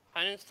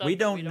 Hiding stuff we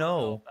don't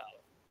know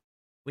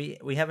about.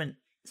 We haven't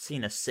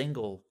seen a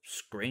single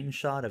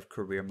screenshot of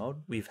career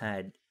mode. We've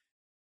had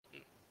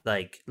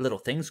like little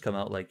things come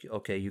out like,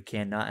 okay, you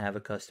cannot have a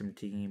custom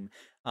team.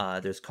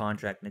 There's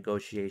contract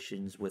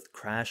negotiations with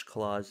crash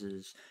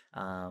clauses.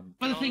 But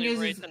the thing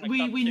is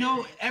we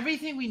know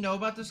everything we know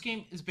about this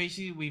game is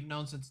basically we've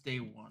known since day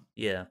one.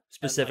 Yeah,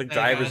 specific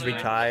drivers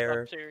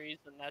retire. Series,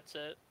 and that's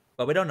it.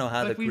 But we don't know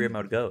how the career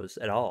mode goes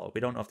at all. We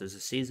don't know if there's a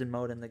season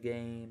mode in the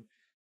game.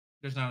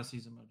 There's not a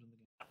season mode in the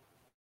game.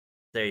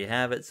 There you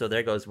have it. So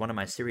there goes one of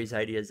my series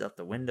ideas out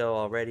the window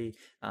already.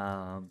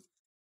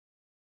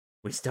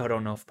 We still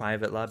don't know if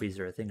private lobbies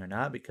are a thing or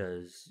not,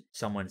 because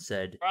someone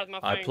said,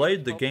 I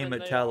played the game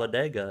at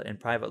Talladega and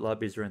private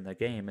lobbies are in the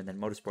game, and then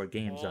Motorsport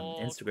Games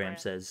on Instagram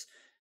says,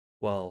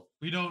 well...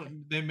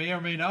 They may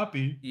or may not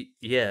be.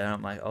 Yeah, and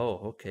I'm like,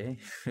 oh, okay.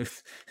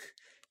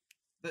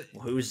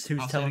 Who's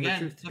telling the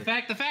truth?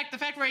 The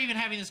fact we're even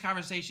having this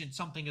conversation,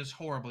 something is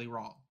horribly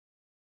wrong.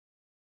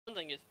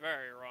 Something is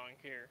very wrong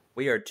here.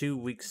 We are 2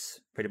 weeks,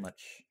 pretty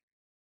much.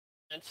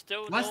 And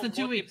still less than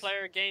 2 weeks.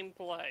 Multiplayer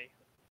gameplay.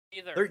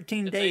 Either.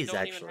 13 days,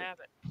 actually.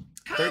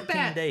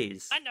 13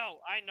 days. I know.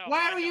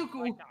 Why are you?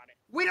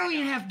 We don't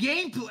even have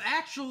gameplay,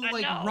 actual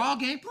raw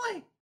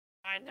gameplay.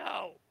 I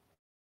know.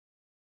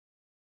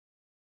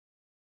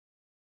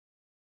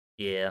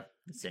 Yeah,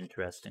 it's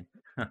interesting.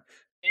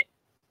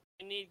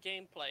 We need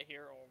gameplay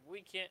here, or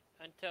we can't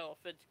until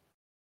if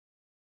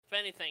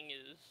anything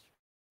is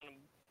gonna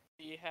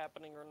be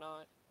happening or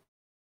not.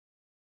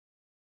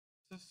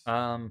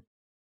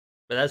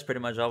 But that's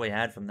pretty much all we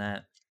had from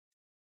that.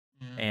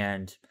 Yeah.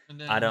 And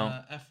then, I don't.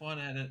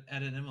 F1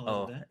 added Imola.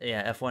 Oh,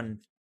 yeah, F1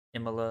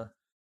 Imola,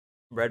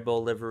 Red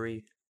Bull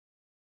livery.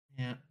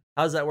 Yeah.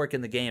 How does that work in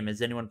the game?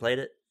 Has anyone played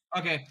it?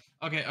 Okay.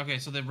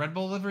 So the Red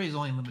Bull livery is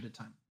only limited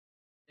time.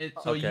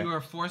 You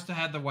are forced to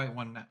have the white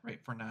one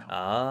right for now.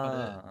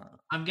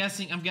 I'm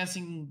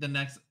guessing the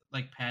next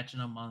patch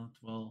in a month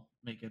will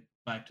make it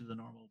back to the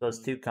normal. So it's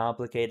too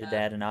complicated to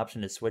add an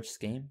option to switch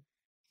scheme?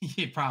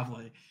 Yeah,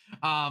 probably.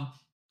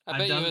 I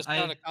bet it's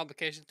not a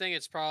complication thing.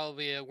 It's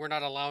probably we're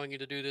not allowing you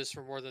to do this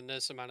for more than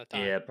this amount of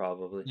time. Yeah,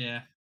 probably. Yeah.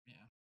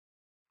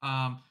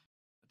 I've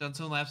done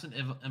some laps in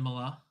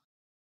Imola.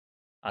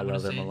 I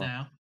love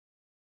Imola.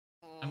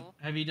 Now.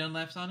 Have you done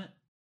laps on it?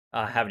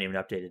 I haven't even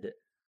updated it.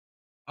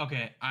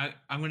 Okay,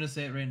 I'm going to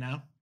say it right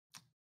now.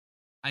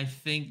 I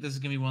think this is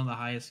going to be one of the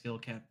highest skill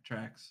cap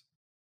tracks.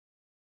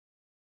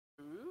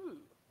 Ooh.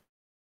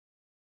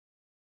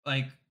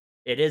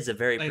 It is a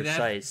very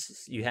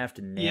precise. You have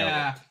to nail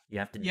it. You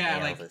have to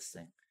nail this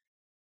thing.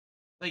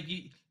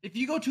 If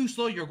you go too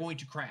slow, you're going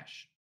to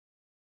crash.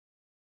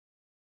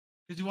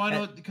 Because you want to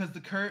know, because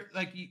the curve,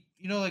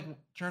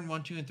 turn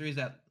 1, 2, and 3 is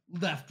that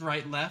left,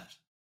 right, left.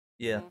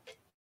 Yeah.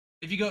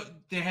 If you go,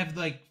 they have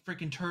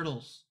freaking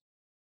turtles.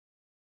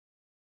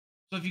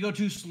 So if you go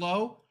too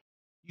slow,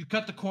 you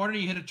cut the corner,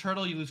 you hit a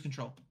turtle, you lose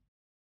control.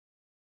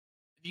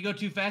 If you go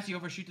too fast, you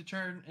overshoot the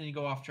turn and you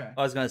go off track.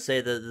 I was gonna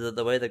say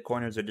the way the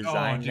corners are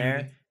designed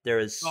it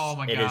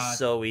is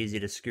so easy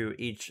to screw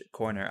each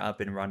corner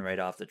up and run right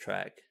off the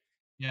track.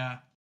 Yeah.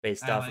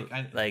 Based off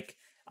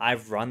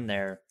I've run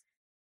there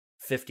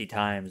 50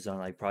 times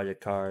on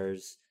Project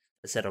Cars,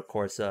 Assetto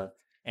Corsa,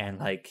 and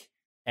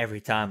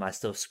every time I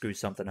still screw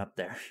something up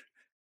there.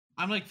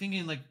 I'm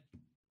thinking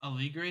a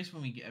league race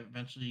when we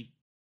eventually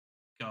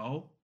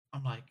go.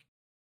 I'm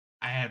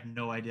I have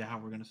no idea how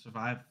we're gonna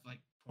survive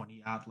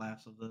 20 odd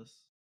laps of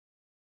this.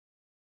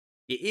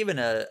 Even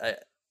a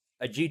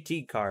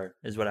GT car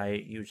is what I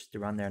used to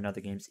run there in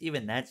other games.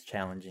 Even that's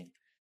challenging.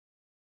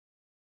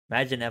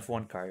 Imagine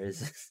F1 car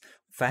is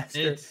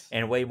faster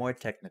and way more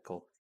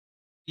technical.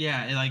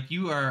 Yeah,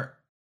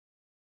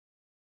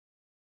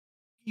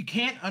 you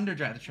can't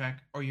underdrive the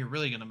track or you're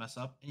really gonna mess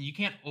up, and you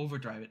can't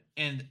overdrive it.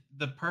 And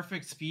the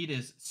perfect speed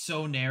is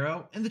so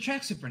narrow, and the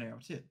track's super narrow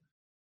too.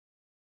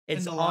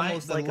 It's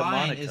almost like a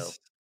Monaco.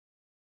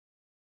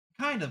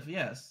 Kind of,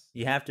 yes.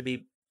 You have to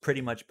be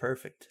pretty much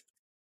perfect.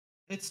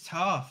 It's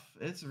tough.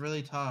 It's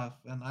really tough,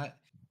 and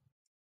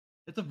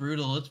it's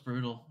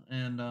brutal,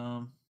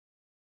 and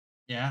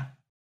yeah.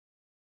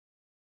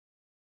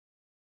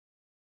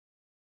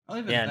 I'll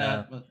leave it at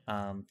that. No.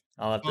 But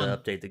I'll have to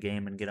update the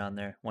game and get on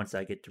there once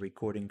I get to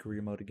recording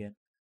career mode again.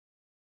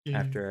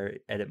 After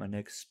I edit my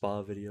next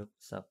spa video.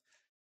 So,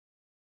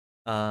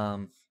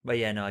 but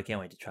yeah, no, I can't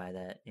wait to try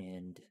that.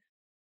 And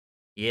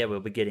yeah, we'll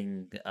be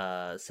getting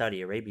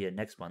Saudi Arabia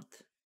next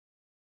month.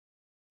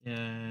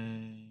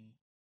 Yay!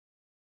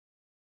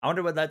 I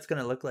wonder what that's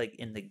gonna look like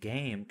in the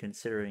game,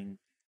 considering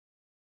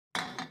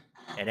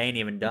it ain't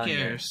even done Who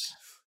yet. cares?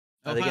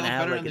 Are they gonna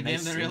have better like in the a game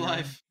nice than real scenery?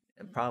 life?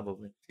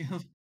 Probably.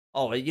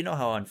 Oh, you know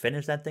how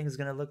unfinished that thing is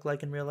gonna look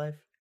like in real life?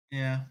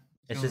 Yeah.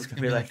 It's just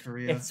gonna be like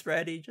it's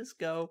ready, just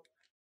go.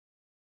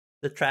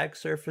 The track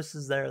surface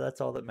is there, that's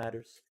all that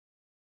matters.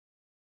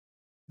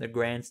 The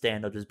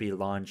grandstand will just be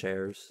lawn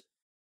chairs.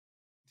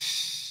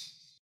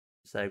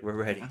 It's like we're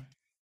ready.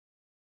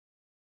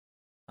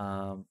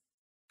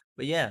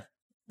 But yeah,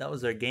 that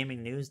was our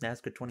gaming news,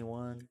 NASCAR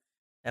 21,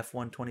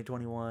 F1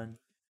 2021.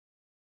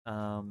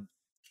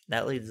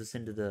 That leads us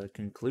into the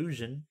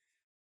conclusion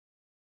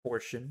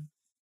portion.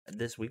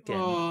 This weekend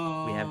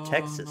we have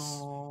Texas.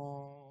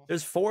 No.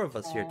 There's 4 of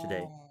us here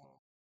today.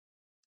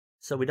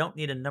 So we don't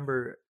need a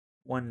number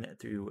 1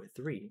 through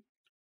 3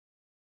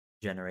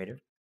 generator.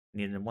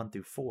 We need a 1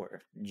 through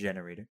 4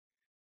 generator.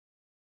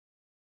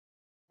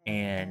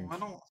 And I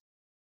don't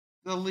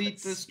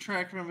delete this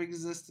track from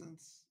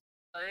existence.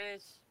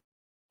 Please.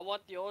 I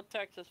want the old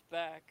Texas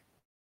back.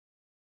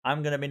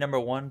 I'm gonna be number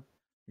 1.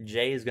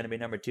 Jay is gonna be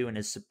number 2 in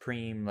his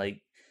supreme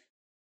like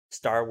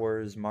Star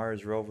Wars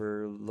Mars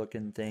rover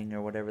looking thing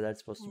or whatever that's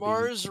supposed to be.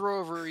 Mars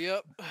rover,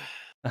 yep.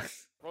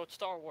 Wrote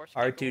Star Wars.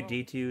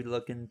 R2D2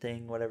 looking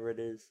thing, whatever it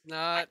is.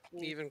 Not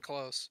even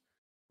close.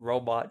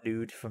 Robot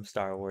dude from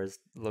Star Wars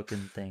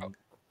looking thing.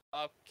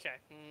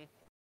 Okay.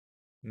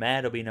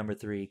 Matt will be number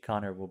 3.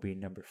 Connor will be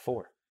number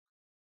 4.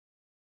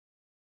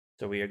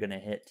 So we are gonna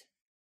hit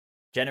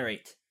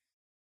generate.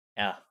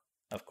 Yeah,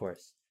 of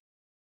course.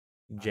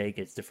 Jay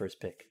gets the first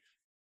pick.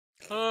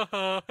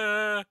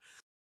 Kyle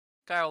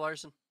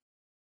Larson.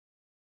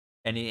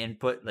 Any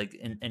input, like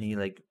any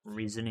like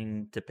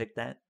reasoning to pick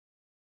that?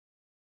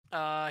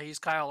 He's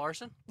Kyle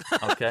Larson.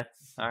 Okay,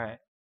 all right.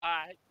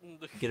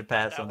 Get a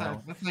pass on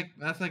that one.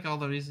 That's like all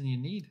the reason you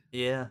need.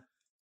 Yeah.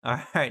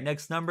 All right.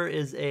 Next number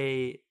is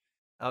a.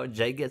 Oh,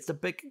 Jay gets to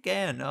pick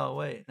again. Oh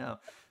wait, no.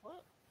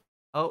 What?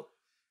 Oh,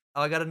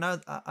 I got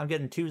another. I'm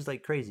getting 2s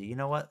like crazy. You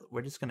know what?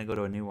 We're just gonna go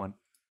to a new one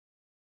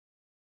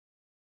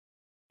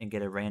and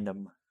get a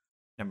random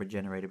number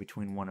generator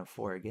between 1 and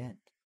 4 again.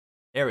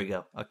 There we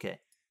go. Okay.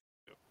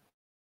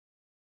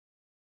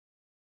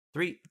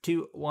 3,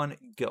 2, 1,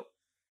 go.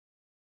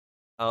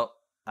 Oh,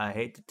 I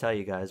hate to tell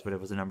you guys, but it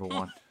was a number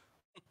 1.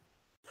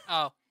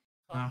 Oh.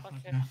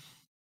 Okay.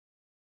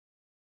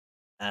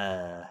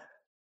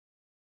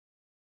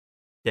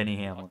 Denny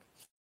Hamlin.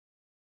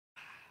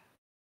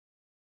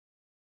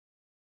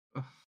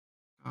 Oh,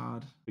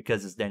 God.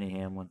 Because it's Denny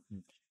Hamlin.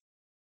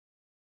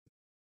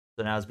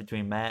 So now it's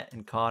between Matt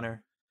and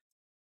Connor.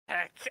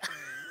 Heck.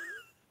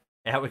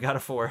 Yeah, we got a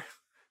 4.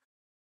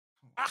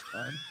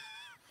 God.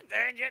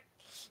 Dang it.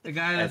 The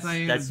guy that's not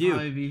even that's you.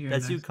 Be here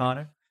that's you,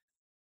 Connor.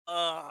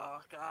 Oh,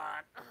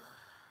 God.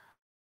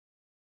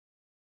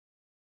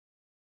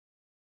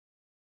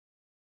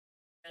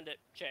 End it,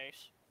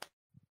 Chase.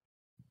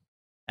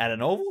 At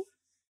an oval?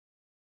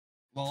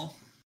 Well.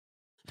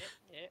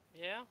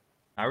 Yeah.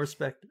 I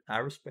respect it.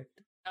 I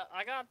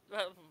got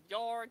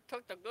y'all already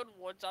took the good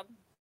ones. I'm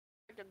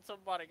picking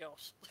somebody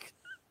else.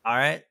 All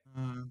right,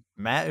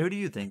 Matt. Who do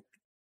you think?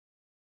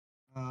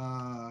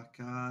 God.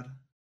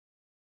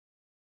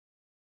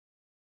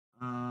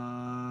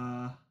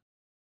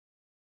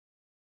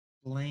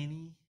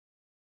 Blaney.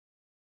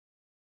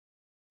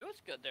 It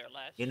was good there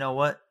last. You know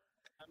what?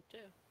 Time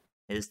too.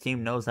 His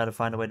team knows how to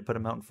find a way to put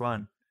him out in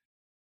front.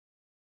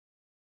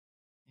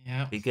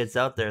 Yeah. If he gets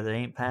out there, they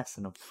ain't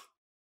passing him.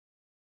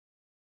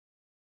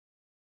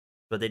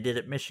 But they did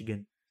at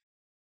Michigan.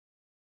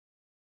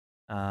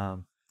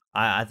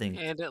 I think.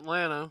 And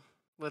Atlanta,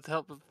 with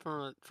help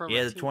from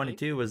yeah, the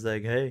 22 was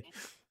like, hey,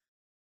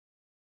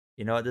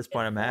 you know, at this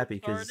point I'm happy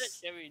because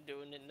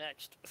doing it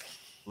next.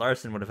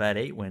 Larson would have had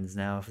 8 wins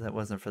now if that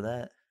wasn't for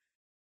that.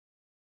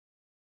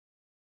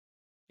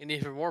 And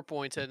even more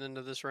points heading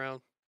into this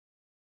round.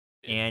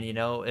 And, you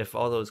know, if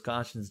all those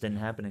cautions didn't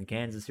happen in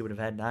Kansas, he would have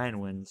had 9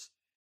 wins.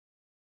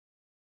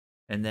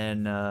 And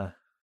then, how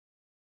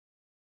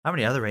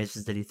many other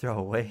races did he throw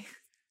away?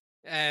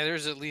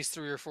 There's at least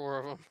 3 or 4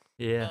 of them.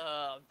 Yeah.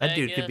 That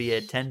dude could be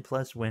at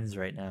 10+ wins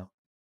right now.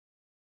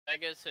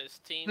 Vegas, his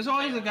team. There's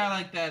always a guy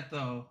like that,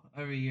 though,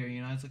 every year.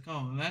 You know, it's like,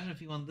 oh, imagine if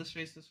he won this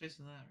race, and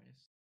that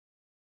race.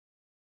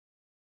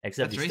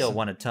 Except he still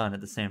won a ton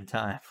at the same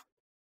time.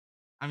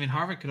 I mean,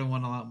 Harvick could have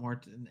won a lot more,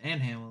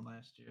 and Hamlin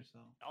last year. So.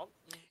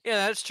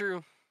 Yeah, that's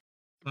true.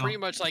 Pretty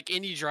much like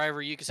any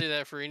driver, you can say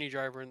that for any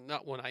driver,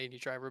 not any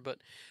driver, but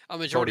a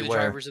majority of the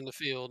drivers in the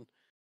field.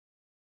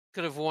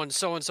 could have won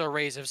so and so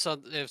race if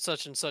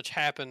such and such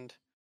happened.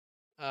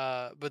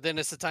 But then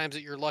it's the times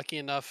that you're lucky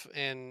enough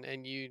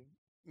and you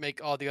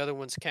make all the other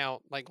ones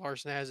count, like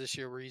Larson has this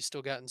year, where he's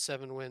still gotten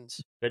 7 wins.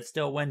 But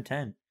still win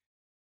 10.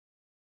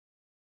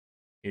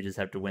 You just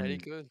have to win. He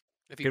could.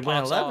 If he could win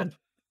 11. Off.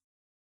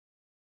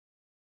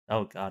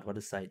 Oh God, what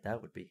a sight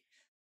that would be.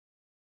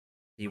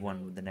 He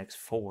won the next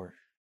 4.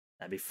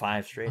 That'd be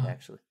 5 straight,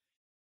 actually.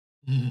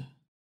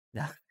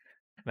 Now,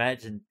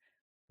 imagine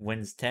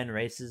wins 10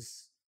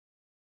 races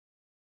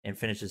and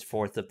finishes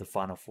 4th of the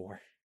final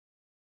 4.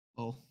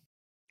 Oh.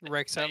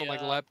 Rex out on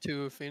like lap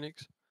 2 of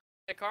Phoenix.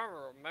 I can't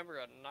remember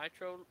a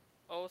Nitro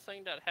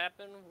thing that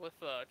happened with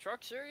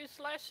Truck Series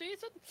last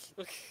season.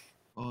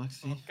 Oh, I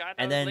see.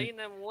 And then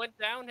went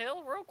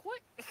downhill real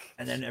quick.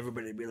 And then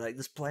everybody would be like,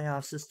 "This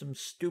playoff system's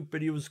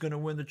stupid. He was going to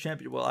win the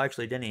championship." Well,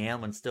 actually, Denny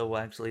Hamlin's still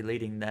actually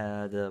leading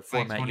the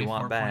format you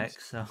want back.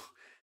 Points. So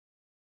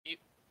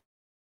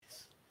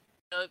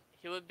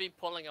he would be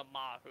pulling a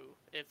Mahu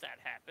if that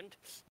happened.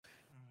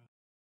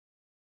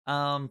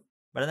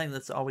 But I think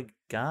that's all we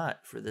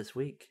got for this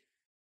week.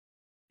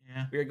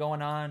 Yeah, we are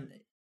going on.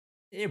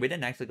 Yeah, we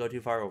didn't actually go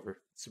too far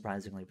over.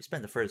 Surprisingly, we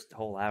spent the first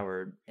whole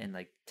hour in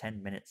like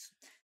 10 minutes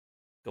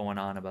going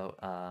on about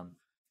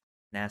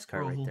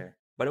NASCAR right there.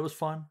 But it was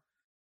fun.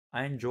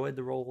 I enjoyed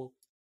the roll.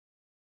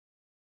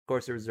 Of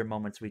course, there was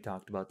moments we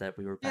talked about that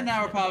we were. And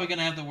now we're probably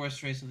gonna have the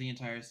worst race of the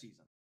entire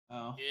season.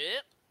 Oh.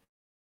 Yep.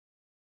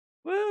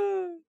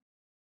 Woo!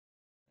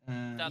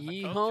 Thought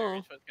the Coke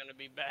Series was gonna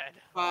be bad.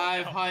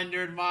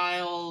 500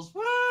 miles.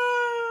 Woo!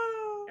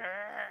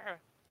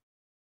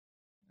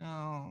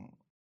 Oh.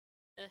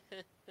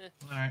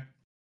 All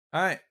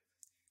right.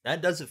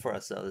 That does it for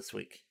us though this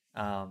week.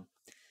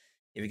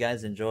 If you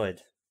guys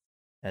enjoyed,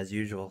 as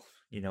usual,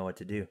 you know what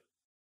to do.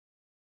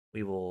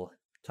 We will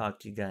talk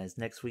to you guys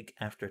next week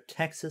after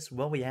Texas.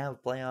 Will we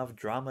have playoff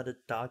drama to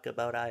talk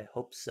about? I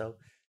hope so.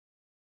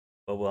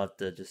 But we'll have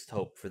to just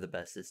hope for the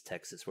best. It's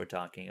Texas we're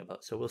talking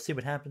about. So we'll see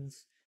what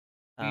happens.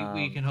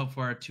 We can hope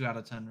for a 2 out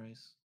of 10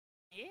 race.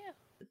 Yeah.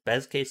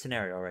 Best case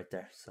scenario right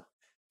there. So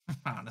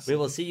honestly, we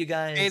will see you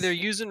guys. Hey, they're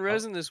using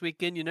resin this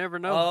weekend. You never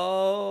know.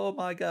 Oh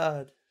my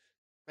God.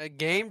 A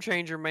game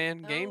changer,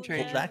 man. Game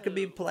changer. Well, that could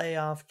be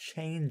playoff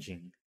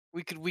changing.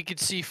 We could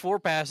see 4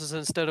 passes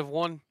instead of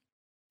 1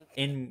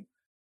 in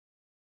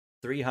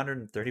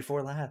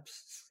 334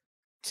 laps.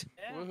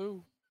 Yeah.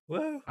 Woohoo!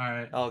 Woo! All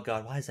right. Oh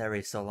God, why is that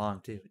race so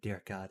long too?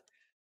 Dear God.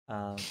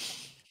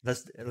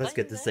 Let's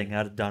get this thing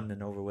done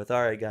and over with.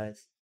 All right,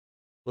 guys.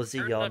 We'll see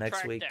y'all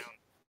next week.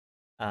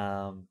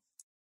 And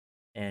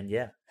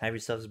yeah, have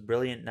yourselves a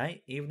brilliant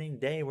night, evening,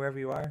 day, wherever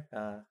you are,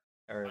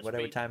 or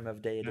whatever time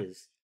of day it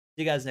is.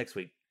 See you guys next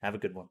week. Have a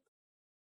good one.